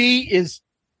 for me is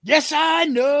Yes, I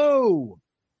Know.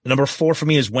 Number 4 for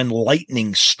me is When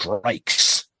Lightning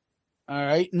Strikes. All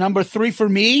right. Number 3 for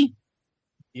me,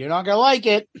 you're not going to like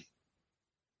it,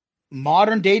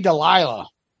 Modern Day Delilah.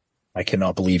 I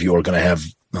cannot believe you're going to have,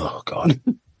 oh God.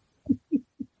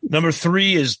 Number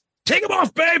 3 is Take 'Em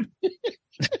Off, Babe.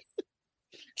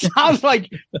 Sounds like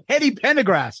Eddie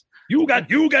Pendergrass. You got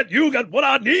what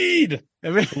I need.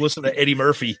 Listen to Eddie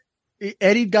Murphy.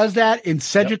 Eddie does that in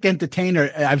Cedric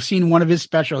Entertainer. I've seen one of his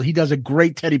specials. He does a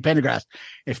great Teddy Pendergrass.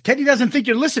 If Teddy doesn't think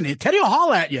you're listening, Teddy will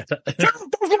holler at you.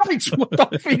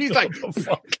 He's like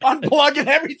unplugging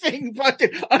everything,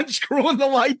 fucking unscrewing the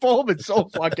light bulb. It's so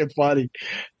fucking funny.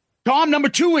 Tom, number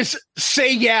 2 is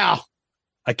Say Yeah.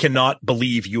 I cannot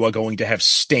believe you are going to have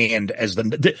Stand as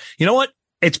the you know what?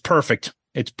 It's perfect.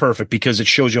 It's perfect because it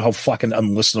shows you how fucking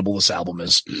unlistenable this album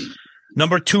is.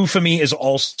 Number 2 for me is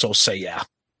also Say Yeah.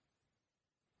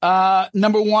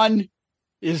 Number 1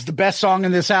 is the best song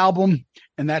in this album,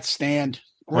 and that's Stand.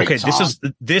 Great okay,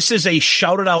 song. this is a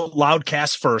Shout It Out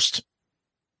Loudcast first.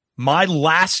 My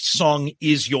last song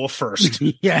is your first.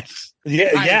 Yes.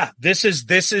 Yeah. This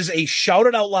is a Shout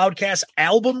It Out Loudcast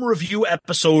album review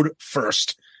episode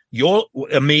first. You're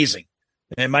amazing.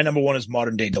 And my number 1 is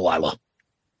Modern Day Delilah.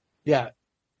 Yeah.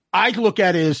 I look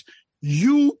at it as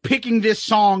you picking this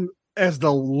song as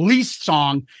the least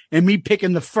song and me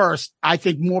picking the first. I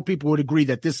think more people would agree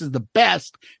that this is the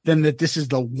best than that this is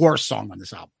the worst song on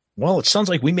this album. Well, it sounds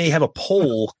like we may have a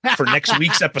poll for next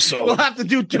week's episode. We'll have to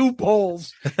do 2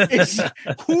 polls.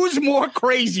 Who's more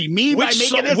crazy, me by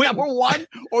making this number 1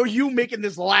 or you making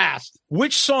this last?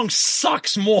 Which song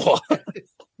sucks more?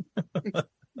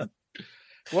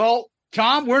 Well,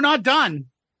 Tom, we're not done.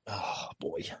 Oh,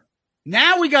 boy.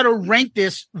 Now we got to rank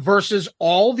this versus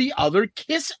all the other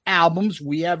Kiss albums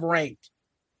we have ranked.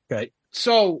 Okay.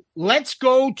 So let's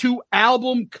go to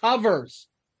album covers.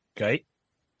 Okay.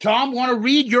 Tom, want to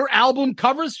read your album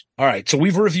covers? All right. So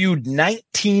we've reviewed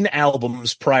 19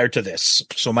 albums prior to this.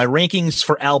 So my rankings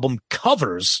for album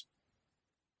covers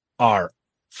are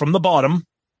from the bottom: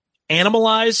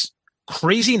 Animalize,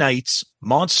 Crazy Nights,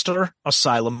 Monster,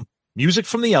 Asylum, Music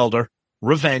from the Elder,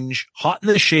 Revenge, Hot in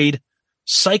the Shade,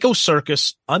 Psycho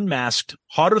Circus, Unmasked,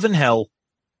 Hotter Than Hell,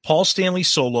 Paul Stanley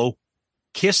Solo,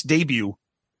 Kiss Debut,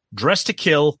 Dress to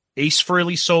Kill, Ace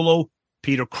Frehley Solo,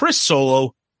 Peter Criss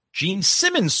Solo, Gene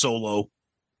Simmons Solo,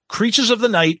 Creatures of the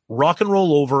Night, Rock and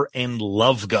Roll Over, and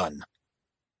Love Gun.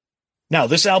 Now,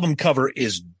 this album cover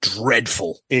is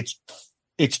dreadful. It's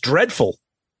dreadful.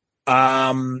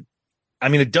 I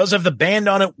mean, it does have the band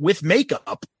on it with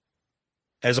makeup,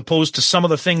 as opposed to some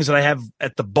of the things that I have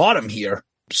at the bottom here.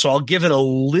 So I'll give it a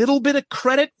little bit of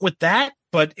credit with that,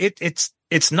 but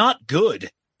it's not good.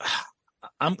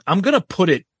 I'm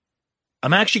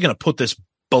actually gonna put this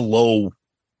below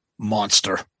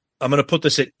Monster. I'm gonna put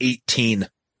this at 18.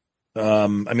 I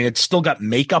mean, it's still got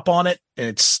makeup on it, and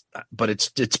it's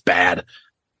bad.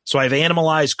 So I have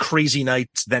Animalize, Crazy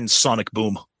Nights, then Sonic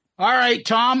Boom. All right,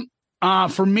 Tom.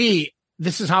 For me,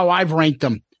 this is how I've ranked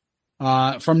them.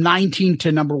 From 19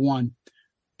 to number 1.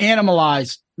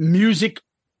 Animalize, Music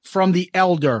from the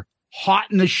Elder,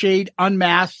 Hot in the Shade,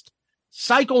 Unmasked,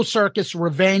 Psycho Circus,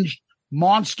 Revenge,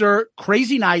 Monster,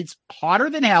 Crazy Nights, Hotter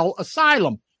Than Hell,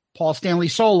 Asylum, Paul Stanley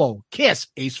Solo, Kiss,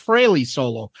 Ace Frehley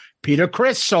Solo, Peter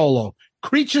Criss Solo,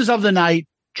 Creatures of the Night,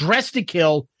 Dress to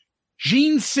Kill,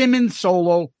 Gene Simmons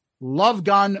Solo, Love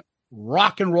Gun,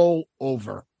 Rock and Roll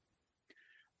Over.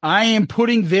 I am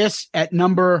putting this at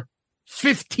number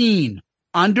 15,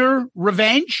 under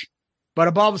Revenge, but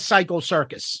above Psycho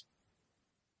Circus.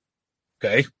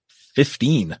 Okay.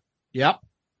 15. Yep.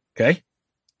 Okay.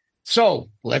 So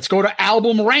let's go to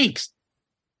album ranks.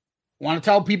 Want to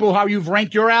tell people how you've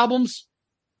ranked your albums?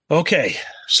 Okay.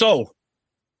 So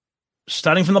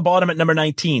starting from the bottom at number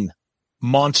 19,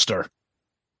 Monster,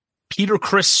 Peter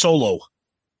Criss Solo,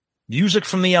 Music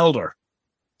from the Elder,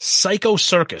 Psycho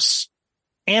Circus,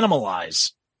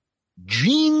 Animalize,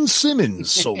 Gene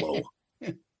Simmons Solo,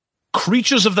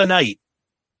 Creatures of the Night,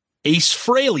 Ace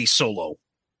Frehley Solo,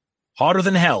 Hotter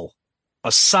Than Hell,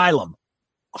 Asylum,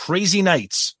 Crazy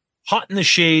Nights, Hot in the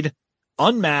Shade,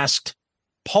 Unmasked,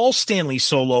 Paul Stanley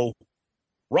Solo,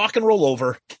 Rock and Roll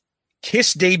Over,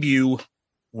 Kiss Debut,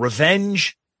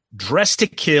 Revenge, Dress to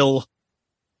Kill,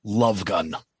 Love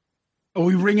Gun. Are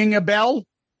we ringing a bell?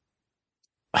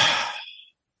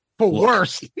 For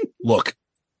worse. Look,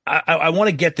 I want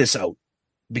to get this out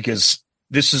because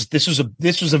this was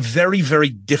a very, very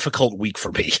difficult week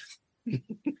for me.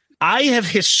 I have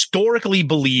historically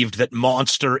believed that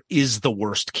Monster is the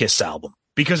worst Kiss album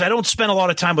because I don't spend a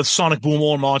lot of time with Sonic Boom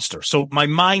or Monster. So my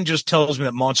mind just tells me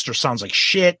that Monster sounds like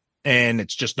shit and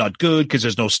it's just not good because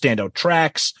there's no standout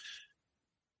tracks.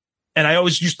 And I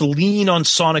always used to lean on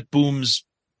Sonic Boom's,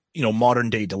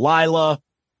 Modern Day Delilah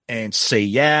and Say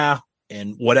Yeah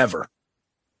and whatever.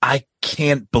 I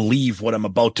can't believe what I'm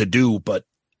about to do, but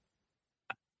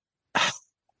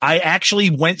I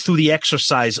actually went through the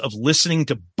exercise of listening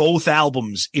to both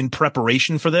albums in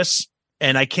preparation for this.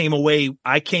 And I came away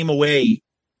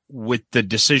with the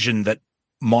decision that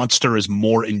Monster is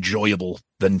more enjoyable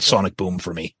than Sonic Boom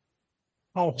for me.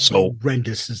 How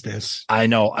horrendous is this? I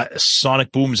know.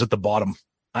 Sonic Boom is at the bottom.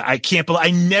 I can't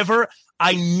believe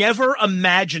I never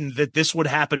imagined that this would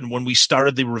happen when we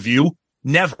started the review.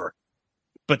 Never.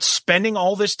 But spending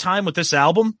all this time with this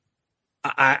album,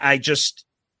 I just,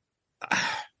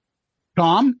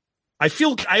 Tom, I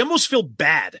almost feel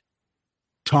bad.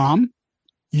 Tom,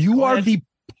 you are the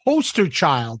poster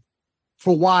child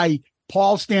for why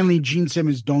Paul Stanley and Gene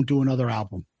Simmons don't do another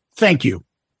album. Thank you.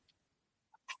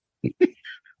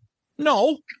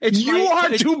 No, it's you are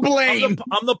to blame.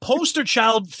 I'm the poster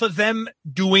child for them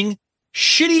doing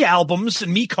shitty albums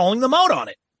and me calling them out on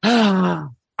it.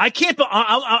 I can't.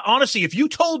 I, honestly, if you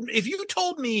told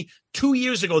me 2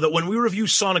 years ago that when we review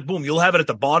Sonic Boom, you'll have it at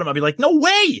the bottom, I'd be like, no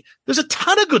way. There's a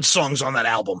ton of good songs on that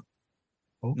album.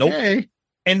 Okay. Nope.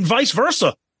 And vice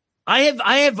versa. I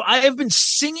have been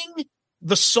singing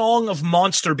the song of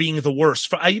Monster being the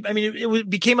worst. I mean, it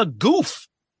became a goof.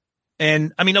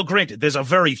 And I mean, no, granted, there's a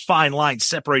very fine line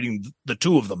separating the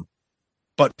two of them.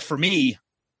 But for me,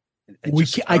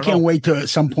 I can't wait to at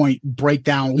some point break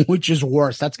down which is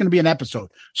worse. That's going to be an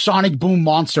episode. Sonic Boom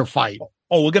Monster fight.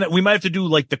 Oh, we might have to do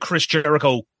like the Chris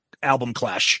Jericho album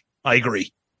clash. I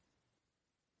agree.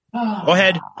 Go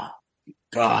ahead.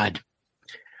 God.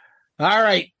 All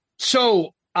right.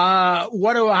 So,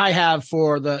 what do I have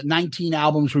for the 19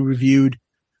 albums we reviewed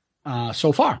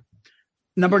so far?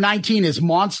 Number 19 is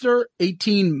Monster,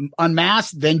 18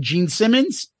 Unmasked, then Gene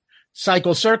Simmons,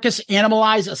 Psycho Circus,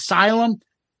 Animalize, Asylum,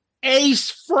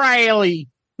 Ace Frehley,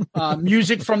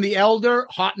 Music from the Elder,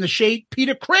 Hot in the Shade,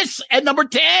 Peter Criss at number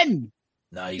 10.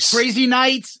 Nice. Crazy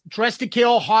Nights, Dress to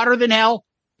Kill, Hotter Than Hell,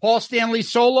 Paul Stanley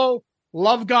Solo,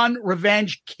 Love Gun,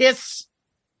 Revenge, Kiss,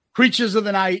 Creatures of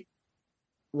the Night,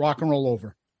 Rock and Roll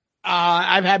Over.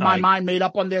 I've had my mind made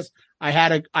up on this. I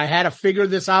had to figure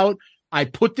this out. I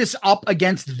put this up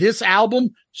against this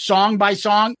album, song by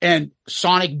song, and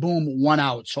Sonic Boom won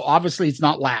out. So obviously it's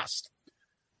not last.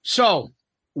 So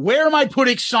where am I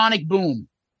putting Sonic Boom?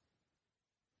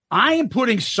 I am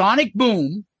putting Sonic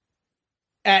Boom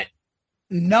at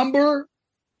number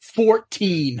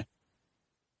 14.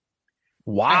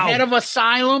 Wow. Ahead of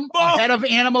Asylum, ahead of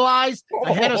Animalized,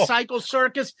 ahead of Psycho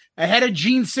Circus, ahead of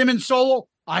Gene Simmons Solo,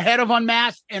 ahead of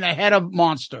Unmasked, and ahead of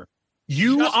Monster.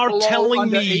 You Just are telling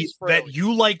me Ace Frehley. that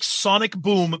you like Sonic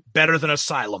Boom better than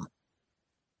Asylum.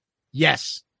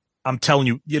 Yes. I'm telling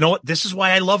you, you know what? This is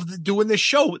why I love doing this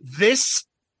show. This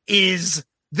is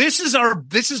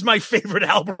my favorite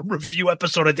album review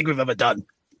episode I think we've ever done.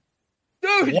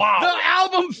 Dude, wow. The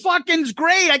album fucking's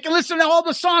great. I can listen to all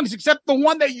the songs except the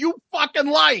one that you fucking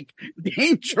like.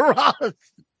 Dangerous.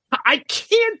 I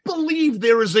can't believe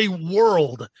there is a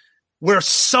world where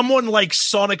someone likes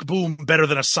Sonic Boom better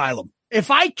than Asylum. If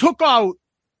I took out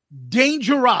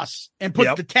Dangerous and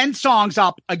put the 10 songs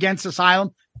up against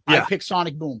Asylum, I'd pick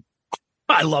Sonic Boom.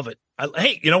 I love it.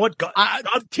 Hey, you know what?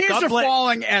 Tears Are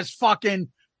Falling as fucking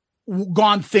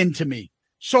gone thin to me.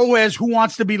 So as Who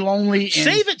Wants to Be Lonely.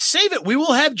 Save it. We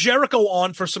will have Jericho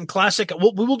on for some classic.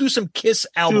 We will do some Kiss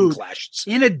album clashes.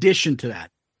 In addition to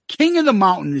that, King of the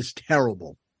Mountain is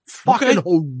terrible. Fucking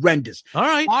horrendous. All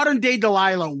right. Modern Day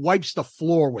Delilah wipes the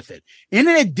floor with it. In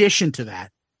addition to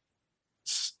that,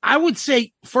 I would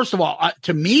say, first of all,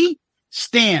 to me,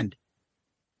 Stand.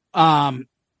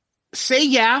 Say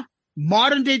Yeah,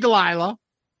 Modern Day Delilah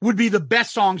would be the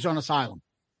best songs on Asylum.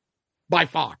 By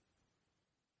far.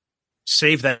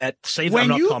 Save that.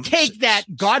 When you take that,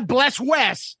 God Bless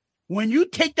Wes, when you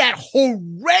take that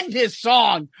horrendous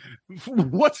song,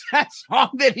 what's that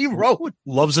song that he wrote?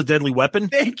 Love's a Deadly Weapon.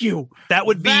 Thank you. That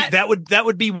would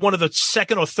be one of the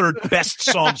second or third best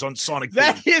songs on Sonic Boom.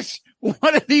 That is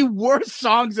one of the worst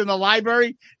songs in the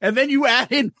library. And then you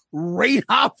add in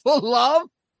Radar for Love.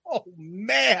 Oh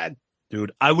man,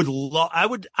 dude,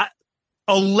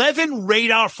 11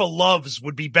 Radar for Loves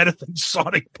would be better than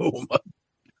Sonic Boom.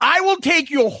 I will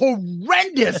take your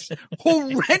horrendous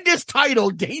title,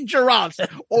 Dangerous,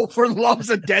 over Love's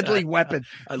a Deadly Weapon.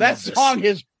 That song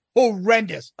is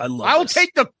horrendous. I will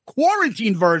take the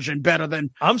quarantine version better than.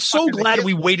 I'm so glad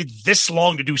we waited this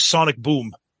long to do Sonic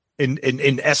Boom in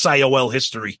SIOL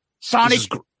history. Sonic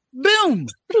Boom.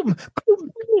 Boom, boom,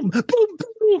 boom, boom,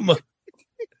 boom.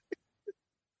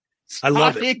 I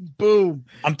love it. Boom.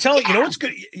 I'm telling you, know what's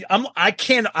good?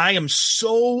 I am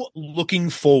so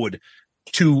looking forward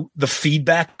to the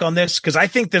feedback on this because I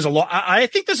think there's a lot. I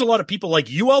think there's a lot of people like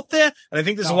you out there, and I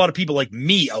think there's a lot of people like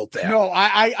me out there. No,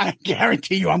 I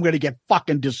guarantee you, I'm going to get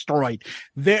fucking destroyed.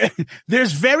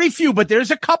 There's very few, but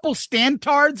there's a couple Stand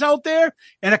tards out there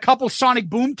and a couple Sonic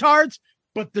Boom tards.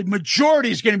 But the majority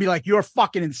is going to be like, you're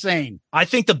fucking insane. I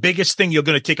think the biggest thing you're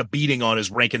going to take a beating on is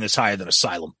ranking this higher than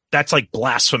Asylum. That's like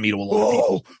blasphemy to a lot of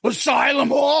people. Asylum.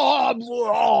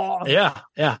 Yeah.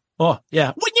 Oh,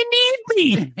 yeah. When you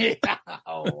need me.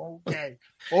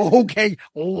 Okay.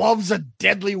 Love's a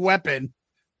Deadly Weapon.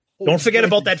 Don't forget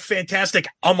about that fantastic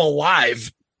I'm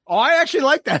Alive. Oh, I actually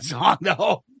like that song,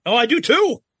 though. Oh, I do,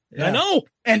 too. Yeah. I know.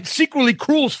 And Secretly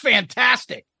Cruel's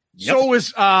fantastic. Yep. So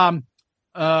is...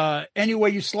 Any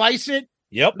way you slice it,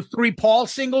 Yep. The 3 Paul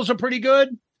singles are pretty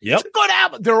good. Yep. It's a good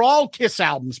album. They're all Kiss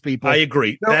albums, people. I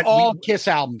agree. They're all Kiss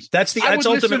albums. That's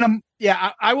ultimate.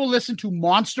 I will listen to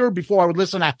Monster before I would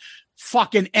listen to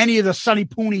fucking any of the Sonny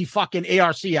Pooney fucking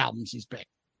ARC albums he's picked.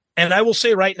 And I will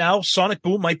say right now, Sonic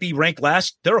Boom might be ranked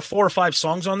last. There are 4 or 5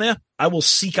 songs on there I will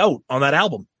seek out on that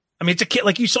album. I mean, it's a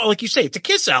like you say, it's a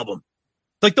Kiss album.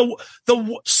 Like the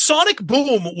Sonic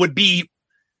Boom would be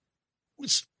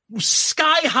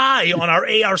sky high on our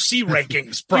ARC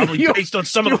rankings, probably based on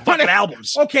some of the fucking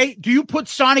albums. Okay, do you put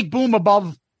Sonic Boom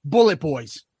above Bullet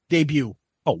Boys debut?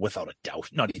 Oh, without a doubt.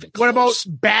 Not even close. What about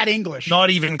Bad English? Not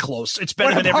even close. It's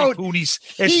better than every Pooney's.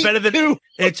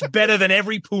 It's better than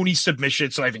every Pooney submission.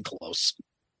 It's not even close.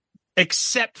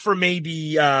 Except for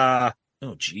maybe oh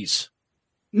geez.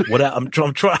 What I'm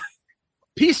trying.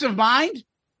 Peace of Mind?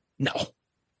 No.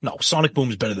 Sonic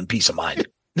Boom is better than Peace of Mind.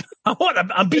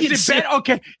 I'm being sick.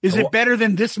 Okay. Is it better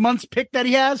than this month's pick that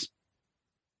he has?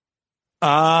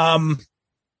 I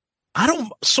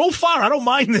don't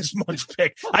mind this month's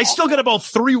pick. I still got about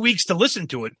 3 weeks to listen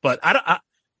to it, but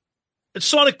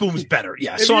Sonic Boom is better.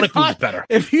 Yeah, Sonic Boom is better.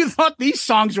 If you thought these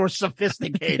songs were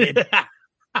sophisticated.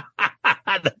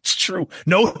 That's true.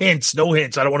 No hints.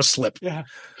 I don't want to slip. Yeah.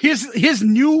 His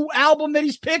new album that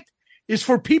he's picked is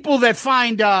for people that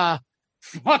find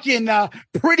fucking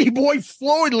Pretty Boy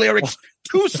Floyd lyrics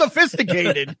too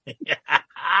sophisticated.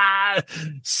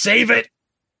 Save it.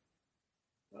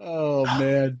 Oh,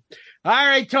 man. All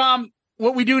right, Tom.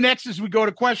 What we do next is we go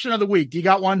to question of the week. Do you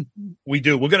got one? We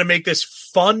do. We're going to make this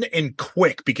fun and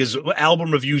quick because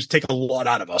album reviews take a lot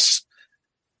out of us.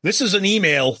 This is an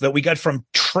email that we got from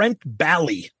Trent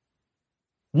Bally.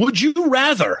 Would you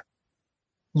rather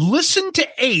listen to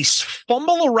Ace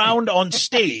fumble around on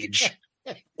stage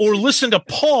or listen to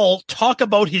Paul talk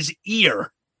about his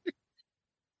ear?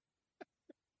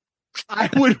 I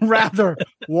would rather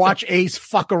watch Ace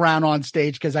fuck around on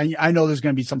stage because I know there's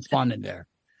going to be some fun in there.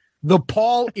 The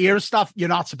Paul ear stuff, you're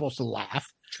not supposed to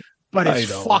laugh, but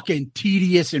it's fucking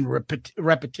tedious and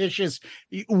repetitious.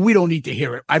 We don't need to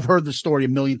hear it. I've heard the story a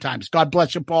million times. God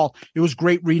bless you, Paul. It was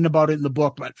great reading about it in the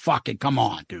book, but fucking come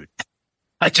on, dude.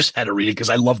 I just had to read it because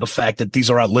I love the fact that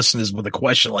these are our listeners with a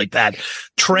question like that.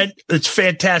 Trent, it's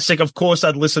fantastic. Of course,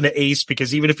 I'd listen to Ace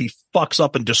because even if he fucks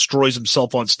up and destroys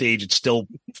himself on stage,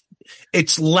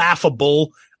 it's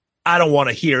laughable. I don't want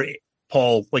to hear it.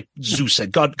 Paul, like Zeus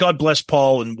said, God bless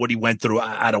Paul and what he went through.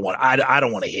 I don't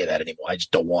want to hear that anymore. I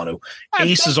just don't want to.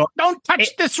 Ace is on. Don't touch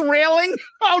this railing.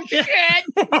 Oh shit!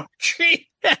 Oh, gee.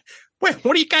 Wait,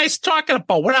 what are you guys talking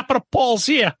about? What happened to Paul's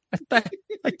ear? I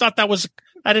thought that was.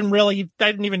 I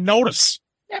didn't even notice.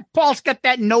 Yeah, Paul's got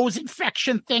that nose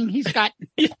infection thing. He's got.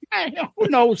 Who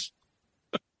knows?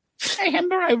 I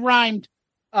remember I rhymed.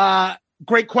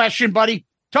 Great question, buddy.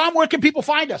 Tom, where can people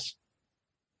find us?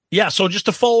 Yeah, so just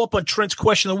to follow up on Trent's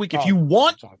question of the week, if you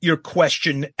want your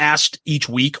question asked each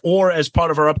week or as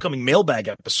part of our upcoming mailbag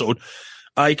episode,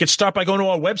 you can start by going to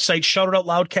our website,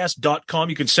 shoutitoutloudcast.com.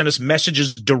 You can send us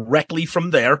messages directly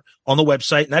from there on the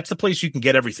website, and that's the place you can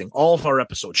get everything. All of our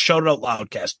episodes, Shout It Out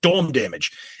Loudcast, Dome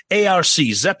Damage, ARC,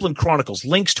 Zeppelin Chronicles,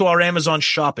 links to our Amazon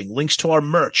shopping, links to our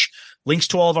merch, links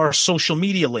to all of our social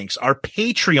media links, our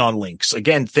Patreon links.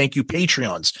 Again, thank you,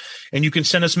 Patreons. And you can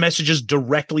send us messages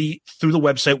directly through the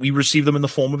website. We receive them in the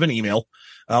form of an email,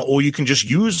 or you can just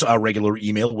use our regular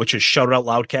email, which is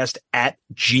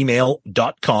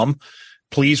shoutitoutloudcast@gmail.com.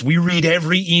 Please, we read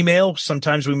every email.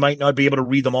 Sometimes we might not be able to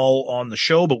read them all on the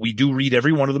show, but we do read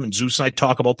every one of them, and Zeus and I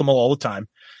talk about them all the time.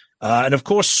 And of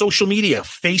course, social media,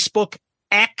 Facebook,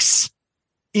 X,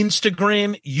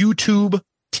 Instagram, YouTube,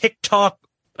 TikTok.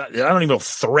 I don't even know if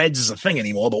Threads is a thing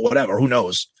anymore, but whatever, who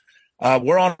knows?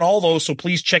 We're on all those, so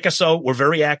please check us out. We're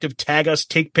very active. Tag us,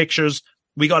 take pictures.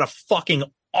 We got a fucking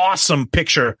awesome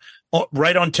picture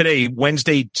right on today,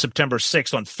 Wednesday, September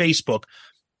 6th on Facebook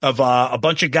of a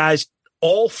bunch of guys,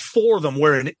 all 4 of them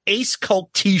wearing Ace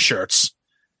Cult t-shirts,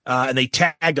 and they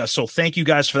tagged us. So thank you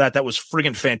guys for that. That was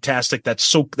friggin' fantastic. That's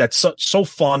so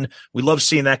fun. We love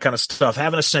seeing that kind of stuff,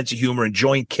 having a sense of humor,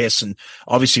 enjoying Kiss, and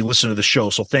obviously listening to the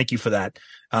show. So thank you for that.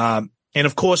 And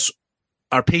of course,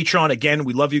 our Patreon, again,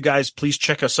 we love you guys. Please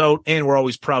check us out. And we're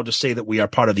always proud to say that we are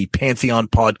part of the Pantheon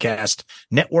Podcast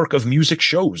network of music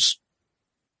shows.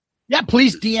 Yeah,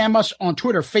 please DM us on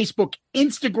Twitter, Facebook,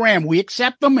 Instagram. We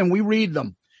accept them and we read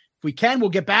them. If we can, we'll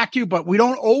get back to you, but we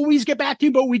don't always get back to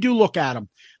you, but we do look at them.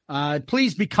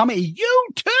 Please become a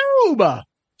YouTube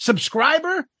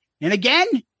subscriber. And again,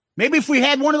 maybe if we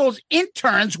had one of those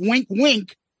interns, wink,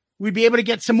 wink, we'd be able to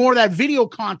get some more of that video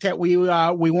content we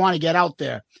want to get out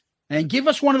there. And give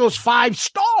us one of those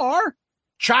 5-star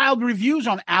child reviews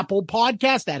on Apple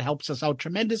Podcasts. That helps us out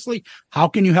tremendously. How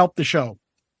can you help the show?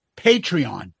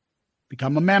 Patreon.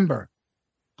 Become a member.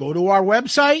 Go to our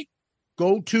website.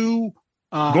 Go to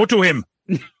him.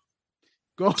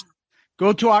 Go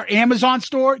to our Amazon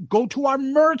store. Go to our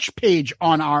merch page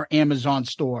on our Amazon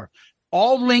store.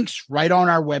 All links right on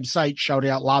our website,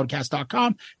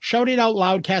 shoutitoutloudcast.com,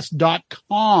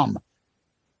 shoutitoutloudcast.com.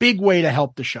 Big way to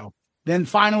help the show. Then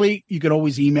finally, you can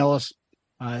always email us.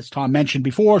 As Tom mentioned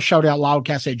before,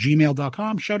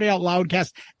 shoutitoutloudcast@gmail.com,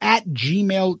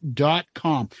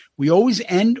 shoutitoutloudcast@gmail.com. We always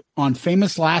end on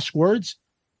famous last words.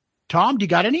 Tom, do you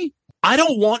got any? I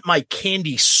don't want my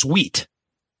candy sweet.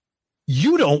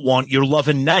 You don't want your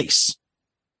lovin' nice.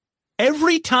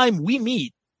 Every time we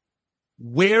meet,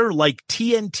 we're like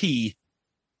TNT,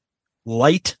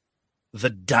 light the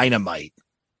dynamite.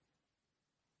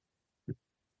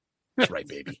 That's right,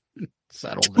 baby.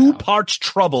 Settle down. 2 parts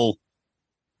trouble.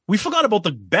 We forgot about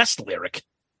the best lyric.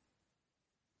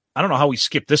 I don't know how we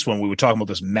skipped this one. We were talking about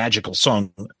this magical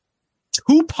song.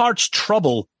 2 parts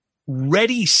trouble,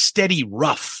 ready, steady,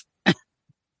 rough.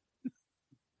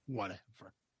 Whatever.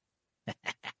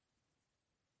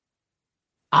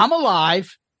 I'm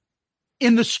alive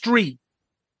in the street,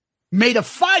 made of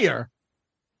fire,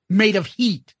 made of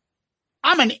heat.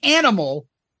 I'm an animal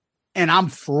and I'm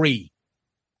free.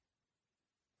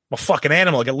 I'm a fucking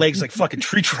animal. I got legs like fucking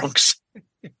tree trunks.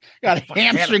 Got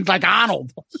hamstrings like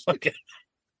Arnold. Okay.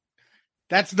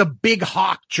 That's the Big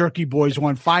Hawk Jerky Boys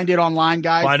one. Find it online,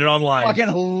 guys. Find it online. Fucking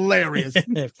hilarious.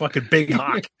 Fucking Big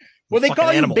Hawk. Well, they Fucking call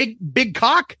animal. you Big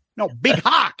Cock? No, Big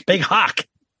Hawk. Big Hawk.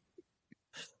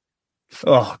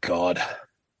 Oh, God.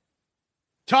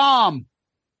 Tom,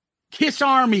 Kiss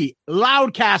Army,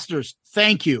 Loudcasters,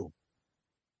 thank you.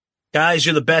 Guys,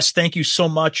 you're the best. Thank you so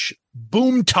much.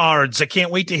 Boomtards. I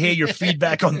can't wait to hear your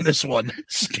feedback on this one.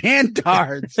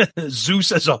 Standards.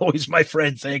 Zeus, as always, my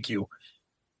friend. Thank you.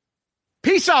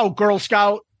 Peace out, Girl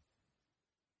Scout.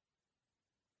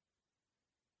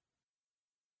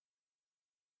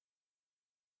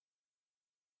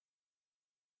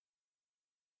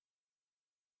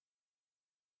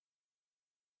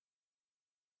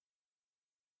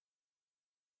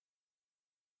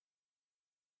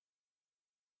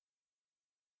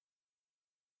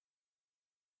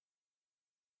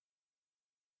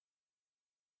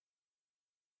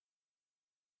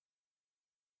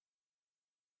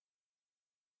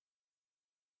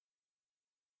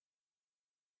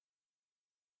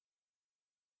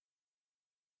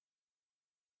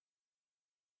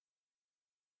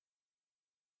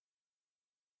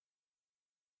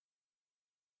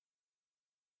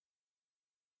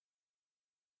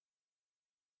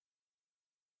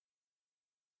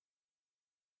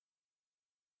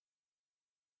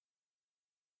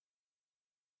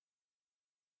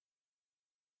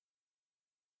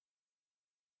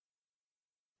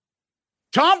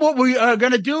 Tom, what we are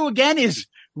going to do again is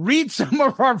read some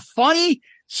of our funny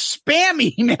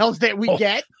spam emails that we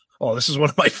get. Oh, this is one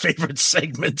of my favorite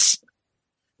segments.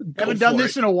 Haven't done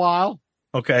this in a while.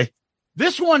 Okay.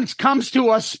 This one comes to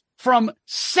us from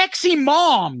Sexy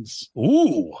Moms.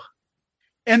 Ooh.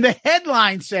 And the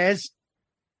headline says,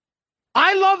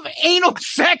 I love anal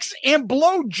sex and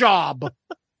blowjob.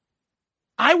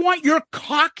 I want your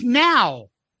cock now.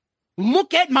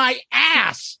 Look at my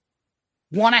ass.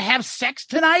 Want to have sex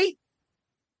tonight?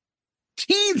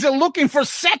 Teens are looking for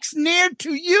sex near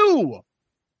to you.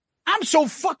 I'm so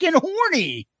fucking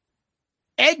horny.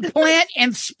 Eggplant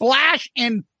and splash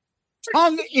and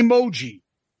tongue emoji.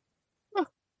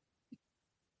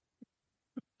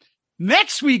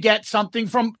 Next, we get something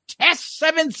from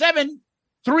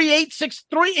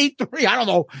Test77386383. I don't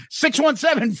know,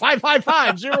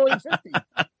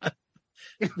 617-555-0850.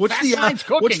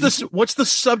 What's the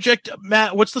subject,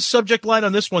 Matt? What's the subject line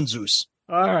on this one, Zeus?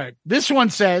 All right. This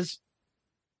one says,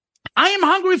 I am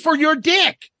hungry for your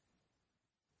dick.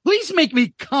 Please make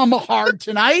me come hard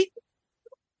tonight.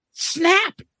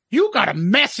 Snap. You got a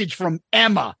message from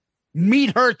Emma.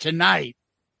 Meet her tonight.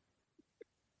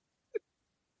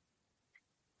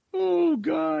 Oh,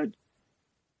 God.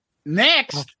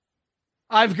 Next,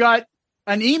 I've got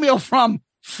an email from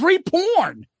Free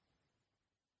Porn.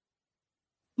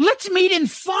 Let's meet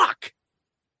and fuck.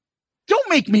 Don't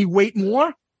make me wait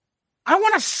more. I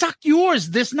want to suck yours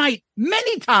this night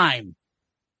many times.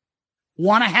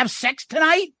 Want to have sex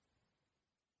tonight?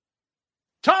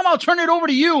 Tom, I'll turn it over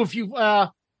to you if you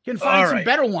can find some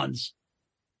better ones.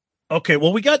 Okay,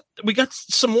 well, we got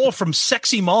some more from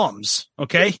Sexy Moms,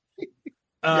 okay?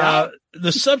 Yeah.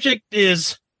 The subject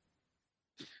is,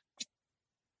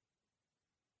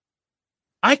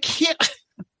 I can't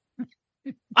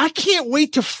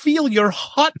wait to feel your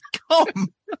hot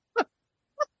cum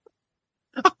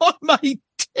on my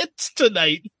tits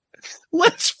tonight.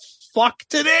 Let's fuck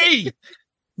today?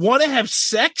 Want to have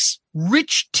sex?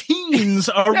 Rich teens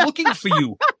are looking for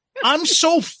you. I'm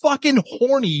so fucking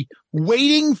horny,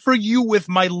 waiting for you with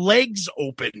my legs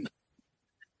open.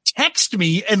 Text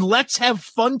me and let's have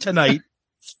fun tonight.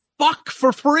 Fuck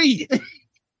for free.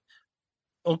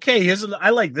 Okay, I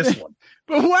like this one.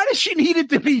 But why does she need it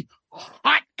to be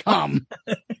hot cum?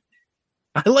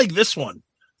 I like this one.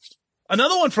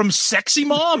 Another one from Sexy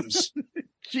Moms.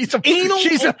 She's a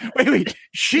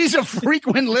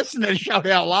frequent listener to Shout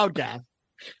Out Loudcast.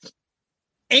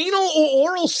 Anal or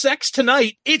oral sex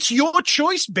tonight? It's your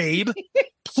choice, babe.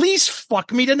 Please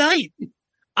fuck me tonight.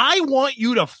 I want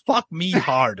you to fuck me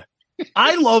hard.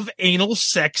 I love anal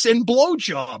sex and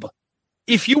blowjob.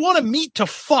 If you want to meet to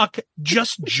fuck,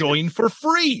 just join for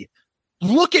free.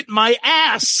 Look at my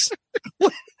ass.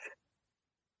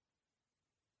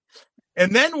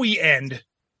 And then we end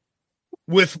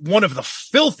with one of the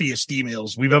filthiest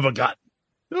emails we've ever gotten.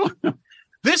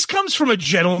 This comes from a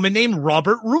gentleman named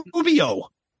Robert Rubio.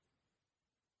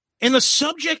 And the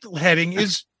subject heading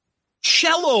is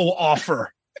cello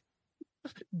offer.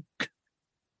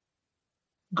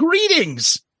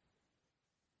 Greetings.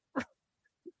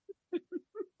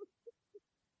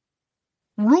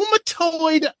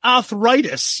 Rheumatoid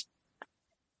arthritis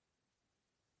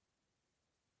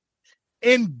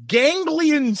and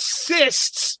ganglion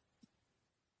cysts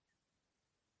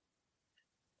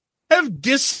have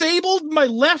disabled my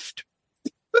left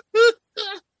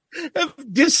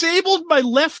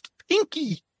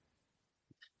pinky.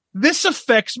 This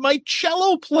affects my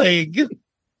cello playing.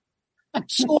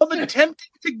 So I'm attempting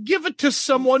to give it to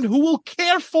someone who will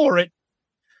care for it.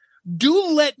 Do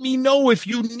let me know if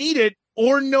you need it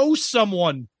or know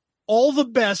someone. All the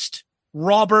best,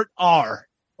 Robert R.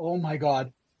 Oh my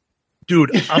God.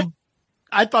 Dude,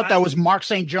 I thought that was Mark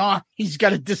St. John. He's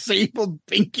got a disabled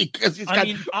pinky because he's got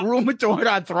rheumatoid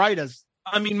arthritis.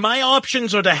 I mean, my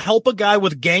options are to help a guy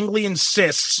with ganglion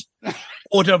cysts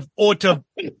or to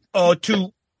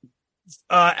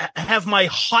have my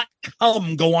hot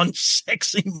cum go on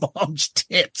Sexy Mom's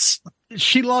tits.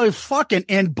 She loves fucking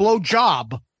and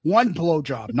blowjob. One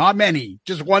blowjob, not many,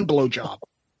 just one blowjob.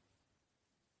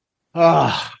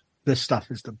 This stuff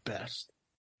is the best.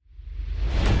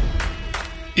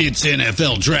 It's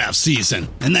NFL draft season,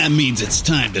 and that means it's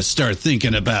time to start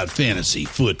thinking about fantasy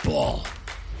football.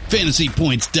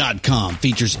 FantasyPoints.com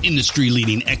features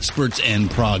industry-leading experts and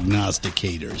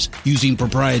prognosticators using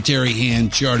proprietary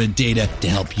hand-charted data to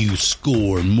help you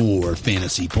score more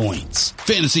fantasy points.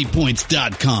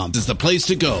 FantasyPoints.com is the place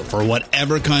to go for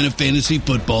whatever kind of fantasy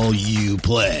football you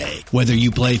play. Whether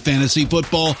you play fantasy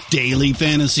football, daily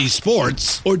fantasy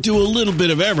sports, or do a little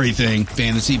bit of everything,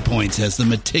 Fantasy Points has the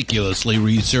meticulously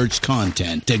researched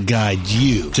content to guide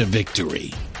you to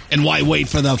victory. And why wait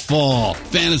for the fall?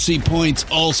 Fantasy Points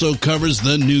also covers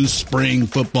the new spring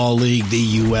football league,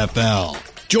 the UFL.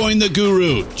 Join the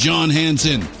guru, John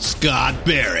Hansen, Scott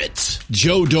Barrett,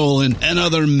 Joe Dolan, and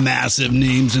other massive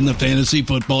names in the fantasy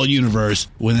football universe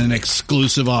with an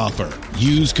exclusive offer.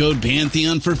 Use code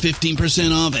Pantheon for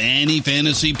 15% off any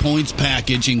Fantasy Points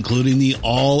package, including the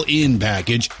all-in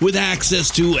package, with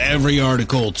access to every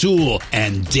article, tool,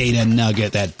 and data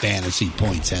nugget that Fantasy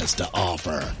Points has to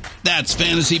offer. That's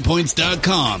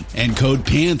FantasyPoints.com and code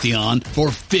Pantheon for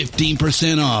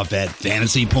 15% off at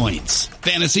Fantasy Points.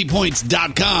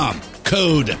 FantasyPoints.com,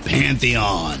 code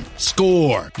Pantheon.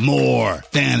 Score more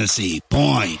fantasy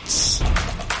points.